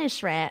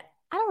Spanish rant?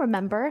 I don't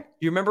remember.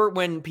 You remember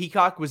when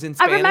Peacock was in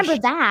Spanish? I remember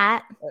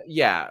that.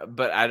 Yeah,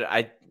 but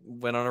I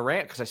went on a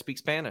rant because I speak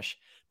Spanish.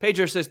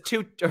 Pedro says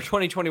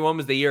 2021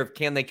 was the year of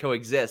can they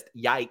coexist?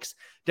 Yikes.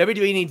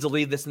 WWE needs to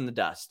leave this in the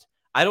dust.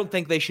 I don't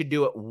think they should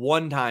do it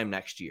one time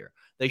next year.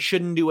 They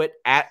shouldn't do it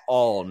at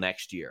all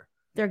next year.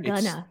 They're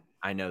gonna.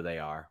 I know they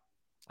are.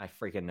 I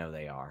freaking know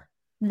they are.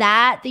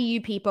 That, the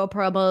You People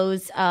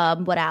promos,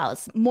 what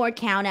else? More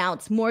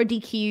countouts, more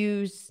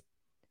DQs,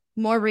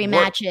 more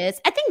rematches.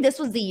 I think this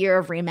was the year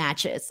of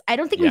rematches. I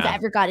don't think we've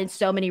ever gotten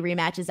so many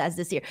rematches as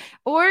this year.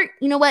 Or,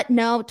 you know what?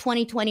 No,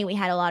 2020, we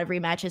had a lot of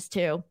rematches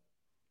too.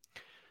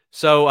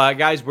 So,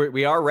 guys,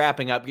 we are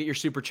wrapping up. Get your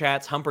super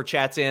chats, humper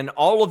chats in.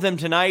 All of them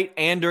tonight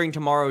and during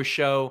tomorrow's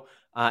show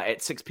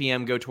at 6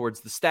 p.m. go towards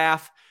the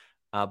staff.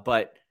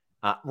 But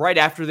right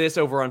after this,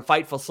 over on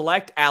Fightful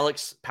Select,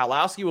 Alex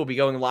Pawlowski will be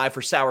going live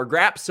for Sour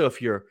Graps. So if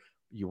you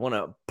want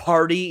to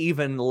party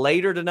even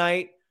later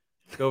tonight,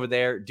 go over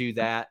there, do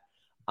that.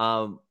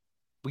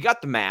 We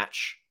got the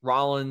match: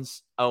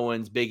 Rollins,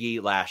 Owens, Big E,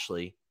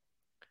 Lashley.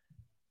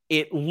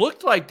 It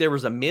looked like there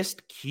was a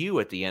missed cue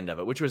at the end of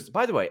it, which was,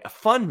 by the way, a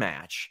fun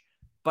match.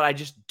 But I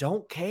just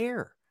don't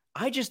care.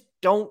 I just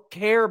don't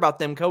care about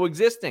them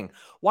coexisting.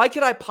 Why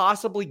could I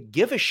possibly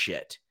give a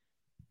shit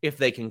if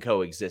they can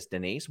coexist,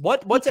 Denise?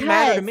 What's it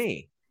matter to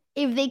me?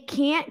 If they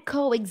can't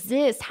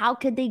coexist, how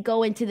could they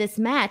go into this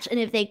match? And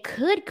if they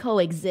could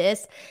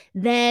coexist,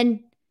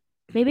 then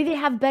maybe they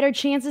have better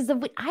chances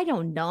of, I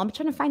don't know. I'm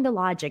trying to find the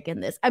logic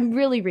in this. I'm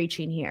really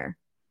reaching here.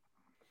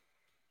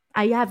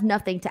 I have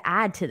nothing to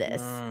add to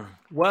this.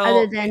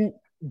 Other than,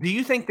 do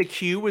you think the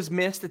cue was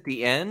missed at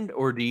the end,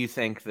 or do you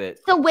think that?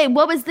 So wait,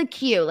 what was the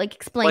cue? Like,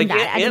 explain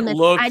that.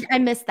 I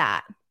missed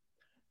that.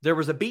 There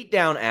was a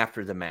beatdown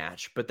after the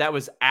match, but that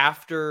was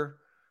after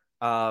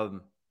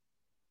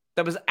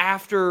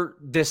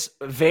this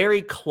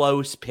very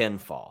close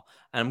pinfall.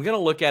 And I'm going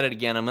to look at it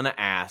again. I'm going to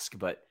ask,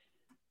 but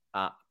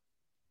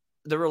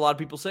there were a lot of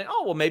people saying,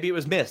 oh, well, maybe it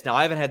was missed. Now,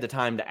 I haven't had the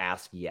time to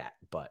ask yet,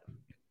 but.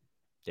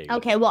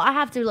 Okay, well, I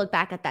have to look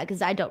back at that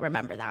because I don't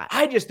remember that.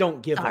 I just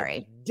don't give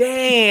a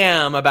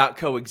damn about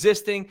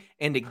coexisting.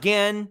 And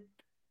again,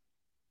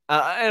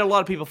 And a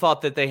lot of people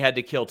thought that they had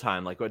to kill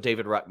time, like what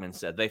David Ruckman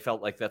said. They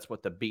felt like that's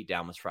what the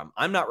beatdown was from.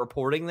 I'm not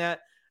reporting that,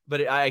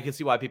 but I can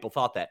see why people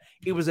thought that.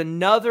 It was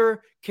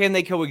another, can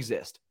they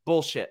coexist?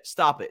 Bullshit.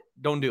 Stop it.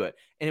 Don't do it.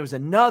 And it was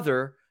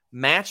another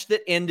match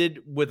that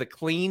ended with a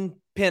clean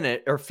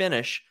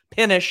finish,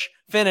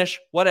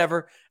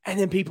 whatever, and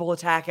then people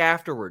attack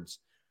afterwards.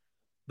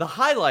 The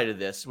highlight of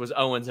this was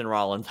Owens and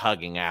Rollins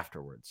hugging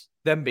afterwards,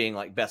 them being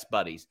like best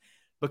buddies,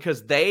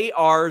 because they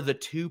are the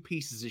two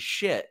pieces of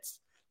shit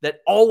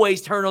that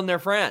always turn on their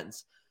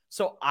friends.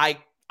 So I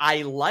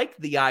like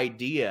the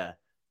idea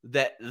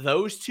that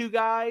those two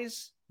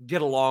guys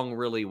get along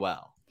really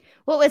well.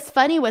 What was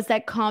funny was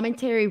that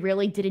commentary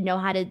really didn't know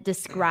how to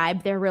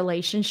describe their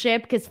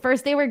relationship, because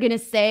first they were going to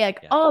say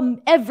like,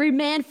 every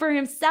man for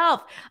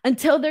himself,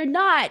 until they're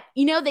not.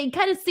 They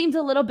kind of seemed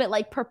a little bit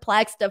like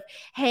perplexed of,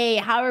 hey,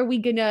 how are we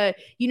going to,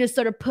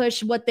 sort of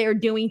push what they're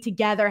doing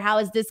together? How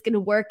is this going to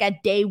work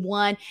at day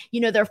one?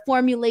 They're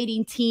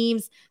formulating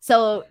teams.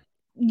 So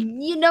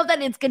that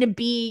it's going to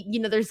be,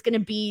 there's going to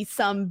be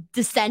some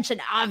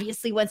dissension,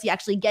 obviously, once you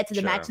actually get to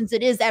the match, since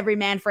it is every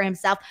man for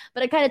himself.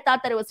 But I kind of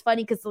thought that it was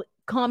funny because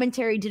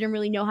commentary didn't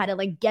really know how to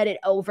like get it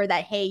over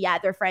that, hey, yeah,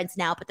 they're friends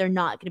now, but they're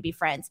not going to be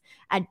friends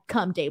at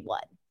come day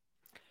one.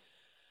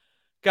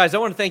 Guys, I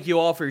want to thank you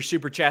all for your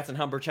super chats and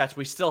humper chats.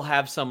 We still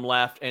have some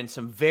left and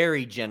some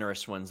very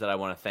generous ones that I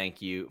want to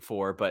thank you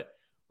for. But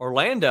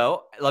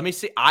Orlando, let me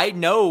see. I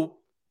know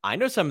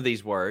some of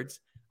these words.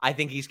 I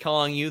think he's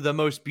calling you the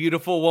most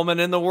beautiful woman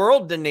in the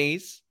world,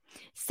 Denise.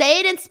 Say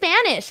it in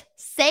Spanish.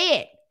 Say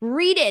it.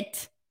 Read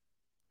it.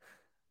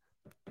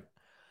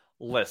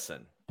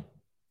 Listen.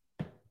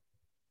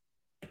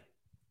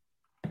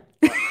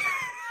 Dude,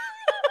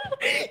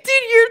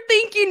 you're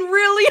thinking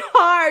really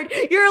hard.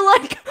 You're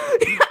like,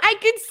 I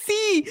can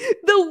see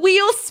the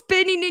wheel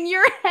spinning in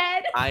your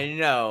head. I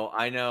know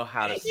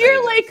how to say You're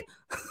this. like,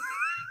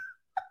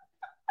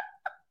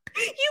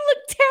 you look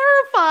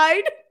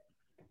terrified.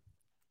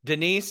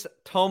 Denise,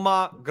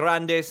 toma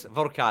grandes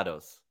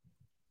volcados.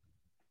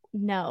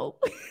 No,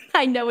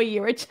 I know what you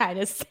were trying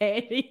to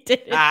say. He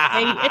didn't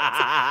say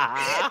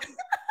it.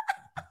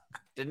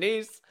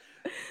 Denise,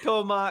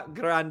 toma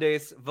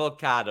grandes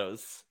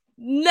volcados.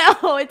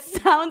 No, it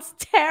sounds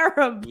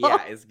terrible.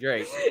 Yeah, it's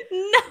great.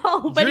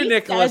 No, but Drew he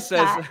Nicholas says,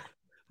 that.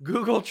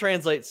 Google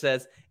Translate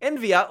says,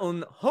 envia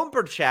un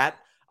humperchat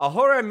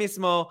ahora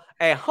mismo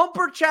a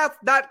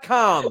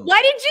humperchat.com.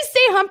 Why did you say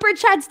humper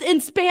chats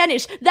in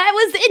Spanish? That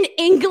was in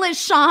English,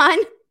 Sean.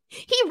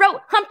 He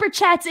wrote humper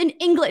chats in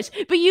English,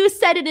 but you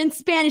said it in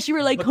Spanish. You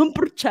were like,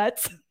 humper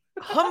chats.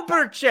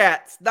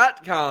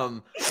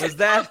 Humperchats.com. Was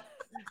that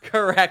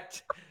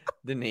correct,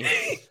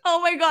 Denise? Oh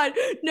my God.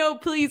 No,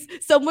 please.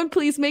 Someone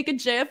please make a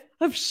GIF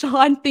of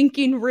Sean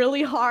thinking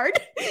really hard.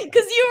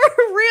 Because you were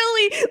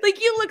really,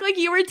 like, you look like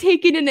you were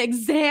taking an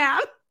exam.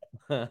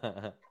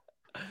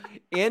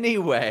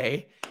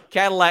 Anyway,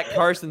 Cadillac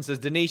Carson says,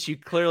 Denise, you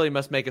clearly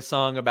must make a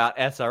song about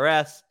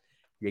SRS.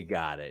 You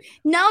got it.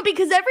 No,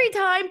 because every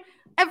time,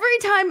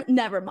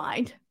 never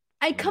mind.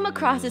 I come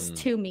across as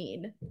too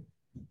mean.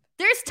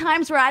 There's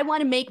times where I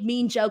want to make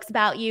mean jokes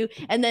about you,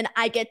 and then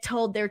I get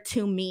told they're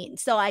too mean.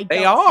 So I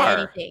don't say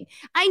anything.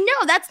 I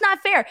know, that's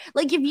not fair.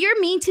 Like, if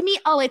you're mean to me,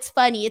 oh, it's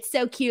funny. It's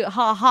so cute.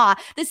 Ha ha.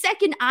 The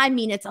second I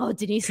mean, it's, oh,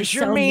 Denise is so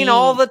mean. You're mean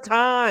all the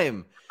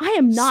time. I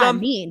am not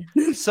mean.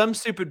 Some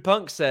stupid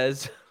punk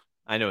says,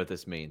 I know what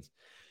this means.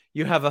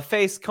 You have a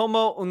face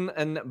como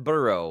un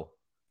burro.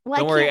 Well,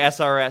 don't worry,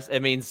 SRS.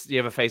 It means you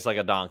have a face like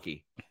a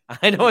donkey.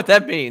 I know what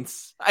that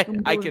means. I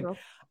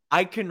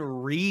can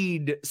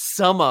read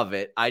some of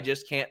it. I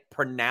just can't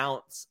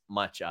pronounce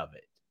much of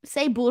it.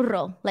 Say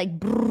burro, like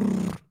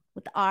brrr,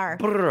 with the R.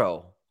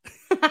 Burro.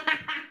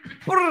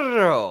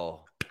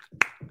 Burro.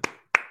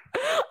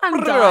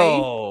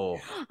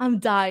 I'm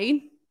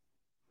dying.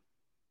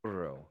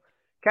 Burro.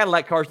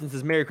 Cadillac Carson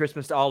says, Merry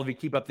Christmas to all of you.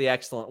 Keep up the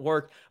excellent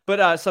work.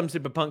 But some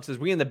stupid punk says,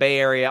 we in the Bay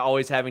Area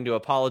always having to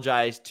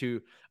apologize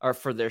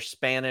for their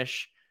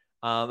Spanish.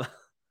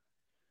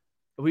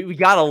 We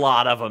got a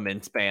lot of them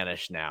in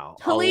Spanish now.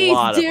 Please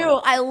do.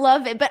 I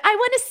love it. But I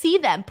want to see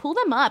them. Pull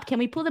them up. Can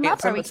we pull them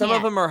up? Some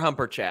of them are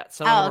humper chats.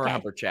 Some of them are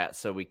humper chats,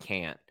 so we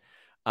can't.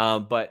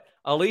 But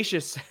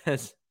Alicia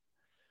says,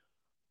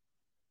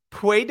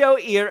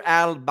 Puedo ir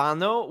al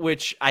baño,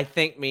 which I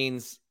think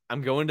means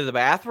I'm going to the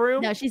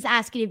bathroom. No, she's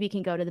asking if you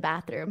can go to the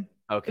bathroom.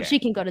 Okay. If she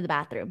can go to the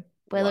bathroom.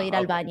 Puedo ir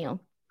al baño.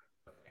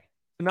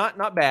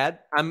 Not bad.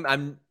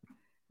 I'm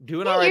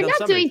doing all right. You're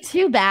not doing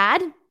too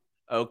bad.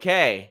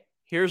 Okay.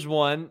 Here's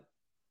one.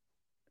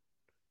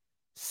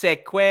 Se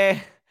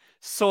que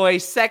soy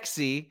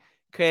sexy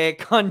que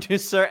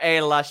conducir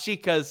a las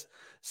chicas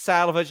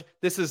salvage.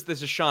 This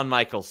is Shawn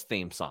Michaels'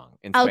 theme song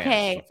in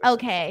Spanish.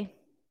 Okay.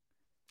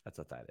 That's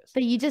what that is.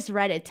 But you just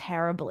read it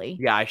terribly.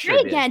 Yeah, I sure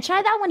did. Again.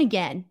 Try that one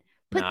again.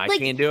 No, I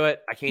can't do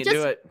it. I can't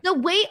do it. The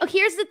way,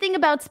 here's the thing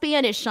about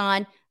Spanish,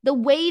 Sean. The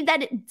way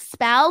that it's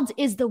spelled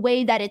is the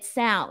way that it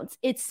sounds.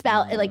 It's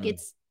spelled like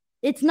it's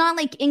not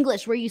like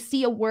English where you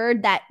see a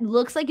word that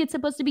looks like it's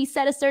supposed to be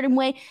said a certain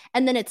way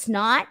and then it's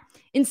not.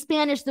 In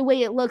Spanish, the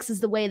way it looks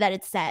is the way that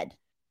it's said.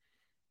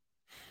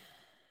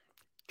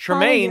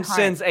 Tremaine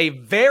sends a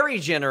very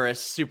generous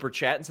super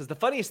chat and says, the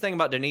funniest thing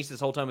about Denise's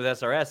whole time with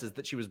SRS is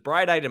that she was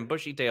bright-eyed and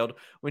bushy-tailed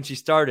when she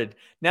started.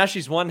 Now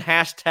she's one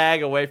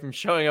hashtag away from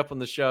showing up on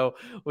the show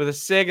with a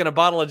cig and a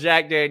bottle of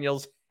Jack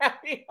Daniels.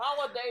 Happy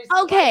holidays.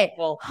 Okay,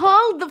 Fightful.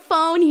 hold the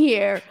phone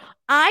here.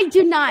 I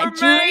do not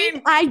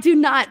drink. I do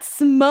not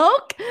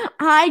smoke.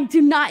 I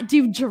do not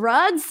do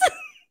drugs.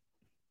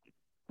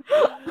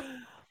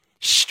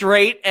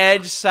 Straight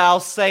edge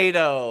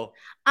Salcedo.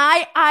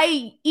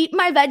 I eat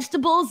my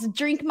vegetables,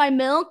 drink my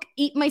milk,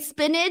 eat my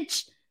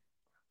spinach.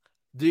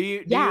 Do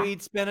you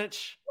eat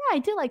spinach? Yeah, I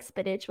do like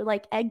spinach with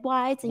like egg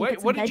whites. And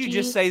Wait, what did you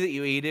just say that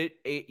you eat it?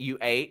 You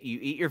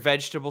eat your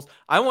vegetables.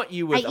 I want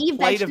you with a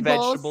plate of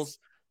vegetables.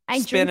 I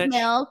spinach,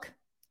 drink milk.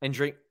 And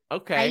drink.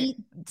 Okay. I eat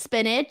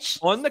spinach.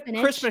 On the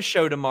Christmas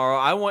show tomorrow,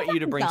 I want you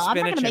to bring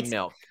spinach and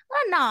milk.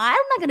 No, I'm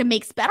not going to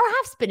make spinach. I don't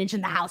have spinach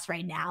in the house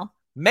right now.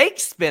 Make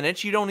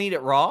spinach. You don't eat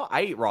it raw.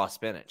 I eat raw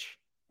spinach.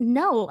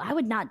 No, I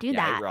would not do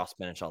that. I eat raw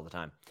spinach all the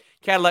time.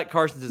 Cadillac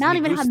Carson says, I don't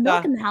even have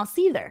milk in the house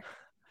either.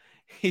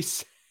 He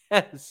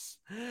says,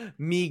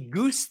 me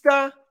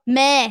gusta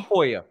meh.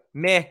 Pollo.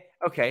 Meh.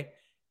 Okay.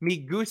 Me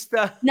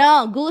gusta.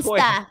 No,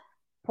 gusta.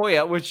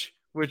 Pollo, which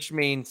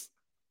means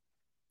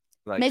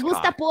like me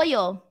gusta cock.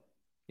 Pollo.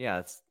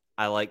 Yeah,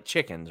 I like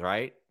chickens,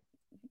 right?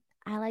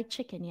 I like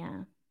chicken,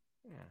 yeah.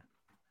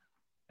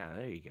 Yeah,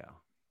 there you go.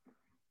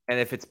 And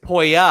if it's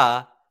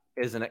polla,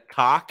 isn't it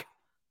cock?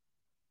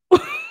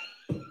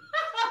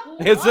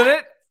 Isn't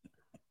it?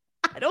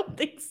 I don't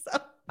think so.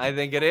 I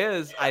think it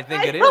is. I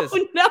think it is.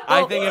 No.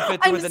 I think if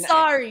it's with an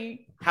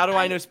sorry. How do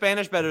I know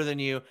Spanish better than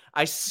you?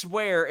 I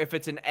swear if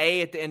it's an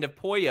A at the end of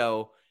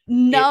pollo,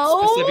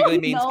 no, it specifically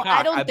means cock.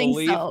 I don't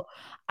think so.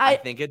 I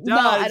think it does. No,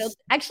 I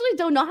actually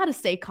don't know how to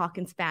say cock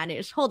in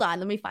Spanish. Hold on,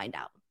 let me find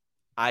out.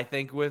 I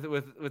think with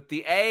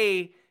the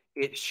A,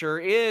 it sure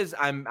is.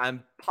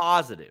 I'm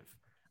positive.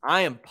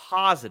 I am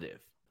positive.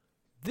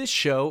 This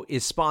show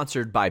is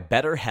sponsored by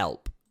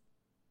BetterHelp.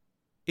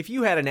 If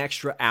you had an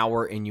extra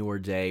hour in your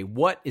day,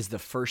 what is the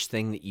first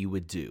thing that you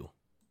would do?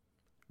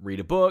 Read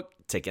a book,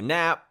 take a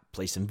nap,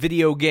 play some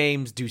video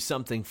games, do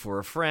something for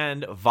a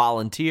friend,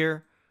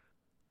 volunteer.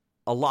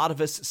 A lot of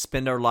us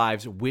spend our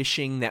lives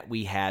wishing that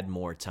we had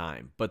more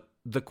time. But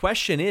the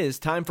question is,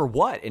 time for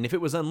what? And if it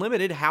was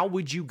unlimited, how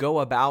would you go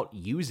about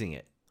using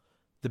it?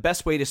 The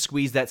best way to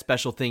squeeze that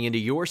special thing into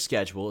your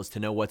schedule is to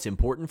know what's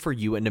important for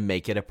you and to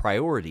make it a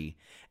priority.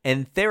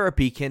 And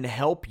therapy can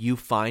help you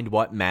find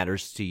what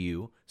matters to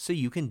you so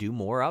you can do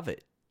more of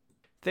it.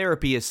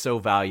 Therapy is so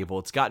valuable.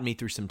 It's gotten me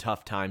through some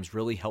tough times,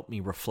 really helped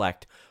me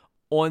reflect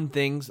on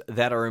things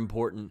that are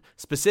important,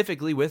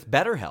 specifically with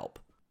BetterHelp.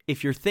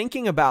 If you're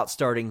thinking about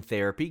starting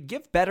therapy,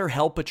 give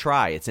BetterHelp a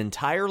try. It's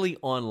entirely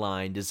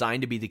online,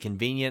 designed to be the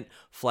convenient,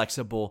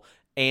 flexible,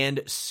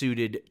 and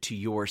suited to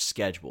your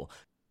schedule.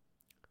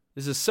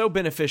 This is so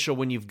beneficial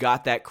when you've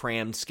got that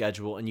crammed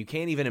schedule and you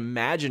can't even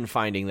imagine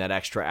finding that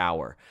extra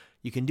hour.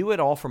 You can do it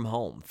all from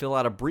home. Fill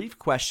out a brief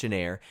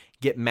questionnaire,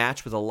 get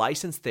matched with a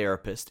licensed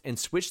therapist, and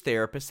switch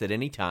therapists at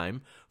any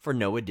time for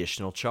no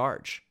additional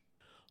charge.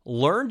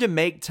 Learn to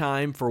make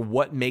time for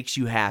what makes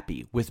you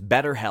happy with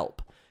BetterHelp.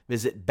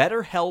 Visit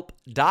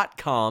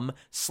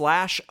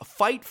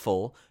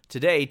BetterHelp.com/Fightful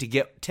today to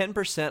get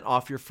 10%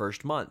 off your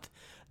first month.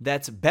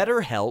 That's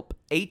BetterHelp,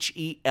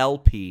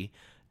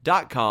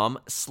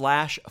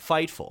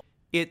 HELP.com/Fightful.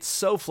 It's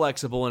so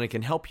flexible and it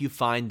can help you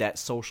find that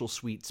social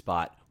sweet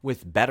spot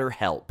with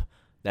BetterHelp.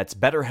 That's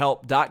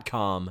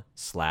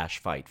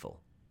BetterHelp.com/Fightful.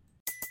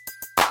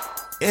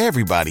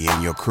 Everybody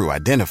in your crew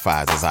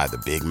identifies as either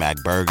Big Mac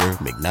Burger,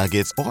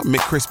 McNuggets, or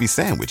McCrispy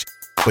Sandwich.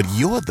 But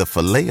you're the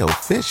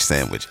Filet-O-Fish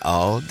Sandwich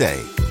all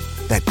day.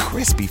 That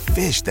crispy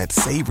fish, that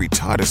savory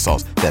tartar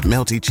sauce, that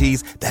melty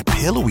cheese, that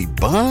pillowy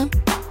bun.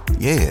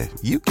 Yeah,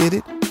 you get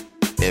it.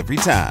 Every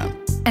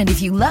time. And if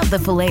you love the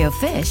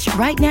Filet-O-Fish,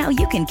 right now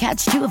you can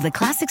catch two of the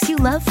classics you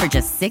love for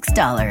just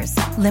 $6.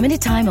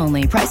 Limited time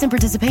only. Price and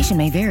participation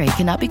may vary.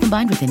 Cannot be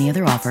combined with any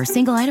other offer.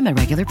 Single item at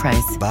regular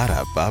price.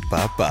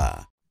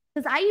 Ba-da-ba-ba-ba.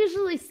 Because I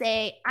usually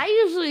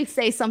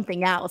say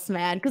something else,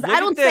 man. Because I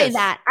don't say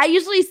that. I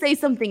usually say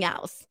something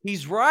else.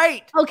 He's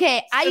right.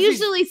 Okay, I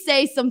usually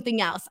say something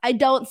else. I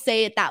don't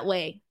say it that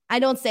way. I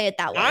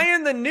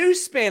am the new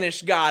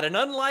Spanish god, and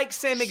unlike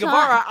Sammy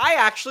Guevara, I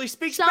actually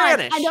speak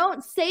Spanish. I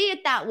don't say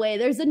it that way.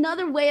 There's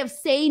another way of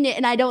saying it,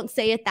 and I don't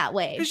say it that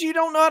way. Because you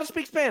don't know how to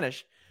speak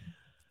Spanish.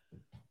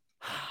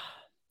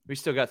 We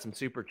still got some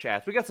super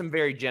chats. We got some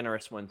very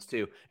generous ones,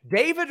 too.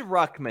 David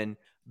Ruckman.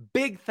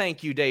 Big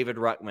thank you, David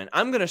Ruckman.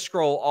 I'm going to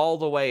scroll all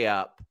the way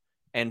up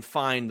and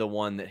find the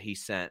one that he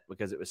sent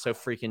because it was so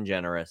freaking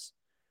generous.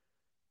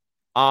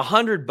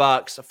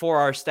 $100 for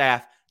our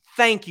staff.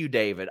 Thank you,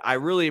 David. I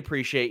really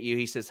appreciate you.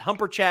 He says,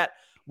 Humper Chat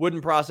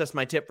wouldn't process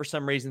my tip for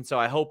some reason, so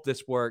I hope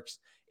this works.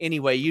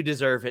 Anyway, you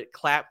deserve it.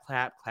 Clap,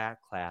 clap, clap,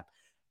 clap.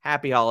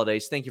 Happy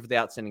holidays. Thank you for the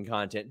outstanding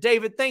content.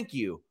 David, thank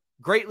you.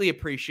 Greatly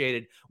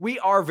appreciated. We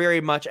are very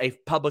much a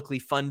publicly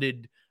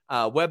funded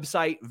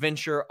website,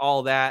 venture,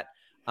 all that.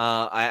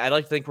 I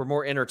like to think we're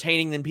more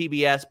entertaining than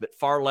PBS, but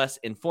far less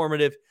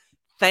informative.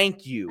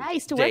 Thank you, I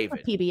used to David. work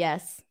for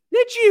PBS.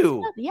 Did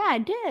you? Yeah, I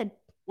did.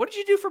 What did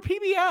you do for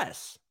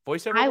PBS?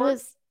 Voiceover I work?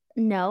 was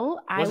no,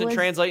 I Wasn't was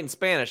translating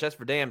Spanish. That's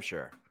for damn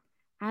sure.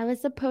 I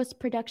was a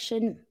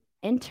post-production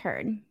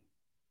intern.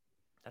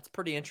 That's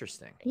pretty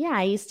interesting. Yeah,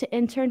 I used to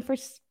intern for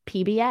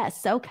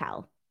PBS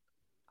SoCal.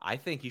 I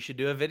think you should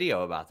do a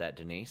video about that,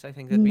 Denise. I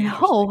think that'd be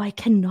interesting. No, I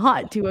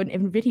cannot do a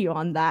video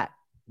on that.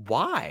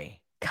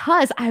 Why?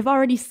 Because I've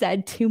already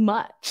said too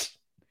much.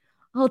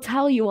 I'll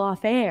tell you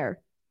off air.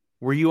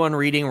 Were you on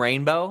Reading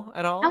Rainbow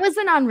at all? I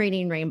wasn't on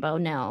Reading Rainbow,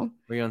 no.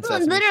 Were you on Well,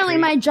 Sesame literally,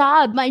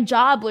 Street? my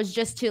job was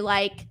just to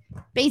like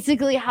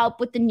basically help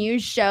with the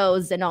news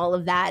shows and all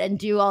of that and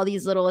do all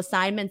these little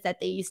assignments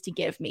that they used to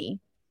give me.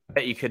 I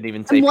bet you couldn't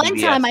even say And one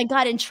PBS. time I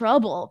got in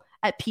trouble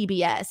at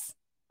PBS.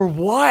 For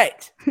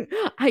what?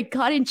 I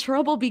got in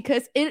trouble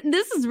because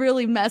this is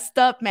really messed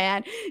up,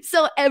 man.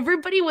 So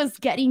everybody was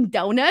getting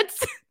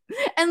donuts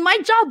and my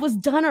job was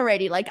done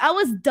already. Like I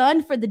was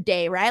done for the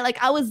day, right?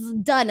 Like I was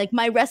done. Like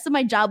my rest of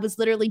my job was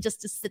literally just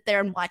to sit there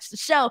and watch the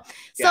show.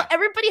 So Yeah.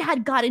 everybody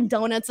had gotten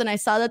donuts and I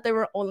saw that there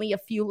were only a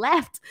few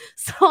left.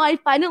 So I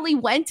finally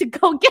went to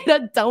go get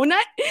a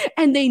donut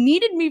and they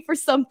needed me for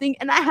something.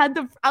 And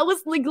I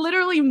was like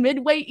literally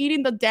midway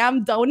eating the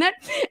damn donut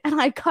and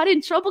I got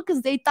in trouble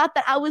because they thought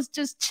that I was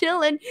just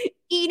chilling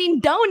eating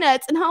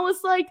donuts. And I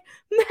was like,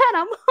 man,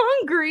 I'm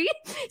hungry.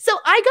 So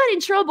I got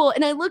in trouble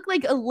and I looked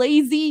like a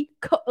lazy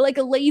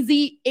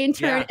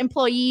intern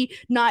employee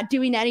not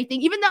doing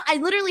anything, even though I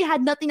literally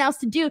had nothing else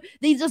to do.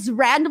 They just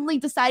randomly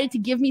decided to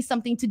give me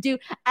something to do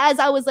as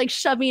I was like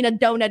shoving a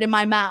donut in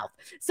my mouth.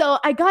 So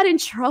I got in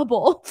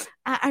trouble.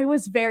 I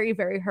was very,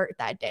 very hurt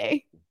that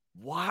day.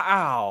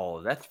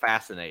 Wow, that's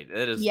fascinating.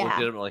 That is Yeah.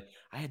 legitimately.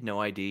 I had no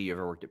idea you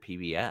ever worked at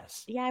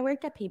PBS. Yeah, I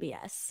worked at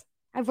PBS.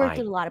 I've worked Right.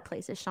 at a lot of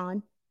places,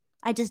 Sean.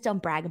 I just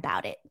don't brag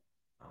about it.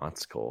 Oh,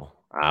 that's cool.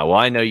 Well,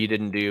 I know you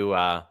didn't do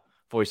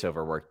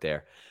voiceover work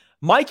there.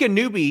 Micah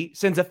Newby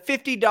sends a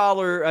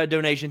 $50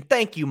 donation.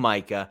 Thank you,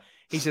 Micah.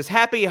 He says,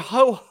 happy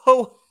ho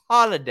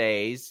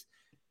holidays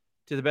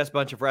to the best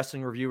bunch of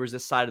wrestling reviewers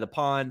this side of the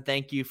pond.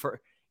 Thank you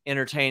for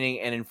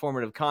entertaining and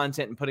informative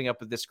content and putting up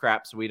with this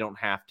crap so we don't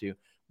have to.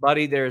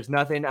 Buddy, there's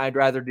nothing I'd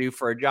rather do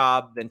for a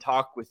job than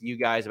talk with you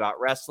guys about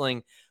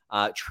wrestling.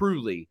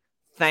 Truly,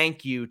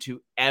 thank you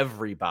to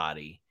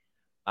everybody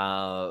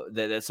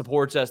that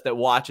supports us, that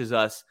watches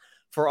us,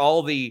 for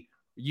all the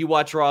you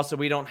watch Raw so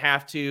we don't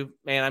have to.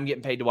 Man, I'm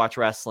getting paid to watch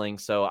wrestling,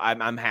 so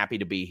I'm happy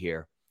to be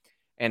here.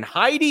 And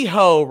Heidi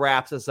Ho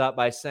wraps us up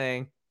by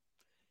saying,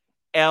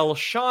 El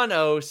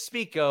Shano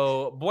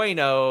Spico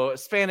Bueno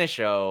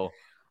Spanisho.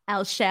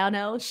 El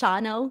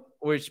Shano.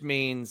 Which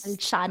means, El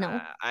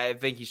Shano. I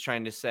think he's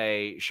trying to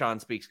say Sean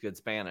speaks good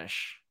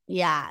Spanish.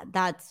 Yeah,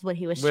 that's what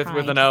he was trying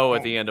With an to O say.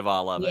 at the end of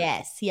all of it.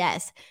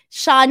 Yes.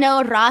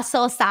 Shano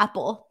Raso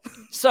Sapo.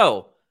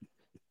 So,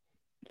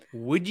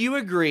 would you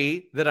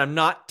agree that I'm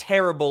not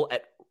terrible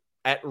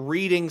at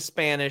reading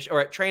Spanish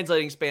or at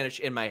translating Spanish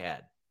in my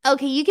head?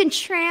 Okay, you can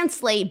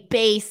translate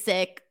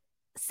basic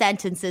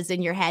sentences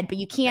in your head, but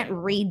you can't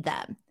read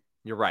them.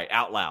 You're right,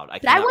 out loud.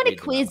 But I want to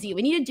quiz you.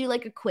 We need to do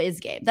like a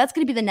quiz game. That's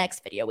going to be the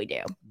next video we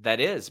do.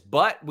 That is.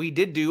 But we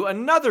did do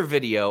another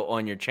video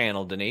on your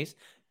channel, Denise.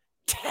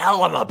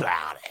 Tell them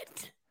about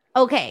it.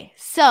 Okay,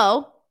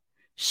 so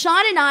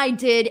Sean and I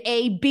did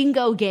a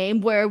bingo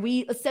game where we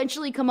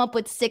essentially come up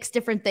with 6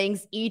 different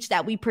things each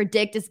that we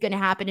predict is going to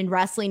happen in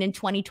wrestling in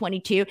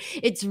 2022.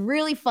 It's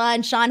really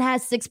fun. Sean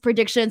has 6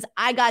 predictions.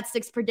 I got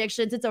 6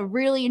 predictions. It's a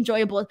really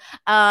enjoyable,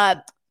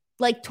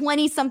 like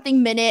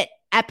 20-something minute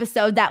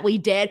episode that we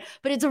did,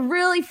 but it's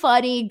really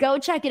funny. Go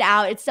check it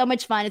out. It's so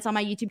much fun. It's on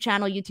my YouTube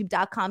channel,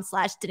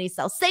 youtube.com/Denise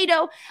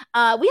Salcedo.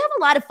 We have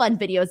a lot of fun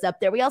videos up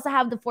there. We also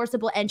have the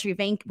forcible entry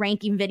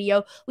ranking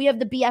video. We have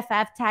the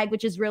BFF tag,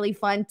 which is really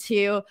fun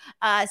too.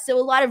 So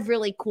a lot of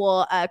really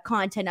cool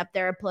content up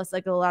there, plus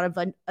like a lot of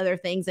other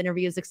things,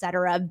 interviews,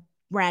 etc.,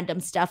 random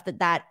stuff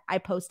that I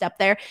post up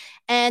there.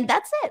 And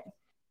that's it.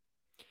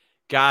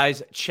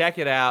 Guys, check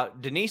it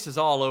out. Denise is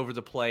all over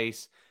the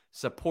place.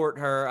 Support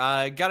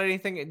her. Got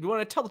anything? Do you want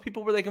to tell the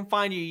people where they can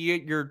find you?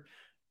 You're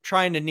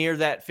trying to near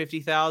that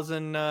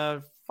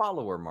 50,000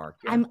 follower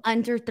mark. Yeah? I'm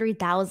under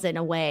 3,000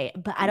 away,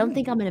 but I don't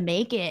think I'm gonna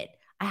make it.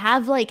 I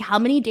have like how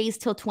many days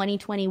till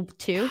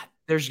 2022?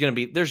 There's gonna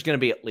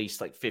be at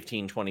least like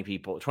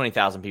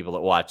 20,000 people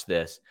that watch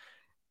this.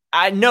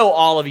 I know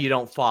all of you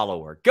don't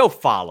follow her. Go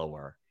follow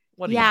her.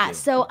 Yeah,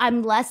 so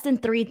I'm less than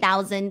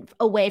 3,000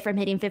 away from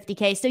hitting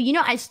 50K. So,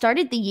 I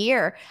started the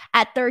year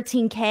at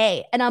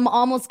 13K and I'm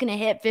almost going to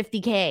hit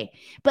 50K.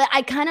 But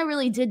I kind of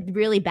really did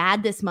really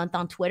bad this month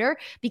on Twitter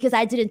because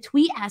I didn't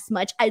tweet as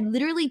much. I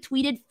literally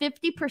tweeted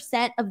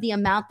 50% of the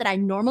amount that I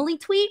normally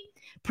tweet,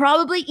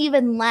 probably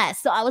even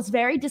less. So I was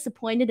very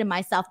disappointed in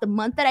myself. The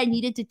month that I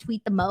needed to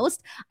tweet the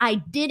most, I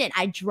didn't.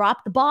 I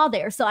dropped the ball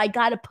there. So I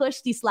got to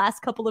push these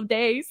last couple of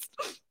days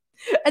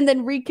and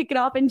then re-kick it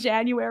off in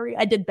January.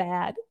 I did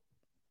bad.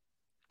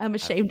 I'm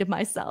ashamed of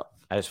myself.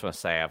 I just want to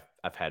say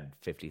I've had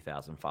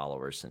 50,000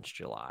 followers since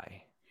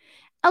July.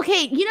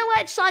 Okay, you know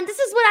what, Sean? This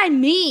is what I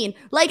mean.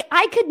 Like,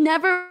 I could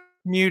never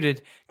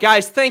Muted.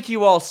 Guys, thank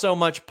you all so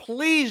much.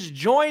 Please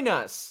join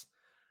us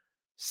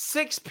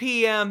 6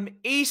 p.m.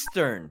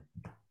 Eastern,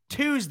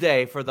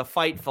 Tuesday, for the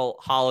Fightful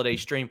holiday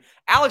stream.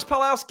 Alex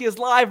Pawlowski is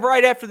live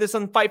right after this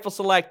on Fightful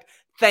Select.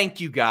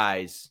 Thank you,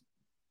 guys.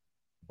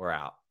 We're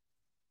out.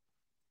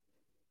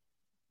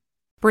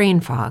 Brain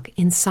fog,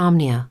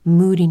 insomnia,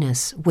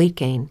 moodiness, weight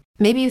gain.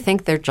 Maybe you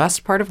think they're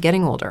just part of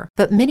getting older,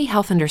 but MIDI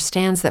Health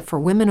understands that for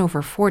women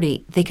over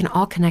 40, they can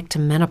all connect to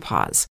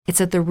menopause. It's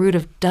at the root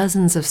of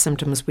dozens of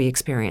symptoms we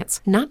experience,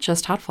 not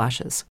just hot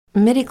flashes.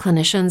 MIDI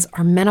clinicians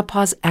are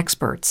menopause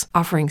experts,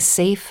 offering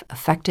safe,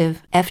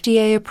 effective,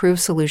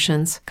 FDA-approved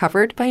solutions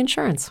covered by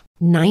insurance.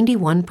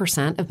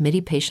 91% of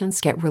MIDI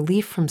patients get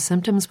relief from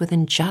symptoms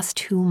within just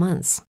 2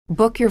 months.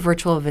 Book your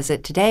virtual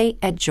visit today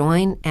at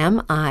joinmidi.com.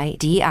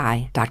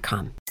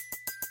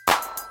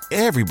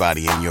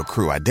 Everybody in your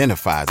crew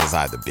identifies as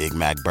either Big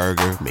Mac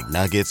Burger,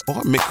 McNuggets,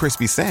 or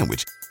McCrispy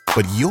Sandwich.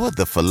 But you're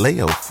the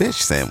Filet-O-Fish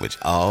Sandwich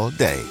all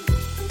day.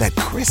 That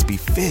crispy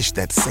fish,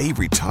 that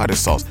savory tartar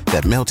sauce,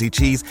 that melty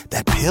cheese,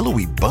 that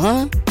pillowy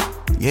bun.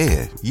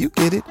 Yeah, you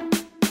get it.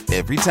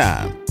 Every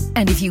time.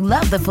 And if you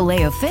love the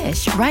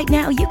Filet-O-Fish, right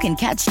now you can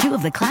catch 2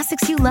 of the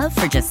classics you love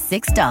for just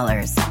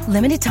 $6.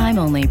 Limited time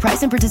only.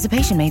 Price and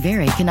participation may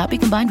vary. Cannot be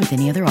combined with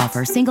any other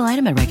offer. Single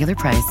item at regular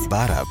price.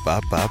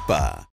 Ba-da-ba-ba-ba.